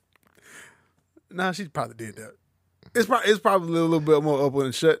 Nah, she probably did that. It's probably a little bit more open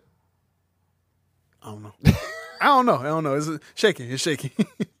and shut. I don't know. It's shaking. It's shaking.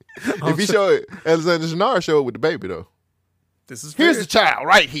 If he show it, Alexander Shannara show it with the baby though. Here's the child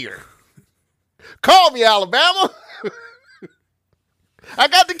right here. Call me, Alabama. I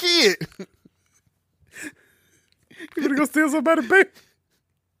got the kid. You gonna go steal somebody's baby?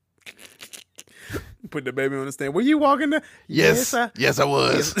 Put the baby on the stand. Were you walking there? Yes, I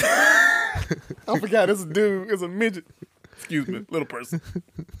was. I forgot. It's a dude. It's a midget. Excuse me, little person.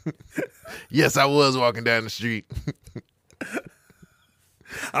 Yes, I was walking down the street.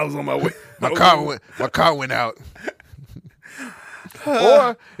 I was on my way. My car went out.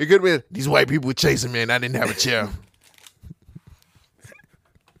 Or it could have been these white people were chasing me and I didn't have a chair.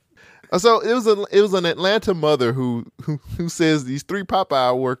 So it was an Atlanta mother who says these 3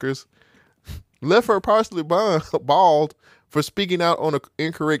 Popeye workers left her partially bald for speaking out on an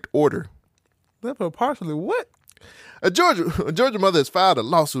incorrect order. Left her partially what? A Georgia mother has filed a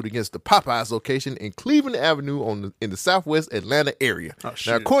lawsuit against the Popeyes location in Cleveland Avenue in the southwest Atlanta area. Oh,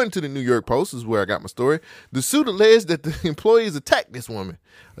 shit. Now, according to the New York Post, this is where I got my story, the suit alleged that the employees attacked this woman.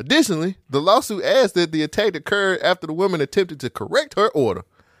 Additionally, the lawsuit adds that the attack occurred after the woman attempted to correct her order.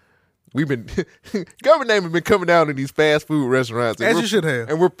 Government name has been coming down in these fast food restaurants. As you should have.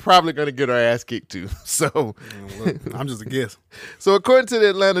 And we're probably going to get our ass kicked too. So, I'm just a guess. So according to the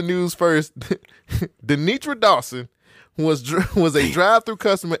Atlanta News First, Denitra Dawson, was a drive-through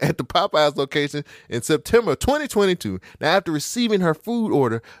customer at the Popeyes location in September 2022. Now, after receiving her food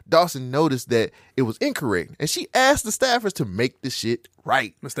order, Dawson noticed that it was incorrect, and she asked the staffers to make the shit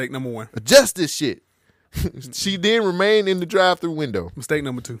right. Mistake number 1. Adjust this shit. She then remained in the drive-through window. Mistake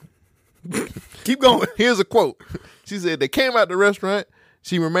number 2. Keep going. Here's a quote. She said they came out the restaurant.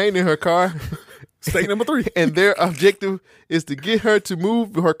 She remained in her car. Mistake number 3. And their objective is to get her to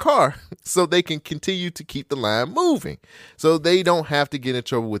move her car so they can continue to keep the line moving. So they don't have to get in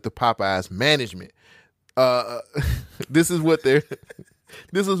trouble with the Popeyes management. This is what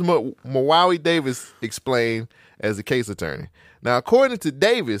Mawawi Davis explained as a case attorney. Now, according to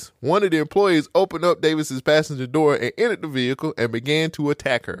Davis, one of the employees opened up Davis's passenger door and entered the vehicle and began to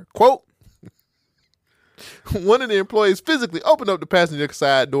attack her. Quote, one of the employees physically opened up the passenger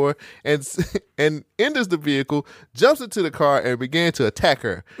side door and enters the vehicle, jumps into the car, and began to attack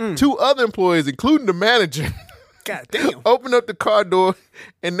her. 2 other employees, including the manager, God damn, opened up the car door,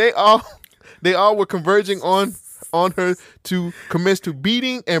 and they all were converging on her to commence to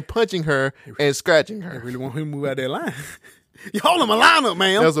beating and punching her and scratching her. I really want him to move out that line. You hold him a line up,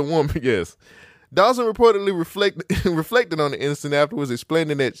 man. That's a woman, yes. Dawson reportedly reflected on the incident afterwards,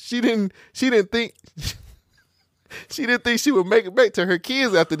 explaining that she didn't think she would make it back to her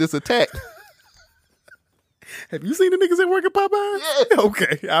kids after this attack. Have you seen the niggas that work at Popeyes? Yeah.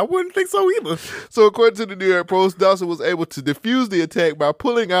 Okay, I wouldn't think so either. So according to the New York Post, Dawson was able to defuse the attack by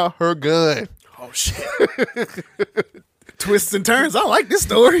pulling out her gun. Oh, shit. Twists and turns. I like this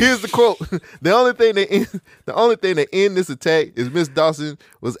story. Here's the quote. The only thing that ended this attack is Miss Dawson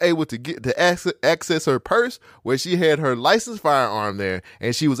was able to get to access her purse where she had her licensed firearm there,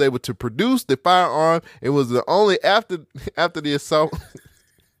 and she was able to produce the firearm. It was the only after the assault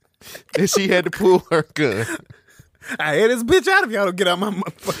that she had to pull her gun. I had this bitch out if y'all don't get out my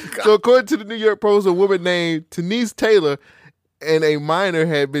motherfucking car. So according to the New York Post, a woman named Denise Taylor and a minor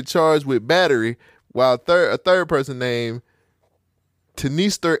had been charged with battery, while a third person named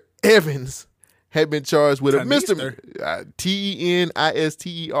Tenister Evans had been charged with a misdemeanor.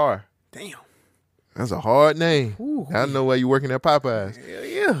 Tenister. Damn. That's a hard name. Ooh. I don't know why you're working at Popeyes. Hell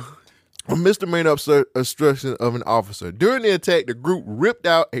yeah. A misdemeanor obstruction of an officer. During the attack, the group ripped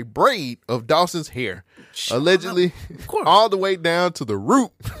out a braid of Dawson's hair, allegedly all the way down to the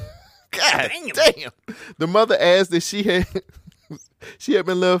root. God damn. The mother asked that she had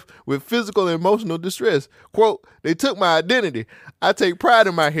been left with physical and emotional distress. Quote, they took my identity. I take pride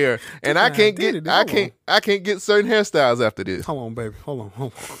in my hair, and I can't get certain hairstyles after this. Hold on, baby. Hold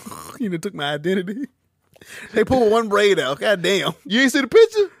on. You done took my identity. They pulled one braid out. God damn. You ain't see the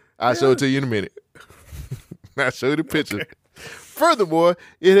picture? I'll show it to you in a minute. I'll show you the picture. Okay. Furthermore,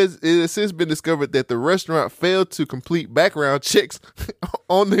 it has since been discovered that the restaurant failed to complete background checks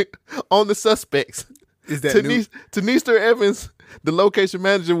on the suspects. Is that Tenister Evans, the location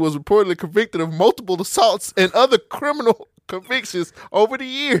manager, was reportedly convicted of multiple assaults and other criminal convictions over the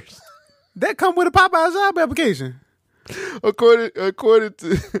years. That come with a Popeyes job application.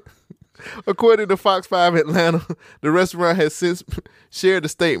 According to Fox 5 Atlanta, the restaurant has since shared a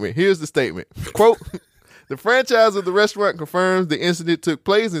statement. Here's the statement. Quote, the franchise of the restaurant confirms the incident took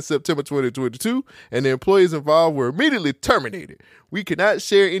place in September 2022 and the employees involved were immediately terminated. We cannot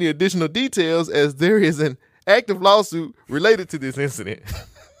share any additional details as there is an active lawsuit related to this incident.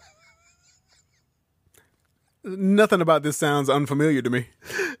 Nothing about this sounds unfamiliar to me.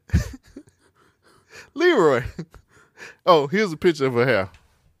 Leroy. Oh, here's a picture of her hair.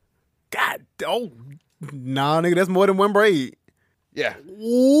 God, nah, nigga, that's more than one braid. Yeah.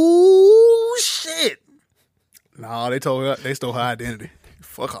 Ooh, shit. Nah, they stole her identity.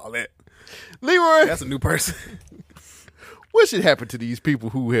 Fuck all that. Leroy. That's a new person. What should happen to these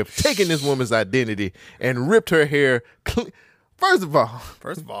people who have taken this woman's identity and ripped her hair clean? First of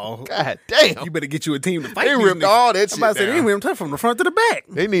all, God damn, you better get you a team to fight. They ripped all that shit. I'm about to say they ripped her from the front to the back.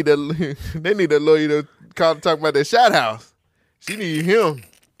 They need a lawyer to call to talk about that shot house. She need him.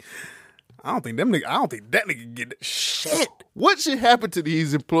 I don't think that nigga can get that shit. What should happen to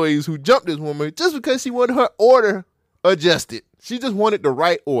these employees who jumped this woman just because she wanted her order adjusted? She just wanted the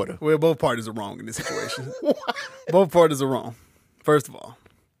right order. Well, both parties are wrong in this situation. Both parties are wrong. First of all,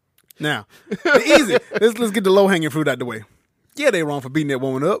 now easy. Let's get the low hanging fruit out the way. Yeah, they wrong for beating that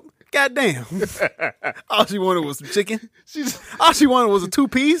woman up. Goddamn. All she wanted was some chicken. All she wanted was a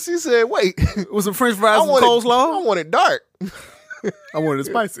 2-piece. She said, wait. With some french fries and coleslaw. I want it dark. I wanted it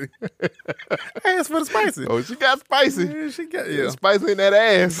spicy. I asked for the spicy. Oh, she got spicy. Yeah, she got spicy in that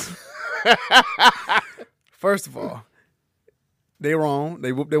ass. First of all, they wrong.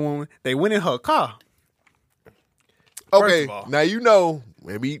 They whooped that woman. They went in her car. Okay, now you know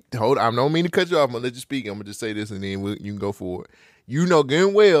maybe hold. I don't mean to cut you off. I'm gonna let you speak. I'm gonna just say this, and then you can go forward. You know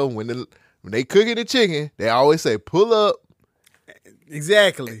good well when they cooking the chicken, they always say pull up.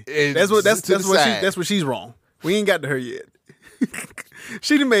 Exactly. That's what she's wrong. We ain't got to her yet.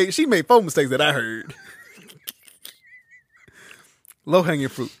 She made 4 mistakes that I heard. Low hanging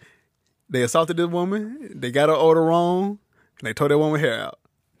fruit. They assaulted this woman. They got her order wrong, and they tore that woman's hair out.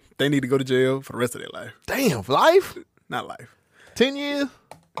 They need to go to jail for the rest of their life. Damn, for life? Not life. 10 years?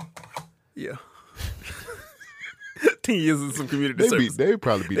 Yeah. 10 years in some community service. They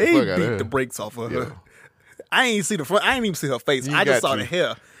probably beat the fuck out of her. They beat the brakes off of her. I ain't see the front. I ain't even see her face. I just saw the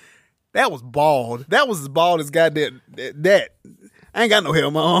hair. That was bald. That was as bald as goddamn that. I ain't got no hair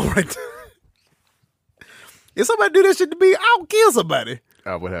on my arm right there. If somebody do that shit to me, I'll kill somebody.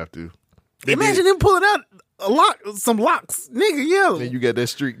 I would have to. Imagine them pulling out some locks. Nigga, yeah. Then you got that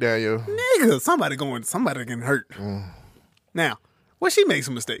streak down, yo. Nigga, somebody getting hurt. Now, what she makes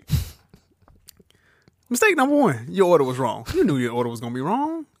a mistake. Mistake number 1, your order was wrong. You knew your order was going to be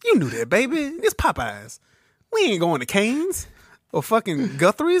wrong. You knew that, baby. It's Popeyes. We ain't going to Cane's or fucking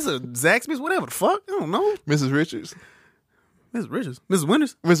Guthrie's or Zaxby's, whatever the fuck. I don't know. Mrs. Richards. Mrs. Richards. Mrs.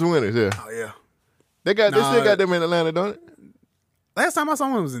 Winters. Mrs. Winters, yeah. Oh, yeah. They still got them in Atlanta, don't it? Last time I saw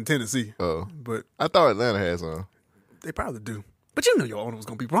one was in Tennessee. Oh. But I thought Atlanta had some. They probably do. But you knew your order was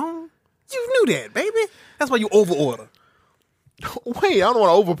going to be wrong. You knew that, baby. That's why you over-order. Wait, I don't want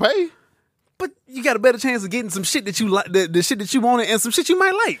to overpay. But you got a better chance of getting some shit that you like, the shit that you wanted, and some shit you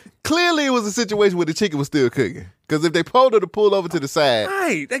might like. Clearly, it was a situation where the chicken was still cooking. Because if they told her to pull over to the side,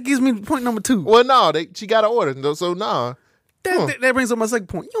 right, that gives me point number 2. Well, no, she got an order, so nah. That brings up my second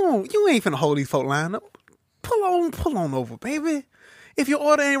point. You ain't finna hold these folk line up. Pull on over, baby. If your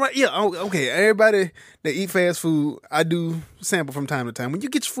order ain't right, okay. Everybody that eat fast food, I do sample from time to time. When you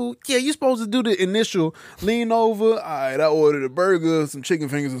get your food, you're supposed to do the initial lean over. All right, I ordered a burger, some chicken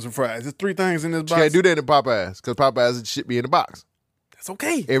fingers, and some fries. There's 3 things in this box. You can't do that in Popeyes because Popeyes shit be in the box. That's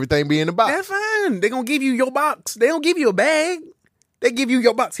okay. Everything be in the box. That's fine. They gonna give you your box. They don't give you a bag. They give you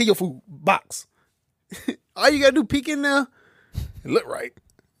your box. Here your food box. All you gotta do, peek in there. It look right.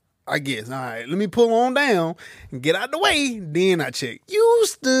 I guess. All right, let me pull on down and get out the way. Then I check. You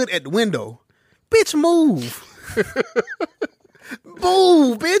stood at the window. Bitch, move.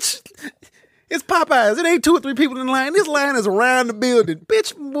 Move, bitch. It's Popeyes. It ain't 2 or 3 people in the line. This line is around the building.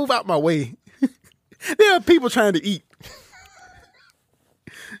 Bitch, move out my way. There are people trying to eat.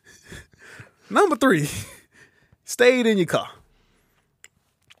 Number 3, stayed in your car.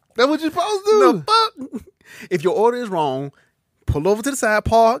 That's what you're supposed to do. No, fuck. If your order is wrong, pull over to the side,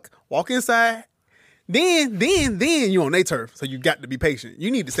 park, walk inside. Then you on their turf. So you got to be patient.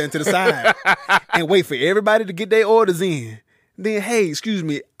 You need to stand to the side and wait for everybody to get their orders in. Then, hey, excuse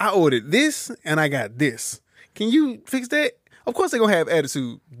me, I ordered this and I got this. Can you fix that? Of course they're going to have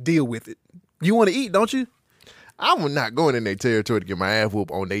attitude. Deal with it. You want to eat, don't you? I'm not going in their territory to get my ass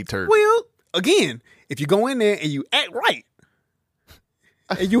whooped on their turf. Well, again, if you go in there and you act right,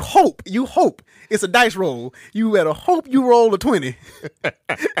 and you hope, it's a dice roll. You better hope you roll a 20.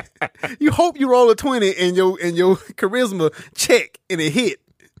 You hope you roll a 20 and your charisma check and it hit.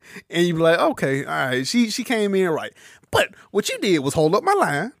 And you be like, okay, all right, she came in right. But what you did was hold up my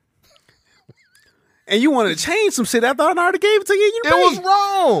line. And you wanted to change some shit after I already gave it to you. It was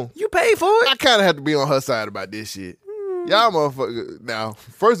wrong. You paid for it. I kind of have to be on her side about this shit. Y'all motherfuckers. Now,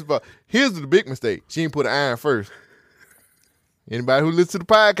 first of all, here's the big mistake. She didn't put an iron first. Anybody who listens to the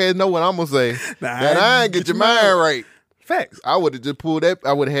podcast know what I'm going to say. That I ain't get your mind right. Facts. I would have just pulled that.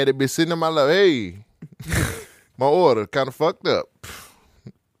 I would have had it bitch sitting on my lap. Hey, my order kind of fucked up.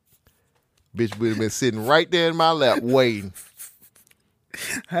 Bitch would have been sitting right there in my lap waiting.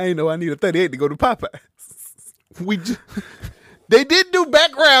 I ain't know I need a 38 to go to Popeyes. They did do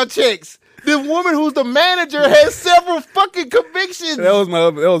background checks. The woman who's the manager has several fucking convictions. That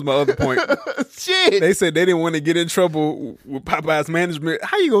was my other point. Shit. They said they didn't want to get in trouble with Popeye's management.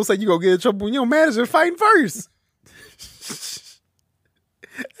 How you gonna say you gonna get in trouble when your manager fighting first?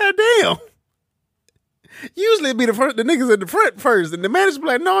 God damn. Usually it be the niggas at the front first, and the manager be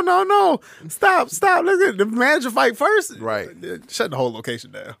like, no, stop. Let's get the manager fight first. Right. Shut the whole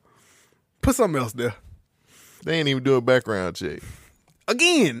location down. Put something else there. They ain't even do a background check.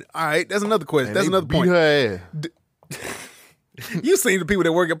 Again, all right, that's another question. That's another point. Her ass. You seen the people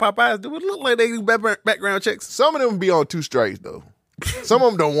that work at Popeyes do it look like they do background checks. Some of them be on 2 strikes though. Some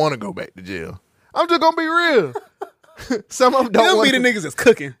of them don't want to go back to jail. I'm just gonna be real. Some of them don't want to be the niggas that's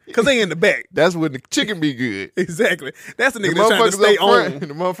cooking because they in the back. That's when the chicken be good. Exactly. That's the nigga that's trying to stay on. The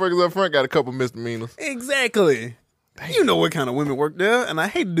motherfuckers up front got a couple misdemeanors. Exactly. You know what kind of women work there, and I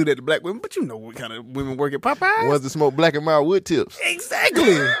hate to do that to black women, but you know what kind of women work at Popeyes. Ones that smoke black and mild wood tips.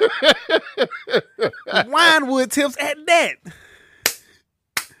 Exactly. Wine wood tips at that.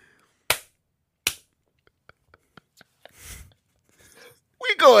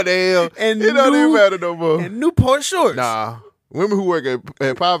 We going to hell. And it don't even matter no more. And Newport shorts. Nah. Women who work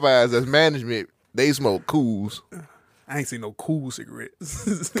at Popeyes as management, they smoke Cools. I ain't seen no Cool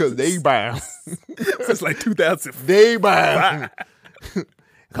cigarettes. Because they buy them. Since like 2000. They buy them.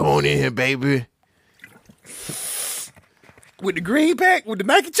 Come on in here, baby. With the green pack, with the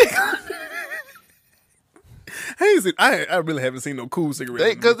Nike check on. I really haven't seen no Cool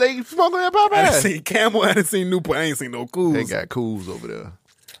cigarettes. Because they smoking at Popeyes. I done seen Camel, I done seen Newport. I ain't seen no Cools. They got Cools over there.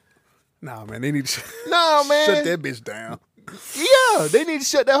 Nah, man, they need to man. shut that bitch down. Yeah, they need to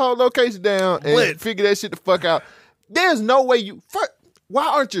shut that whole location down and figure that shit the fuck out. There's no way you... Why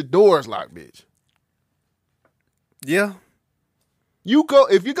aren't your doors locked, bitch? Yeah. You go...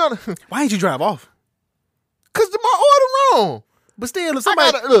 If you're gonna... Why ain't you drive off? Because my order wrong. But still, if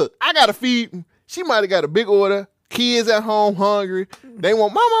somebody... I gotta feed... She might have got a big order. Kids at home hungry. They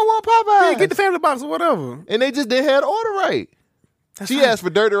want... Mama, I want Popeyes. Yeah, get the family box or whatever. And they just didn't have the order right. She asked for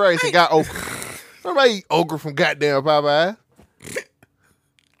dirty rice and got okra. Nobody eat okra from goddamn Popeyes.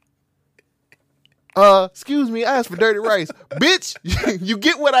 Excuse me, I asked for dirty rice. Bitch, you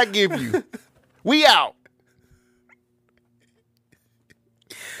get what I give you. We out.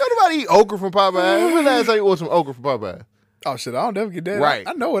 Don't nobody eat okra from Popeyes. When last time you ordered some okra from Popeyes? Oh, shit, I don't never get that. Right.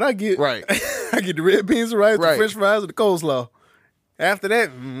 I know what I get. Right. I get the red beans and rice, the french fries, and the coleslaw. After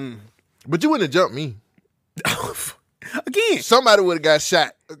that, But you wouldn't have jumped me. Again. Somebody would have got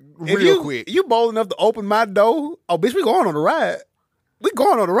shot real quick. You bold enough to open my door, oh, bitch, we going on the ride. We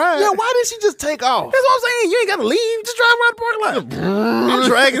going on the ride. Yeah, why didn't she just take off? That's what I'm saying. You ain't got to leave. Just drive around the parking lot. I'm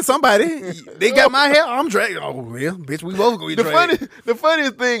dragging somebody. They got my hair. I'm dragging. Oh, well, bitch, we both going to be dragged. The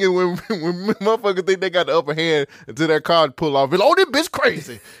funniest thing is when motherfuckers think they got the upper hand until their car pull off. It's, oh, this bitch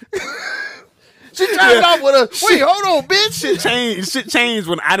crazy. She driving off with a, wait, hold on, bitch. Shit changed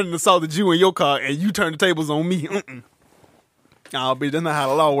when I didn't assaulted you in your car and you turned the tables on me. Nah, bitch, that's not how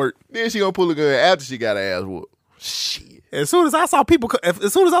the law work. Then she gonna pull a gun after she got her ass whooped. Shit. As soon as I saw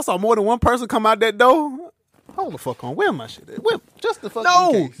more than one person come out that door, hold the fuck on. Where my shit at? Just the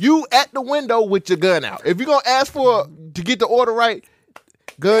fucking case. You at the window with your gun out. If you're gonna ask to get the order right,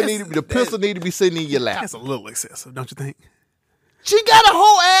 the pistol need to be sitting in your lap. That's a little excessive, don't you think? She got a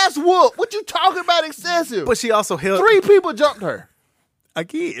whole ass whoop. What you talking about excessive? But she also held 3 people jumped her.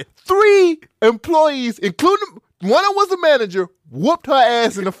 Again. 3 employees, including one of them was the manager, whooped her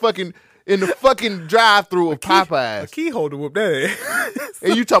ass in the fucking drive-through of Popeyes. A key holder whooped that ass.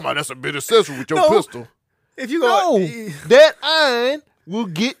 And you talking about that's a bit excessive with your pistol. If you go, that iron will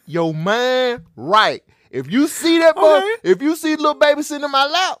get your mind right. If you see that if you see little baby sitting in my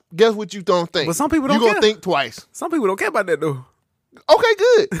lap, guess what you don't think? But some people don't care. You gonna think twice. Some people don't care about that though. Okay,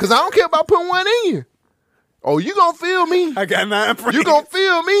 good. Because I don't care about putting one in you. Oh, you gonna feel me? I got 9 friends. You gonna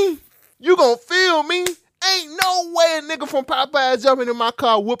feel me? You gonna feel me? Ain't no way a nigga from Popeyes jumping in my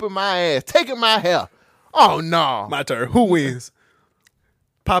car, whooping my ass, taking my hair. Oh, no. My turn. Who wins?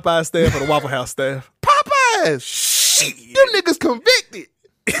 Popeyes staff or the Waffle House staff? Popeyes. Shit. Them niggas convicted.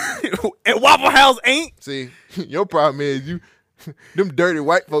 And Waffle House ain't? See, your problem is them dirty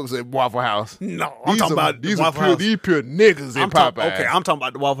white folks at Waffle House. No, I'm talking about these Waffle are House. These pure niggas in Popeyes. Okay, I'm talking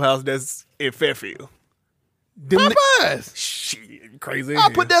about the Waffle House that's in Fairfield. Popeyes. Shit, crazy. I'll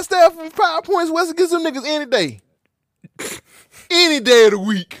put that staff from 5 Points West against them niggas any day. Any day of the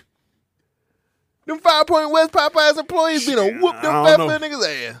week. Them 5 Point West Popeyes employees be to whoop them Fairfield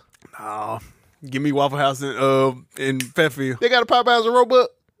niggas ass. Nah. Give me Waffle House in Fairfield. They got a Popeyes in Roebuck?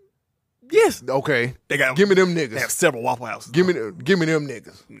 Yes. Okay. Give me them niggas. They have several Waffle Houses. Give me them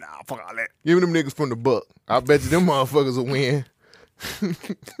niggas. Nah, fuck all that. Give me them niggas from the Buck. I bet you them motherfuckers will win.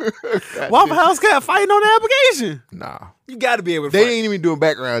 Waffle House got fighting on the application. Nah. You got to be able to They fight. ain't even doing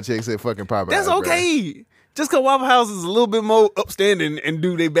background checks at fucking Popeyes. That's okay. Bro. Just because Waffle House is a little bit more upstanding and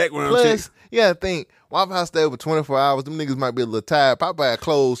do their background checks. Yeah, I think Waffle House stay over 24 hours. Them niggas might be a little tired. Popeye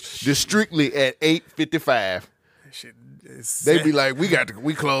closed just strictly at 8:55. Shit, they be like, we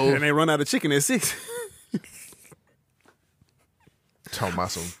closed. And they run out of chicken at 6. Talking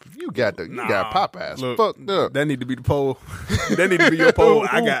about some, you got Popeyes. Look, fucked up. That need to be the poll. That need to be your poll.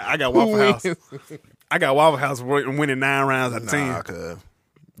 I got Waffle House. I got Waffle House winning 9 rounds out of 10. Cuz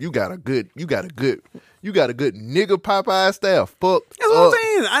you got a good nigga Popeye staff. Fuck. That's what I'm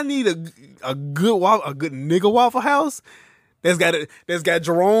saying. I need a good nigga Waffle House that's got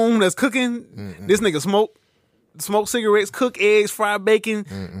Jerome that's cooking. Mm-hmm. This nigga Smoke. smoke cigarettes, cook eggs, fry bacon,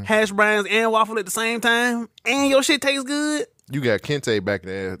 hash browns, and waffle at the same time, and your shit tastes good. You got Kente back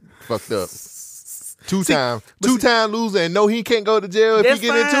there fucked up. Two-time loser, and no, he can't go to jail if he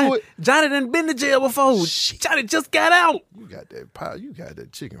get into it. Johnny done been to jail before. Johnny just got out. You got that pie. You got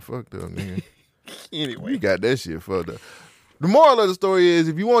that chicken fucked up, nigga. Anyway. You got that shit fucked up. The moral of the story is,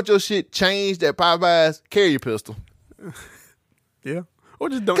 if you want your shit changed at Popeyes, carry your pistol. Yeah. Or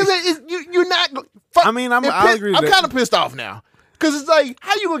just don't. Because you're not... Fuck, I mean, I agree with I'm that. kind of pissed off now. Because it's like,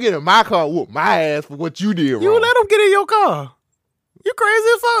 how you going to get in my car and whoop my ass for what you did wrong? You let them get in your car. You crazy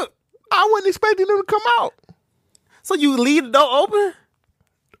as fuck. I wasn't expecting them to come out. So you leave the door open?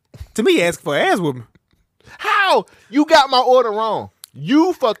 To me, ask for ass whooping. How? You got my order wrong.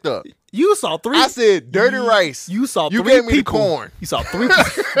 You fucked up. You saw three. I said dirty rice. You saw you three gave me people. the corn. You saw three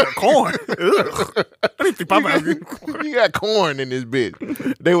people. Corn. Ugh. I didn't think Popeyes. You got corn in this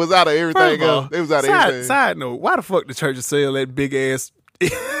bitch. They was out of everything else. They was out of everything. Side note, why the fuck the church sell that big ass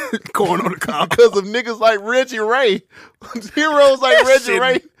corn on the cob? Because of niggas like Reggie Ray. Heroes like Reggie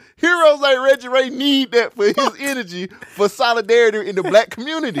Ray. Heroes like Reggie Ray need that for his energy, for solidarity in the black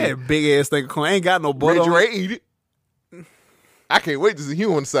community. That big ass thing of corn ain't got no butter. Reggie on Ray it. eat it. I can't wait to see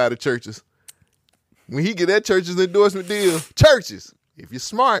him on the side of churches. When he get that church's endorsement deal, churches, if you're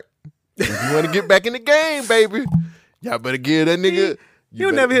smart, if you want to get back in the game, baby, y'all better give that nigga.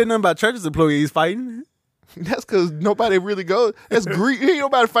 You never hear nothing about churches employees fighting. That's because nobody really goes. That's Greece. Ain't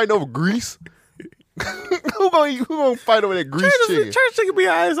nobody fighting over grease. Who gonna fight over that grease chicken? Church chicken be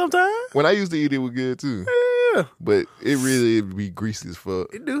alright sometimes. When I used to eat it, was good too. Yeah, But it really be greasy as fuck.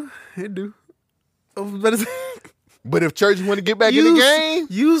 it do. But if churches want to get back in the game,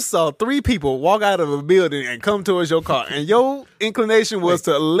 you saw three people walk out of a building and come towards your car, and your inclination was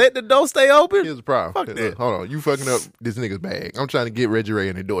to let the door stay open. here's the problem. Fuck that. Hold on, you fucking up this nigga's bag. I'm trying to get Reggie Ray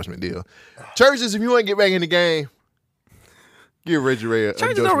an endorsement deal. Churches, if you want to get back in the game, give Reggie Ray a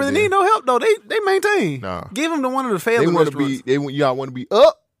Churches don't really need no help though. They maintain. Nah. Give them to one of the They failing want to restaurants. be. Y'all want to be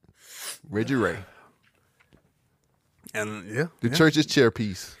up. Reggie Ray, And the church's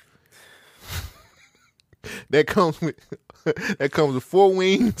chairpiece. That comes with 4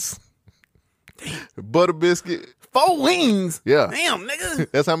 wings, butter biscuit. 4 wings. Yeah. Damn, nigga.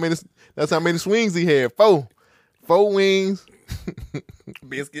 That's how many swings he had. 4 wings.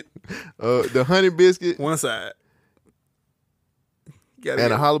 Biscuit. The honey biscuit One side. and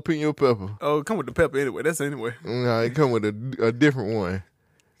a jalapeno pepper. Oh, come with the pepper anyway. That's anyway. No, it come with a different one.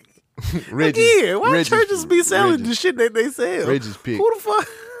 Yeah, why Reggie's- churches be selling Reggie's- the shit that they sell? Reggie's pick. Who the fuck?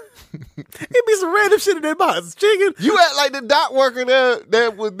 It be some random shit in that box. Chicken. You act like the dock worker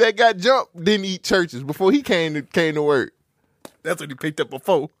that got jumped didn't eat churches before he came to work. That's what he picked up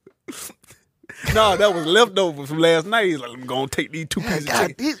before. No, that was leftovers from last night. He's like, I'm gonna take these 2 pieces of God,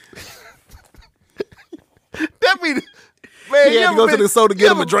 chicken. that be man. He you had to ever go to been- the store to you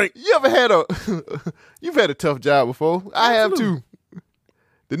get him ever- a drink. You ever had you've had a tough job before? I have too.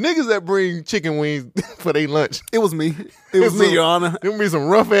 The niggas that bring chicken wings for their lunch. It was me. It was me, Your Honor. Them be some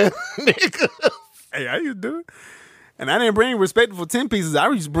rough ass niggas. Hey, I used to do it. And I didn't bring respectful 10 pieces. I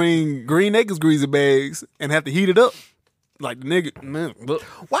used to bring Green Acres greasy bags and have to heat it up. Like the nigga, man, look.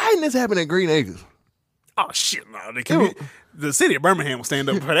 Why didn't this happen at Green Acres? Oh, shit, no. The city of Birmingham will stand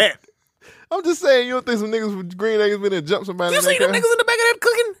up for that. I'm just saying, you don't think some niggas with Green Acres been there jump somebody? You in that see them car? niggas in the back of that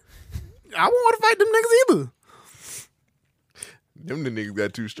cooking? I won't want to fight them niggas either. Them the niggas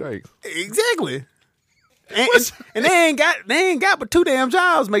got 2 strikes. Exactly. And they ain't got but 2 damn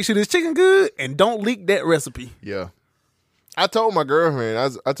jobs. Make sure this chicken good and don't leak that recipe. Yeah. I told my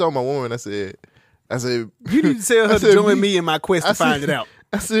girlfriend, I told my woman, I said, You need to tell her to join me in my quest to find it out.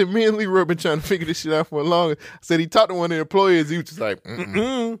 I said, me and Leroy been trying to figure this shit out for a long. I said, he talked to one of the employees. He was just like,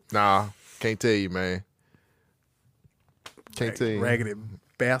 nah, can't tell you, man. Can't tell you. Raggedy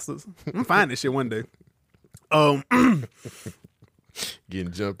bastards. I'm gonna find this shit one day.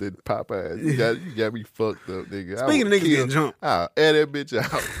 Getting jumped at Popeyes. You got me fucked up, nigga. Speaking of niggas getting jumped. I'll air that bitch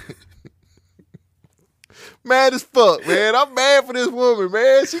out. Mad as fuck, man. I'm mad for this woman,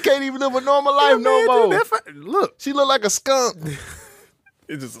 man. She can't even live a normal life no more. Look, She look like a skunk.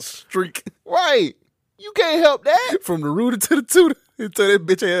 it's just a streak Right. You can't help that. from the rooter to the tutor until that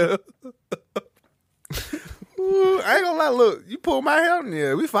bitch hair. Ooh, I ain't gonna lie. Look, you pull my hair,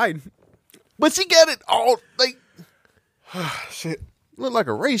 yeah, we fighting. But she got it all like Shit. look like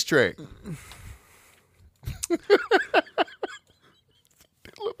a racetrack. It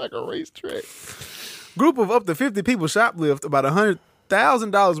look like a racetrack. Group of up to 50 people shoplift about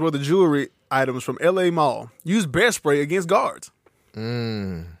 $100,000 worth of jewelry items from LA Mall. Use bear spray against guards.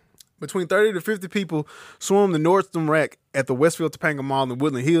 Between 30 to 50 people swarmed the Nordstrom rack at the Westfield Topanga Mall in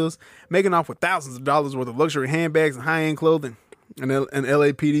Woodland Hills, making off with thousands of dollars worth of luxury handbags and high-end clothing, an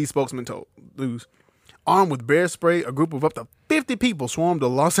LAPD spokesman told news. Armed with bear spray, a group of up to 50 people swarmed the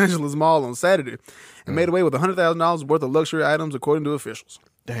Los Angeles Mall on Saturday and made away with $100,000 worth of luxury items, according to officials.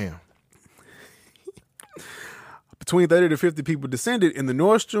 Damn. Between 30 to 50 people descended in the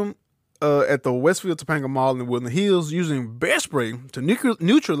Nordstrom at the Westfield Topanga Mall in Woodland Hills using bear spray to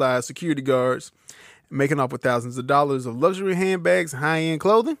neutralize security guards, making off with thousands of dollars of luxury handbags and high-end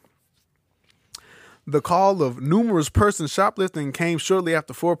clothing. The call of numerous persons shoplifting came shortly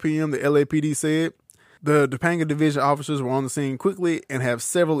after 4 p.m., the LAPD said. The Topanga Division officers were on the scene quickly and have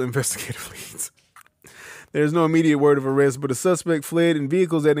several investigative leads. There's no immediate word of arrest, but a suspect fled in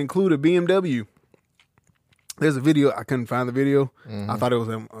vehicles that include a BMW. There's a video. I couldn't find the video. I thought it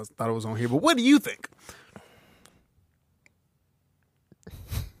was on here. But what do you think?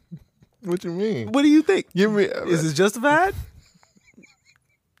 What you mean? What do you think? Give me. Is it justified?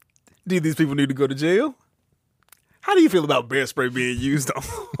 Do these people need to go to jail? How do you feel about bear spray being used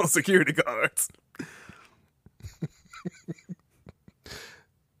on security guards?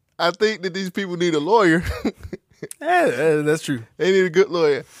 I think that these people need a lawyer. Yeah, that's true. They need a good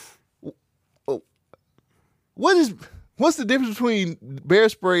lawyer. What's the difference between bear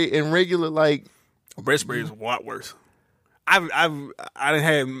spray and regular bear spray is a lot worse. I didn't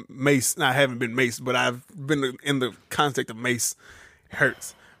have mace. I haven't been maced, but I've been in the context of mace. It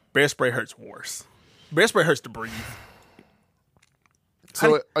hurts. Bear spray hurts worse. Bear spray hurts to breathe.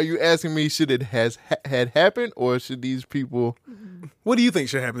 So are you asking me should it had happened, or should these people? What do you think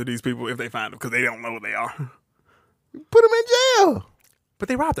should happen to these people if they find them because they don't know what they are? Put them in jail. But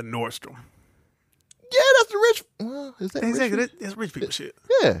they robbed the Nordstrom. Yeah, that's the rich. Well, is that Exactly. rich? That's rich people shit.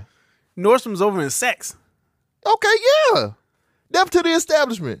 Yeah. Nordstrom's over in Saks. Okay, yeah. Up to the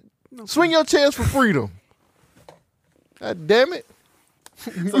establishment. Swing your chance for freedom. God damn it.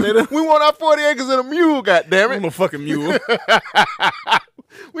 So We want our 40 acres and a mule, god damn I'm it. a fucking mule.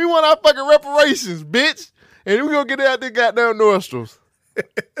 We want our fucking reparations, bitch. And we're going to get out there goddamn Nordstroms.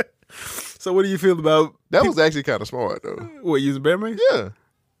 So what do you feel about That was actually kind of smart, though. what, using bear mace? Yeah.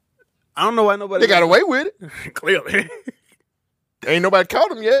 I don't know why nobody... They got away with it. Clearly. Ain't nobody caught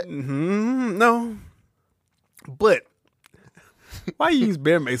them yet. No. But why you use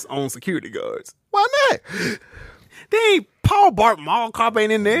bear mace on security guards? Why not? They ain't Paul Bart Mall cop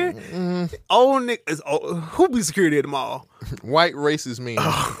ain't in there. Old niggas. Who be security at the mall? White racist men.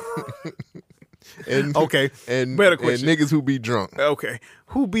 and Okay. And, Better and question. niggas who be drunk. Okay.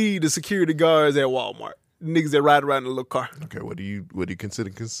 Who be the security guards at Walmart? Niggas that ride around in a little car. Okay, what do you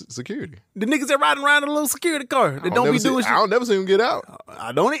consider security? The niggas that riding around in a little security car. That don't be doing shit. I don't never see them get out.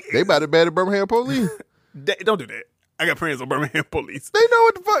 I don't. They about to bad at Birmingham police. Don't do that. I got friends on Birmingham police. They know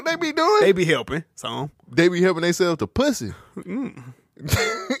what the fuck they be doing. They be helping. So They be helping themselves to pussy.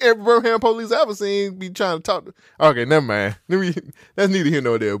 Every Birmingham police I ever seen be trying to talk to. Okay, never mind. That's neither here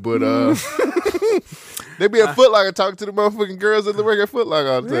nor there. But they be at Foot Locker talking to the motherfucking girls that work at Foot Locker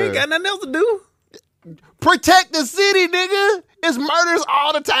all the they ain't time. got nothing else to do. Protect the city, nigga. It's murders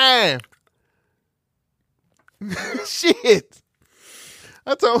all the time. Shit.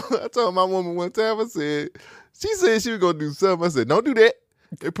 I told my woman one time, she said she was gonna do something. I said, don't do that.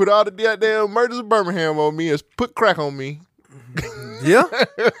 They put all the goddamn murders of Birmingham on me and put crack on me. Yeah.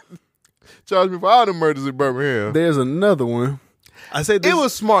 Charge me for all the murders in Birmingham. There's another one. I said this, It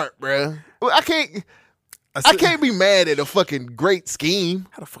was smart, bruh. Well, I can't be mad at a fucking great scheme.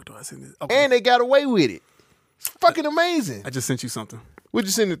 How the fuck do I send this? Okay. And they got away with it. It's fucking amazing. I just sent you something What'd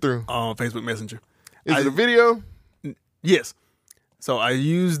you send it through? on Facebook Messenger. Is it a video? Yes. So I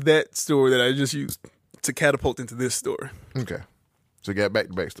used that story that I just used to catapult into this story. Okay. So got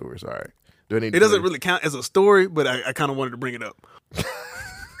back-to-back stories. All right. Do I need It doesn't really count as a story, but I kind of wanted to bring it up.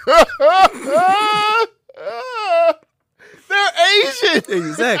 They're Asian.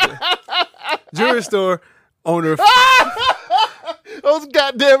 Exactly. Jewelry store owner Those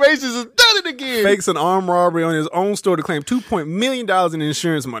goddamn Asians have done it again. fakes an armed robbery on his own store to claim $2 million in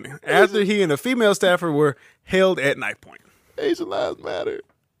insurance money after he and a female staffer were held at knife point. Asian lives matter.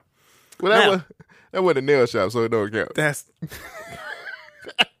 Well, that wasn't a nail shop, so it don't count. That's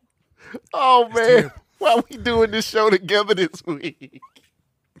Oh, man. Why are we doing this show together this week?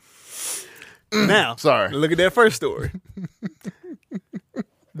 now. Sorry. Look at that first story.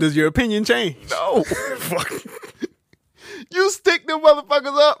 Does your opinion change? No. You stick them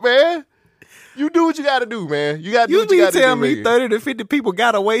motherfuckers up, man. You do what you got to do, man. You got to do You what you mean got to do. tell me nigga. 30 to 50 people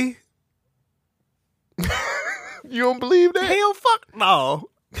got away? You don't believe that? Hell, fuck no.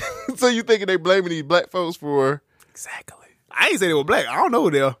 So you thinking they blaming these black folks for... Exactly. I ain't say they were black. I don't know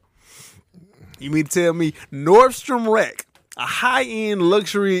who they are. You mean to tell me Nordstrom Rack, a high-end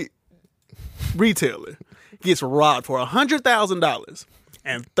luxury retailer, gets robbed for $100,000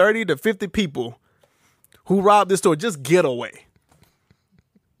 and 30 to 50 people who robbed this store just get away?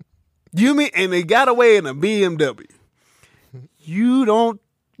 You mean, and they got away in a BMW. You don't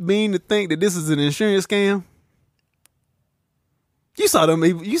mean to think that this is an insurance scam? You saw them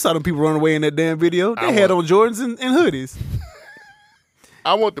people run away in that damn video. They had on Jordans and hoodies.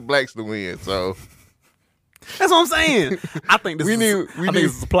 I want the blacks to win, so that's what I'm saying. I think this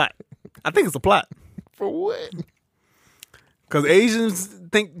is a plot. I think it's a plot. For what? Because Asians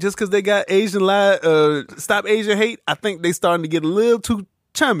think just because they got Asian Stop Asian Hate, I think they starting to get a little too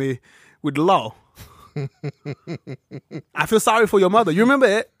chummy with the law. I feel sorry for your mother. You remember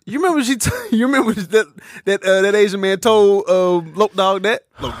that? You remember that Asian man told Loc Dog that?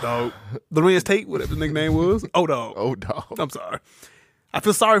 Loc Dog. Lorenz Tate, whatever the nickname was. O-Dog. O-Dog. I'm sorry. I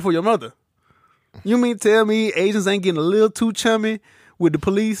feel sorry for your mother. You mean tell me Asians ain't getting a little too chummy with the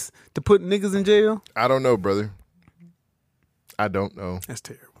police to put niggas in jail? I don't know, brother. I don't know. That's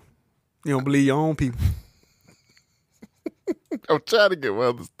terrible. You don't believe your own people. I'm trying to get my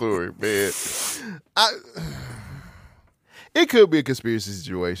other story, man. It could be a conspiracy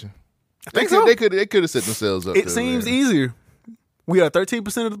situation. I think so. They could have set themselves up. It seems easier. We are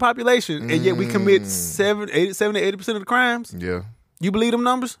 13% of the population, and yet we commit 70-80% of the crimes. Yeah. You believe them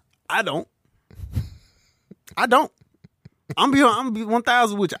numbers? I don't. I'm be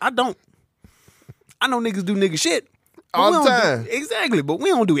 1,000 with you. I don't. I know niggas do nigga shit all the time. Exactly, but we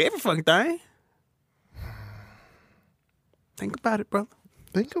don't do every fucking thing. Think about it, brother.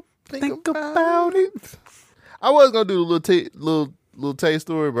 Think about it. I was gonna do the little Tay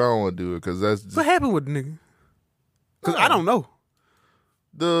story, but I don't want to do it because that's just... What happened with the nigga? Because I don't know.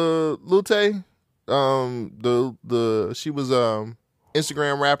 The Lil Tay, she was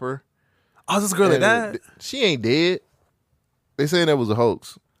Instagram rapper. Oh, this girl that died? She ain't dead. They saying that was a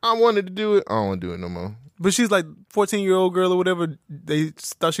hoax. I wanted to do it. I don't want to do it no more. But she's like 14-year-old girl or whatever. They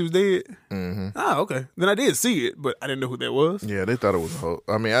thought she was dead. Mm-hmm. Oh, okay. Then I did see it, but I didn't know who that was. Yeah, they thought it was a hoax.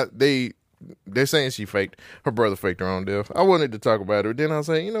 I mean, they're saying she faked. Her brother faked her own death. I wanted to talk about her. Then I was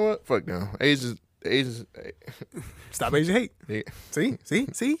like, you know what? Fuck them. Asians. Stop Asian hate. Yeah. See?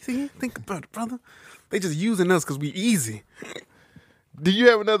 Think about it, brother. They just using us because we easy. Do you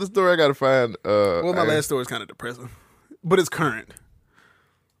have another story I got to find? Well, my last story is kind of depressing, but it's current.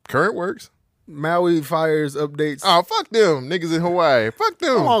 Current works? Maui fires updates. Oh, fuck them. Niggas in Hawaii. Fuck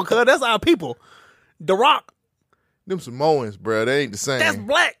them. Come on, cuz. That's our people. The Rock. Them Samoans, bro. They ain't the same. That's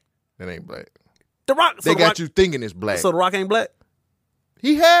black. That ain't black. The Rock. They got you thinking it's black. So The Rock ain't black?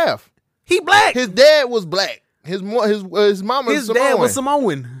 He half. He black. His dad was black. His mama was Samoan. His dad was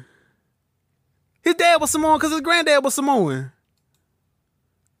Samoan. His dad was Samoan because his granddad was Samoan.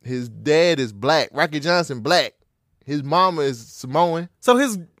 His dad is black. Rocky Johnson black. His mama is Samoan. So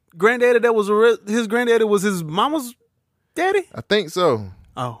his granddaddy was his mama's daddy? I think so.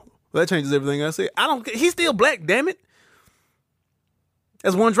 Oh, well, that changes everything I said. I don't. He's still black. Damn it.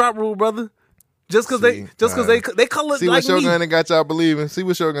 That's one drop rule, brother. Just because they color see like what me. Shogun got y'all believing. See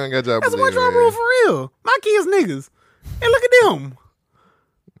what Shogun got y'all That's believing. That's one drop rule for real. My kids niggas. And look at them.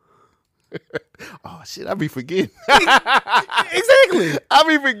 Oh shit, I be forgetting. Exactly. I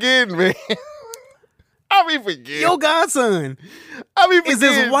be forgetting, man. I be forgetting. Your godson I be forgetting. is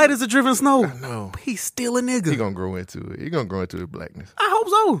as white as the driven snow. I know. But he's still a nigga. He gonna grow into it. He gonna grow into his blackness. I hope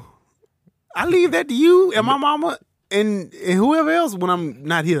so. I leave that to you and my mama and whoever else when I'm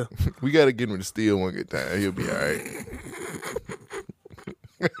not here. We gotta get him to steal one good time. He'll be all right.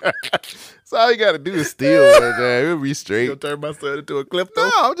 So all you gotta do is steal one time. He'll be straight. You'll turn my son into a klepto. No,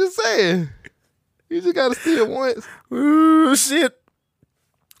 I'm just saying. You just gotta steal once. Ooh, shit.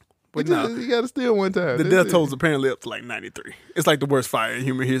 But you gotta steal one time. The death toll's apparently up to like 93. It's like the worst fire in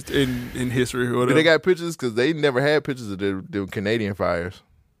human history in history or whatever. They got pictures because they never had pictures of the Canadian fires.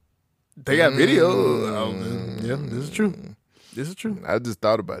 They got video. Yeah, this is true. This is true. I just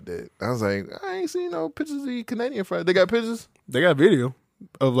thought about that. I was like, I ain't seen no pictures of the Canadian fires. They got pictures? They got video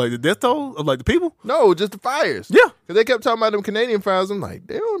of like the death toll of like the people? No, just the fires. Yeah. Because they kept talking about them Canadian fires. I'm like,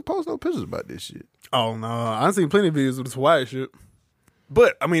 they don't post no pictures about this shit. Oh, no. I've seen plenty of videos of this Hawaii shit.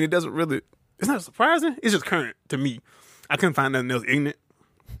 But, I mean, it's not surprising. It's just current to me. I couldn't find nothing else ignorant.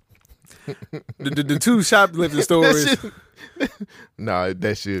 the two shoplifting stories. Nah,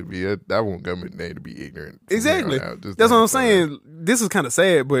 that should be. I want government name to be ignorant. Exactly. That's what I'm saying. This is kind of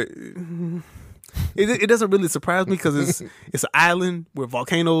sad, but it doesn't really surprise me because it's an island where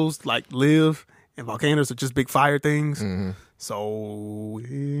volcanoes like live, and volcanoes are just big fire things. Mm-hmm. So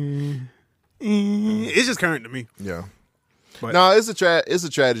it's just current to me. Yeah. But no, it's a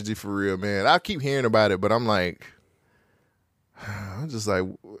tragedy for real, man. I keep hearing about it, but I'm just like,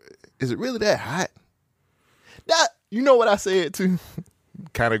 is it really that hot? You know what I said too?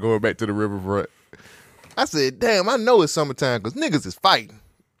 Kind of going back to the riverfront. I said, damn, I know it's summertime because niggas is fighting.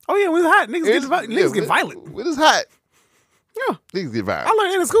 Oh yeah, when it's hot, niggas get violent. When it's hot, yeah, niggas get violent. I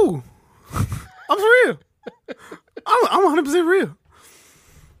learned that in school. I'm for real. I'm 100% real.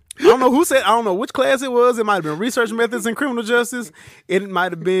 I don't know who said. I don't know which class it was. It might have been research methods in criminal justice. It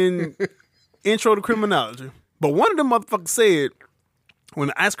might have been intro to criminology. But one of them motherfuckers said, when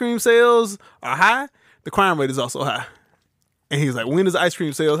the ice cream sales are high, the crime rate is also high. And he was like, when is ice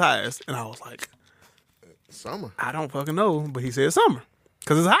cream sales highest? And I was like, summer. I don't fucking know. But he said summer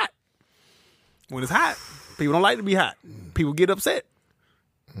because it's hot. When it's hot, people don't like to be hot. People get upset.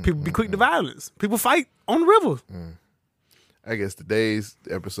 People be quick to violence. People fight on the river. I guess today's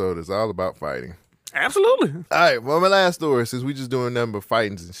episode is all about fighting. Absolutely. All right, well, my last story, since we just doing nothing but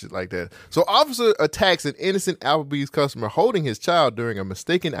fightings and shit like that. So, officer attacks an innocent Applebee's customer holding his child during a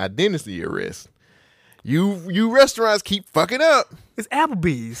mistaken identity arrest. You restaurants keep fucking up. It's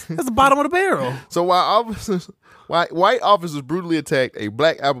Applebee's. That's the bottom of the barrel. So, white officers brutally attacked a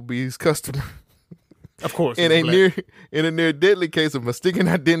black Applebee's customer. Of course. In a near deadly case of mistaken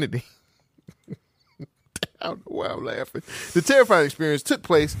identity. I don't know why I'm laughing. The terrifying experience took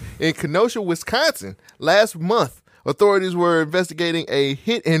place in Kenosha, Wisconsin last month. Authorities were investigating a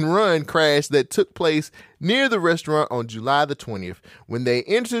hit-and-run crash that took place near the restaurant on July the 20th. When they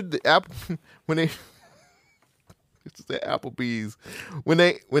entered the Applebee's, when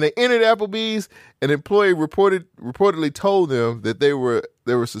they entered Applebee's, an employee reportedly told them that there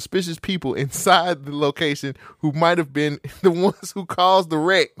were suspicious people inside the location who might have been the ones who caused the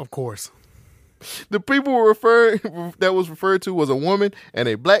wreck. Of course. The people that was referred to was a woman and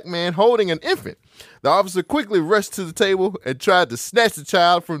a black man holding an infant. The officer quickly rushed to the table and tried to snatch the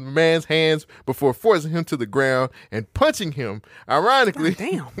child from the man's hands before forcing him to the ground and punching him. Ironically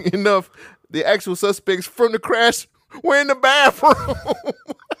enough, the actual suspects from the crash were in the bathroom.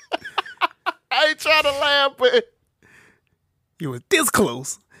 I ain't trying to laugh, but you were this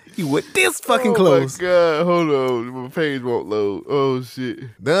close. You were this fucking close. Oh my God, hold on. My page won't load. Oh shit.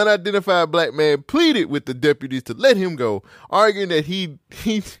 The unidentified black man pleaded with the deputies to let him go, arguing that he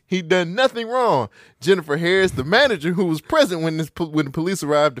done nothing wrong. Jennifer Harris, the manager who was present when the police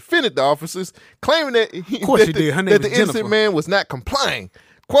arrived, defended the officers, claiming that the innocent man was not complying.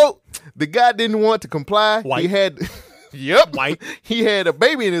 Quote, the guy didn't want to comply. White. He had White. He had a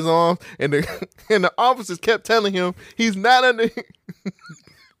baby in his arms, and the officers kept telling him he's not under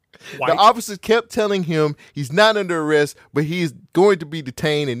White. The officers kept telling him he's not under arrest, but he is going to be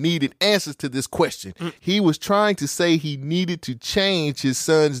detained and needed answers to this question. He was trying to say he needed to change his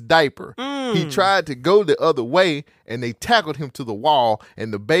son's diaper. He tried to go the other way, and they tackled him to the wall,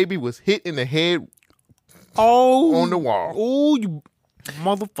 and the baby was hit in the head on the wall. Oh, you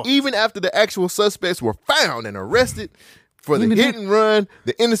motherfucker. Even after the actual suspects were found and arrested for the hit and run,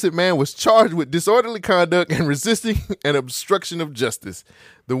 the innocent man was charged with disorderly conduct and resisting an obstruction of justice.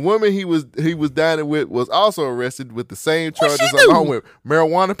 The woman he was dining with was also arrested with the same charges along with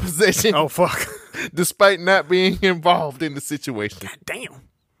marijuana possession. Oh, fuck. Despite not being involved in the situation. God damn.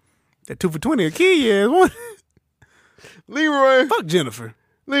 That 2 for $20 a kid, yeah. What? Leroy. Fuck Jennifer.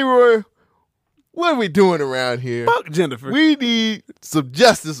 Leroy, what are we doing around here? Fuck Jennifer. We need some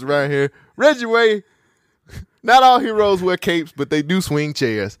justice around here. Reggie Ray, not all heroes wear capes, but they do swing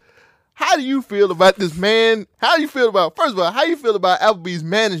chairs. How do you feel about this man? First of all, how you feel about Applebee's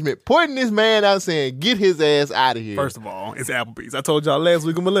management pointing this man out saying, get his ass out of here? First of all, it's Applebee's. I told y'all last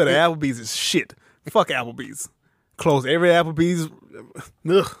week on my letter, Applebee's is shit. Fuck Applebee's. Close every Applebee's.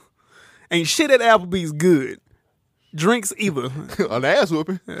 Ugh. Ain't shit at Applebee's good. Drinks either. An ass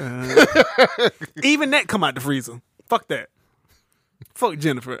whooping. Even that come out the freezer. Fuck that. Fuck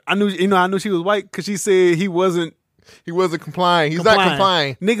Jennifer. I knew she was white because she said he wasn't complying. He's not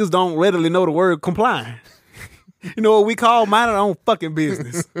complying. Niggas don't readily know the word complying. You know what we call minding our own fucking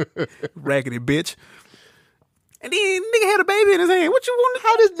business. Raggedy bitch. And then nigga had a baby in his hand. What you want?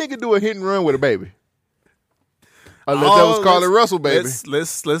 How this nigga do a hit and run with a baby? Unless that was Carly Russell, baby.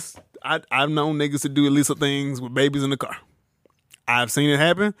 Let's. I've known niggas to do illegal things with babies in the car. I've seen it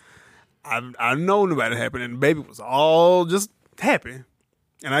happen. I've known about it happen, and the baby was all just happy.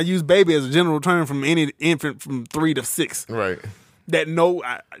 And I use baby as a general term from any infant from 3 to 6. Right.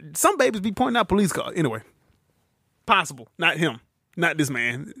 Some babies be pointing out police cars. Anyway, possible. Not him. Not this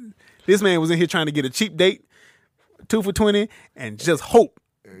man. This man was in here trying to get a cheap date, 2 for $20, and just hope.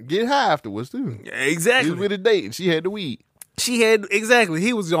 Get high afterwards, too. Exactly. He was with a date, and she had the weed. He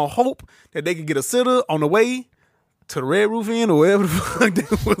was going to hope that they could get a sitter on the way to the Red Roof Inn or wherever the fuck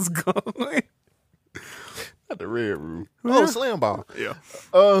that was going. Not the Red Roof. Oh, Slam Ball. Yeah.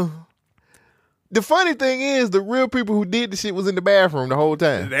 The funny thing is, the real people who did the shit was in the bathroom the whole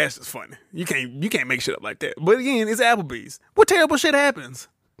time. That's just funny. You can't make shit up like that. But again, it's Applebee's. What terrible shit happens?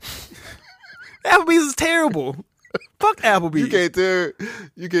 Applebee's is terrible. Fuck Applebee's.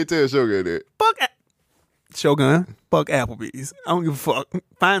 You can't tell Shogun that. Fuck Shogun. Fuck Applebee's. I don't give a fuck.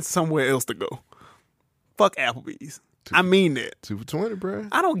 Find somewhere else to go. Fuck Applebee's. I mean that. 2 for 20, bro.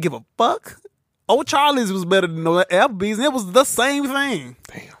 I don't give a fuck. Old Charlie's was better than Applebee's, and it was the same thing.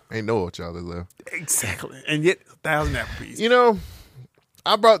 Damn. Ain't no Old Charlie's left. Exactly. And yet, 1,000 Applebee's. You know,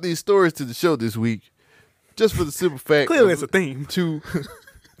 I brought these stories to the show this week just for the simple fact. Clearly, it's a theme. To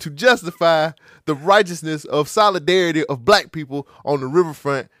justify the righteousness of solidarity of black people on the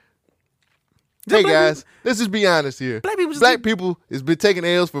riverfront. Hey, guys, let's just be honest here. Black people has been taking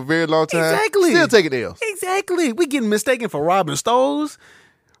L's for a very long time. Exactly. Still taking L's. Exactly. We getting mistaken for robbing stores.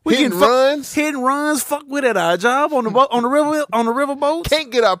 We Hitting runs. Hitting runs. Fuck with it. Our job on the river boats.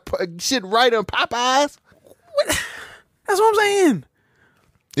 Can't get our shit right on Popeyes. That's what I'm saying.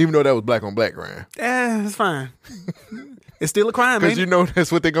 Even though that was black on black crime. Yeah, it's fine. It's still a crime, ain't Because you know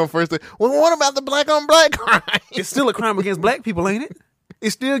that's what they're going to first say. Well, what about the black on black crime? It's still a crime against black people, ain't it? It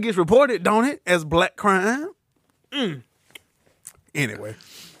still gets reported, don't it, as black crime? Anyway.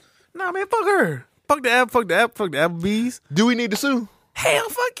 Nah, man, fuck her. Fuck the Applebee's. Do we need to sue? Hell,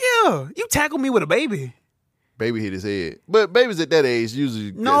 fuck yeah. You tackle me with a baby. Baby hit his head. But babies at that age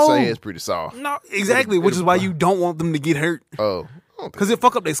usually No. their head's pretty soft. No, exactly, which is why you don't want them to get hurt. Oh. Because it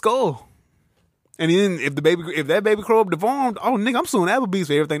fuck up their skull. And then if that baby grow up deformed, oh, nigga, I'm suing Applebee's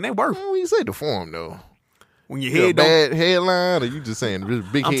for everything they worth. When you say deformed, though. When your You a head don't... bad headline, or you just saying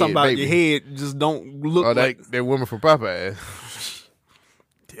just big I'm head, talking about baby? your head just don't look like... that woman from Popeyes.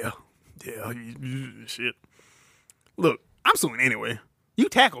 Yeah, shit. Look, I'm suing anyway. You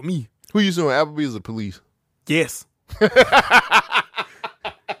tackle me. Who you suing, Applebee's or the police? Yes.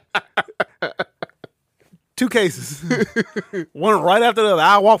 2 cases. One right after the other.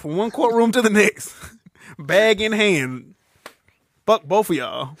 I walk from one courtroom to the next. Bag in hand. Fuck both of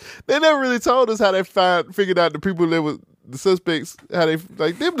y'all. They never really told us how they figured out the people that was the suspects, how they,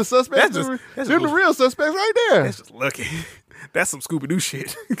 like, them the suspects. Them the real suspects right there. That's just lucky. That's some Scooby-Doo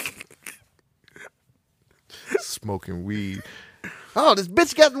shit. Smoking weed. Oh, this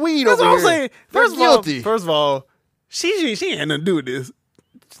bitch got weed That's over what I'm here. saying. First of all, she ain't nothing to do with this.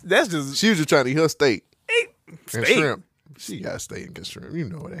 That's just... She was just trying to eat her steak. And Steak. shrimp. She got steak and shrimp. You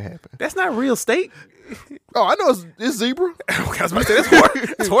know what happened. That's not real steak. Oh, I know it's zebra. I was about to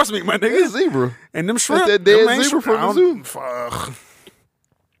say, that's horse meat, my nigga. It's zebra. And them shrimp. That's that dead them ain't zebra shrimp. from the zoo. Fuck.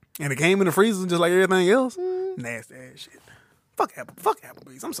 And it came in the freezer just like everything else. Nasty ass shit. Fuck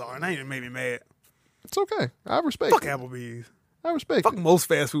Applebee's. I'm sorry. That ain't made me mad. It's okay. I respect Fuck it. Applebee's. I respect Fuck it. most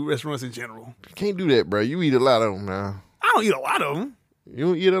fast food restaurants in general. You can't do that, bro. You eat a lot of them now. I don't eat a lot of them. You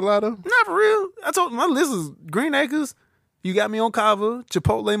don't eat a lot of them? Not for real. I told my list is Green Acres. You got me on Kava,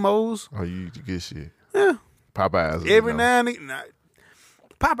 Chipotle Mo's. Oh, you eat the good shit. Yeah. Popeyes. Every now and then. Nah,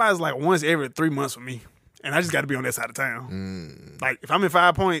 Popeyes like once every 3 months for me. And I just got to be on that side of town. Like, if I'm in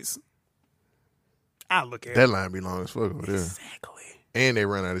 5 Points, I look at that it. line be long as fuck over there. Exactly. And they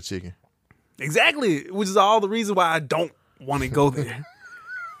run out of chicken. Exactly. Which is all the reason why I don't want to go there.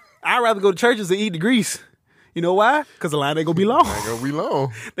 I'd rather go to churches than eat the grease. You know why? Because the line ain't going to be long. Ain't gonna be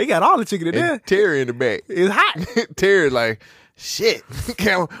long. They got all the chicken in there. And Terry in the back. It's hot. Terry like, shit.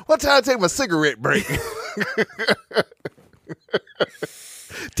 What time I take my cigarette break?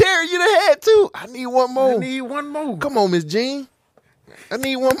 Terry, you done had 2. I need one more. I need one more. Come on, Miss Jean. I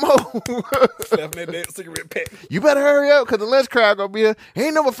need one more. Slapping that damn cigarette pack. You better hurry up, because the lunch crowd gonna be here.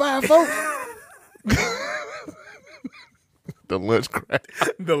 Ain't number 5, folks. The lunch crowd.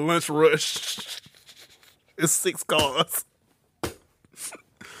 The lunch rush. It's 6 cars.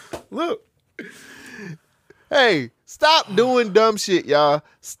 Look. Hey, stop doing dumb shit, y'all.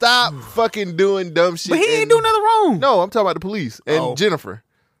 Stop fucking doing dumb shit. But he ain't doing nothing wrong. No, I'm talking about the police and Jennifer.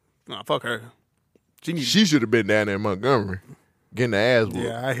 Nah, fuck her. She should have been down there in Montgomery getting the ass whooped.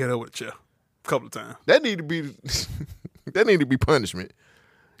 Yeah, I hit her with a chair a couple of times. That need to be that need to be punishment.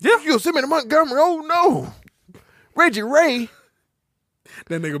 Yeah. You send me to Montgomery. Oh no. Reggie Ray.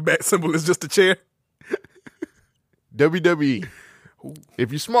 That nigga back symbol is just a chair. WWE.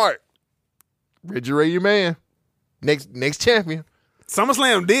 If you smart, Reggie Ray your man. Next champion.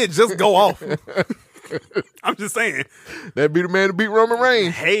 SummerSlam did just go off. I'm just saying. That'd be the man to beat Roman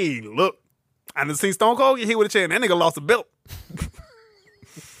Reigns. Hey, look. I done seen Stone Cold get hit with a chair and that nigga lost a belt.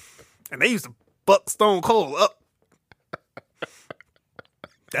 And they used to fuck Stone Cold up.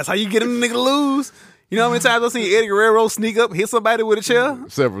 That's how you get him nigga to lose. You know how many times I've seen Eddie Guerrero sneak up, hit somebody with a chair?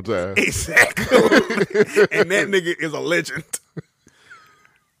 Several times. Exactly. And that nigga is a legend.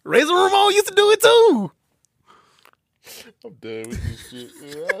 Razor Ramon used to do it too. I'm done with this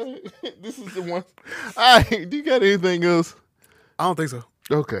shit. This is the one. All right, do you got anything else? I don't think so.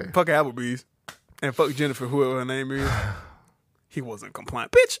 Okay. Fuck Applebee's. And fuck Jennifer, whoever her name is. He wasn't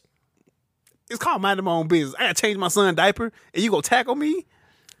compliant. Bitch, it's called minding my own business. I gotta change my son's diaper and you gonna tackle me?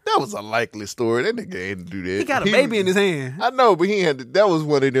 That was a likely story. That nigga ain't do that. He got a baby in his hand. I know, but he had to, that was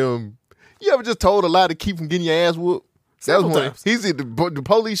one of them. You ever just told a lie to keep from getting your ass whooped? That was one. He's the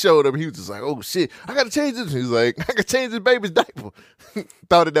police showed up. He was just like, "Oh shit, I gotta change this." He was like, "I gotta change this baby's diaper."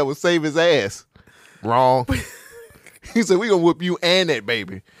 Thought that would save his ass. Wrong. He said, "We gonna whoop you and that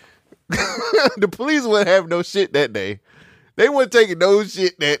baby." The police wouldn't have no shit that day. They weren't taking no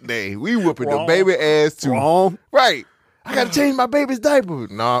shit that day. We whooping the baby ass too. Wrong. Right. I gotta change my baby's diaper.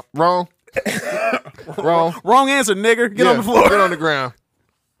 Nah, wrong. Wrong. Wrong answer, nigger. Get on the floor. Get on the ground.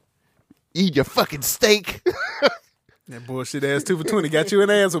 Eat your fucking steak. That bullshit ass 2 for $20 got you an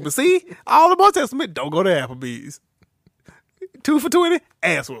ass whooping. See? All the Old Testament, don't go to Applebee's. 2 for $20,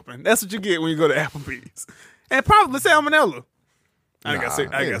 ass whooping. That's what you get when you go to Applebee's. And probably salmonella. I got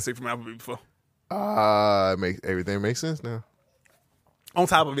sick from Applebee's before. Everything makes sense now. On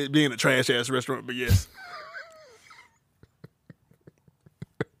top of it being a trash ass restaurant, but yes.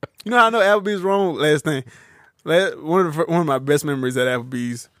 You know how I know Applebee's wrong? Last thing. One of my best memories at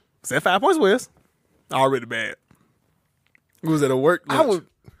Applebee's was at 5 Points West. Already bad. It was at a work lunch.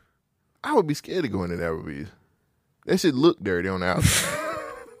 I would be scared of going to Applebee's. That shit look dirty on the outside.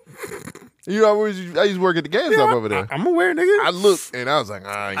 You know, I used to work at the GameStop over there. I'm aware, nigga. I looked and I was like,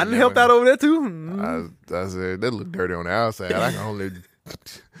 I done helped out over there too. I said, that look dirty on the outside. I can only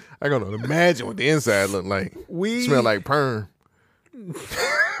imagine what the inside looked like. Smell like perm.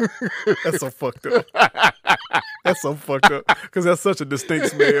 That's so fucked up. That's so fucked up. Because that's such a distinct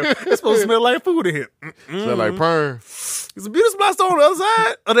smell. It's supposed to smell like food in here. Smell like perm. It's a beauty supply store on the other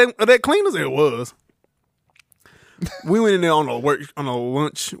side. Are they cleaners? It was. We went in there on a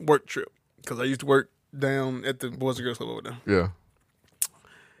lunch work trip. Because I used to work down at the Boys and Girls Club over there. Yeah.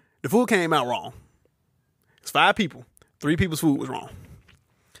 The food came out wrong. It's 5 people. 3 people's food was wrong.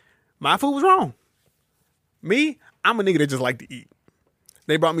 My food was wrong. Me, I'm a nigga that just like to eat.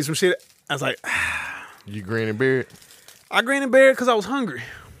 They brought me some shit. I was like, You grin and bear it? I grinned and bear it because I was hungry.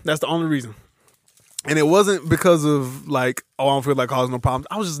 That's the only reason. And it wasn't because of like, I don't feel like causing no problems.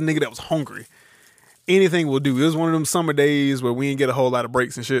 I was just a nigga that was hungry. Anything will do. It was one of them summer days where we didn't get a whole lot of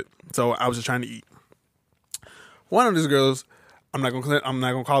breaks and shit. So I was just trying to eat. One of these girls, I'm not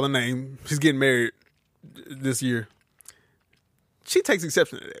gonna call her name. She's getting married this year. She takes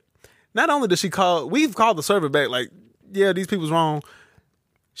exception to that. Not only does we've called the server back like, yeah, these people's wrong.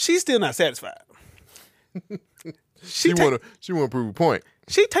 She's still not satisfied. She want to prove a point.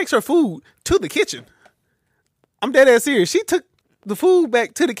 She takes her food to the kitchen. I'm dead ass serious. She took the food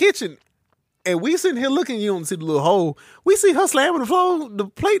back to the kitchen. And we sitting here looking, you don't see the little hole. We see her slamming the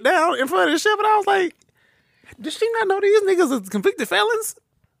plate down in front of the chef, and I was like, does she not know these niggas are convicted felons?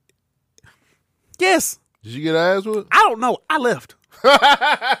 Yes. Did you get her ass whooped? I don't know. I left.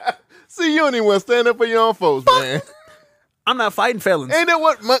 See, you don't even want to stand up for your own folks, man. I'm not fighting felons. Ain't that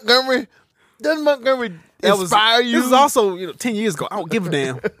what Montgomery? Doesn't Montgomery inspire you? This is also 10 years ago. I don't give a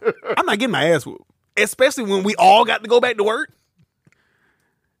damn. I'm not getting my ass whooped. Especially when we all got to go back to work.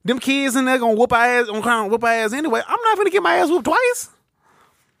 Them kids in there gonna whoop our ass anyway. I'm not gonna get my ass whooped twice.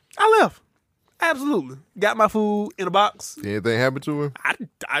 I left. Absolutely. Got my food in a box. Anything happened to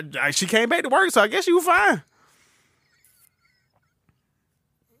her? She came back to work, so I guess she was fine.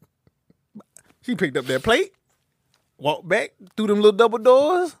 She picked up that plate, walked back through them little double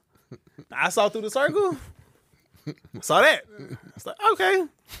doors. I saw through the circle. Saw that. I was like, okay,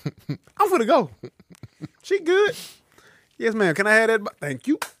 I'm finna go. She good. Yes, ma'am. Can I have that? Thank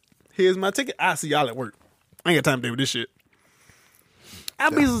you. Here's my ticket. I'll see y'all at work. I ain't got time to deal with this shit.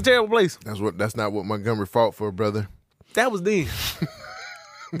 Applebee's is a terrible place. That's not what Montgomery fought for, brother. That was then.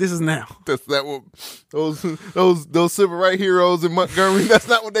 This is now. That's not what those civil rights heroes in Montgomery. That's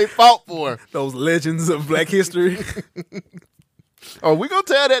not what they fought for. Those legends of Black history. Oh, we gonna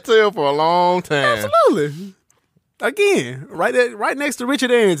tell that tale for a long time. Absolutely. Again, right next to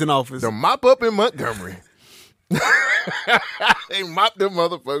Richard Aaron's in office. The mop up in Montgomery. They mopped them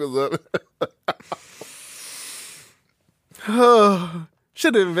motherfuckers up.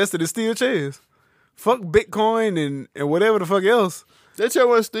 Should have invested in steel chairs. Fuck Bitcoin and whatever the fuck else. That chair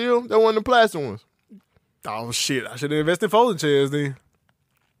wasn't steel. That wasn't the plastic ones. Oh shit! I should have invested in folding chairs then.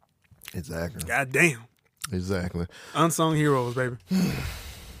 Exactly. God damn. Exactly. Unsung heroes, baby.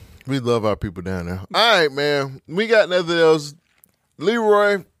 We love our people down there. All right, man. We got nothing else.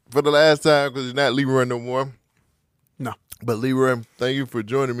 Leroy, for the last time, because you're not Leroy no more. No. But Leroy, thank you for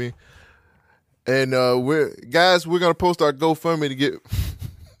joining me. And we're gonna post our GoFundMe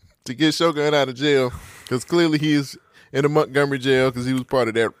to get Shogun out of jail, because clearly he's in the Montgomery jail because he was part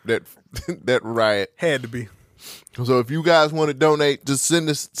of that riot. Had to be. So if you guys want to donate, just send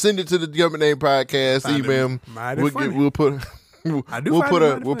it to the Government Name Podcast email.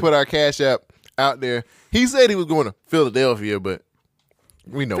 We'll put our Cash App out there. He said he was going to Philadelphia, but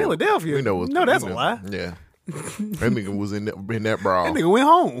we know Philadelphia. We know that's a lie. Yeah, that nigga was in that brawl. That nigga went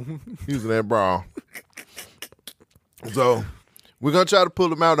home. He was in that brawl. So we're gonna try to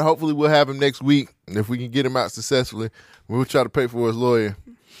pull him out, and hopefully we'll have him next week. And if we can get him out successfully, we'll try to pay for his lawyer.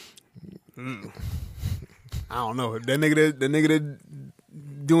 I don't know. That nigga that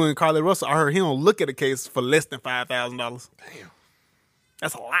doing Carly Russell, I heard he don't look at a case for less than $5,000. Damn.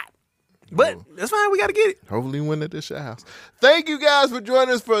 That's a lot. But that's fine. We got to get it. Hopefully win at this shit house. Thank you guys for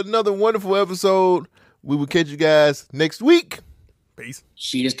joining us for another wonderful episode. We will catch you guys next week. Peace.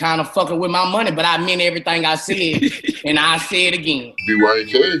 She is kind of fucking with my money, but I meant everything I said, and I say it again.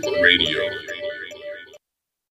 BYK Radio.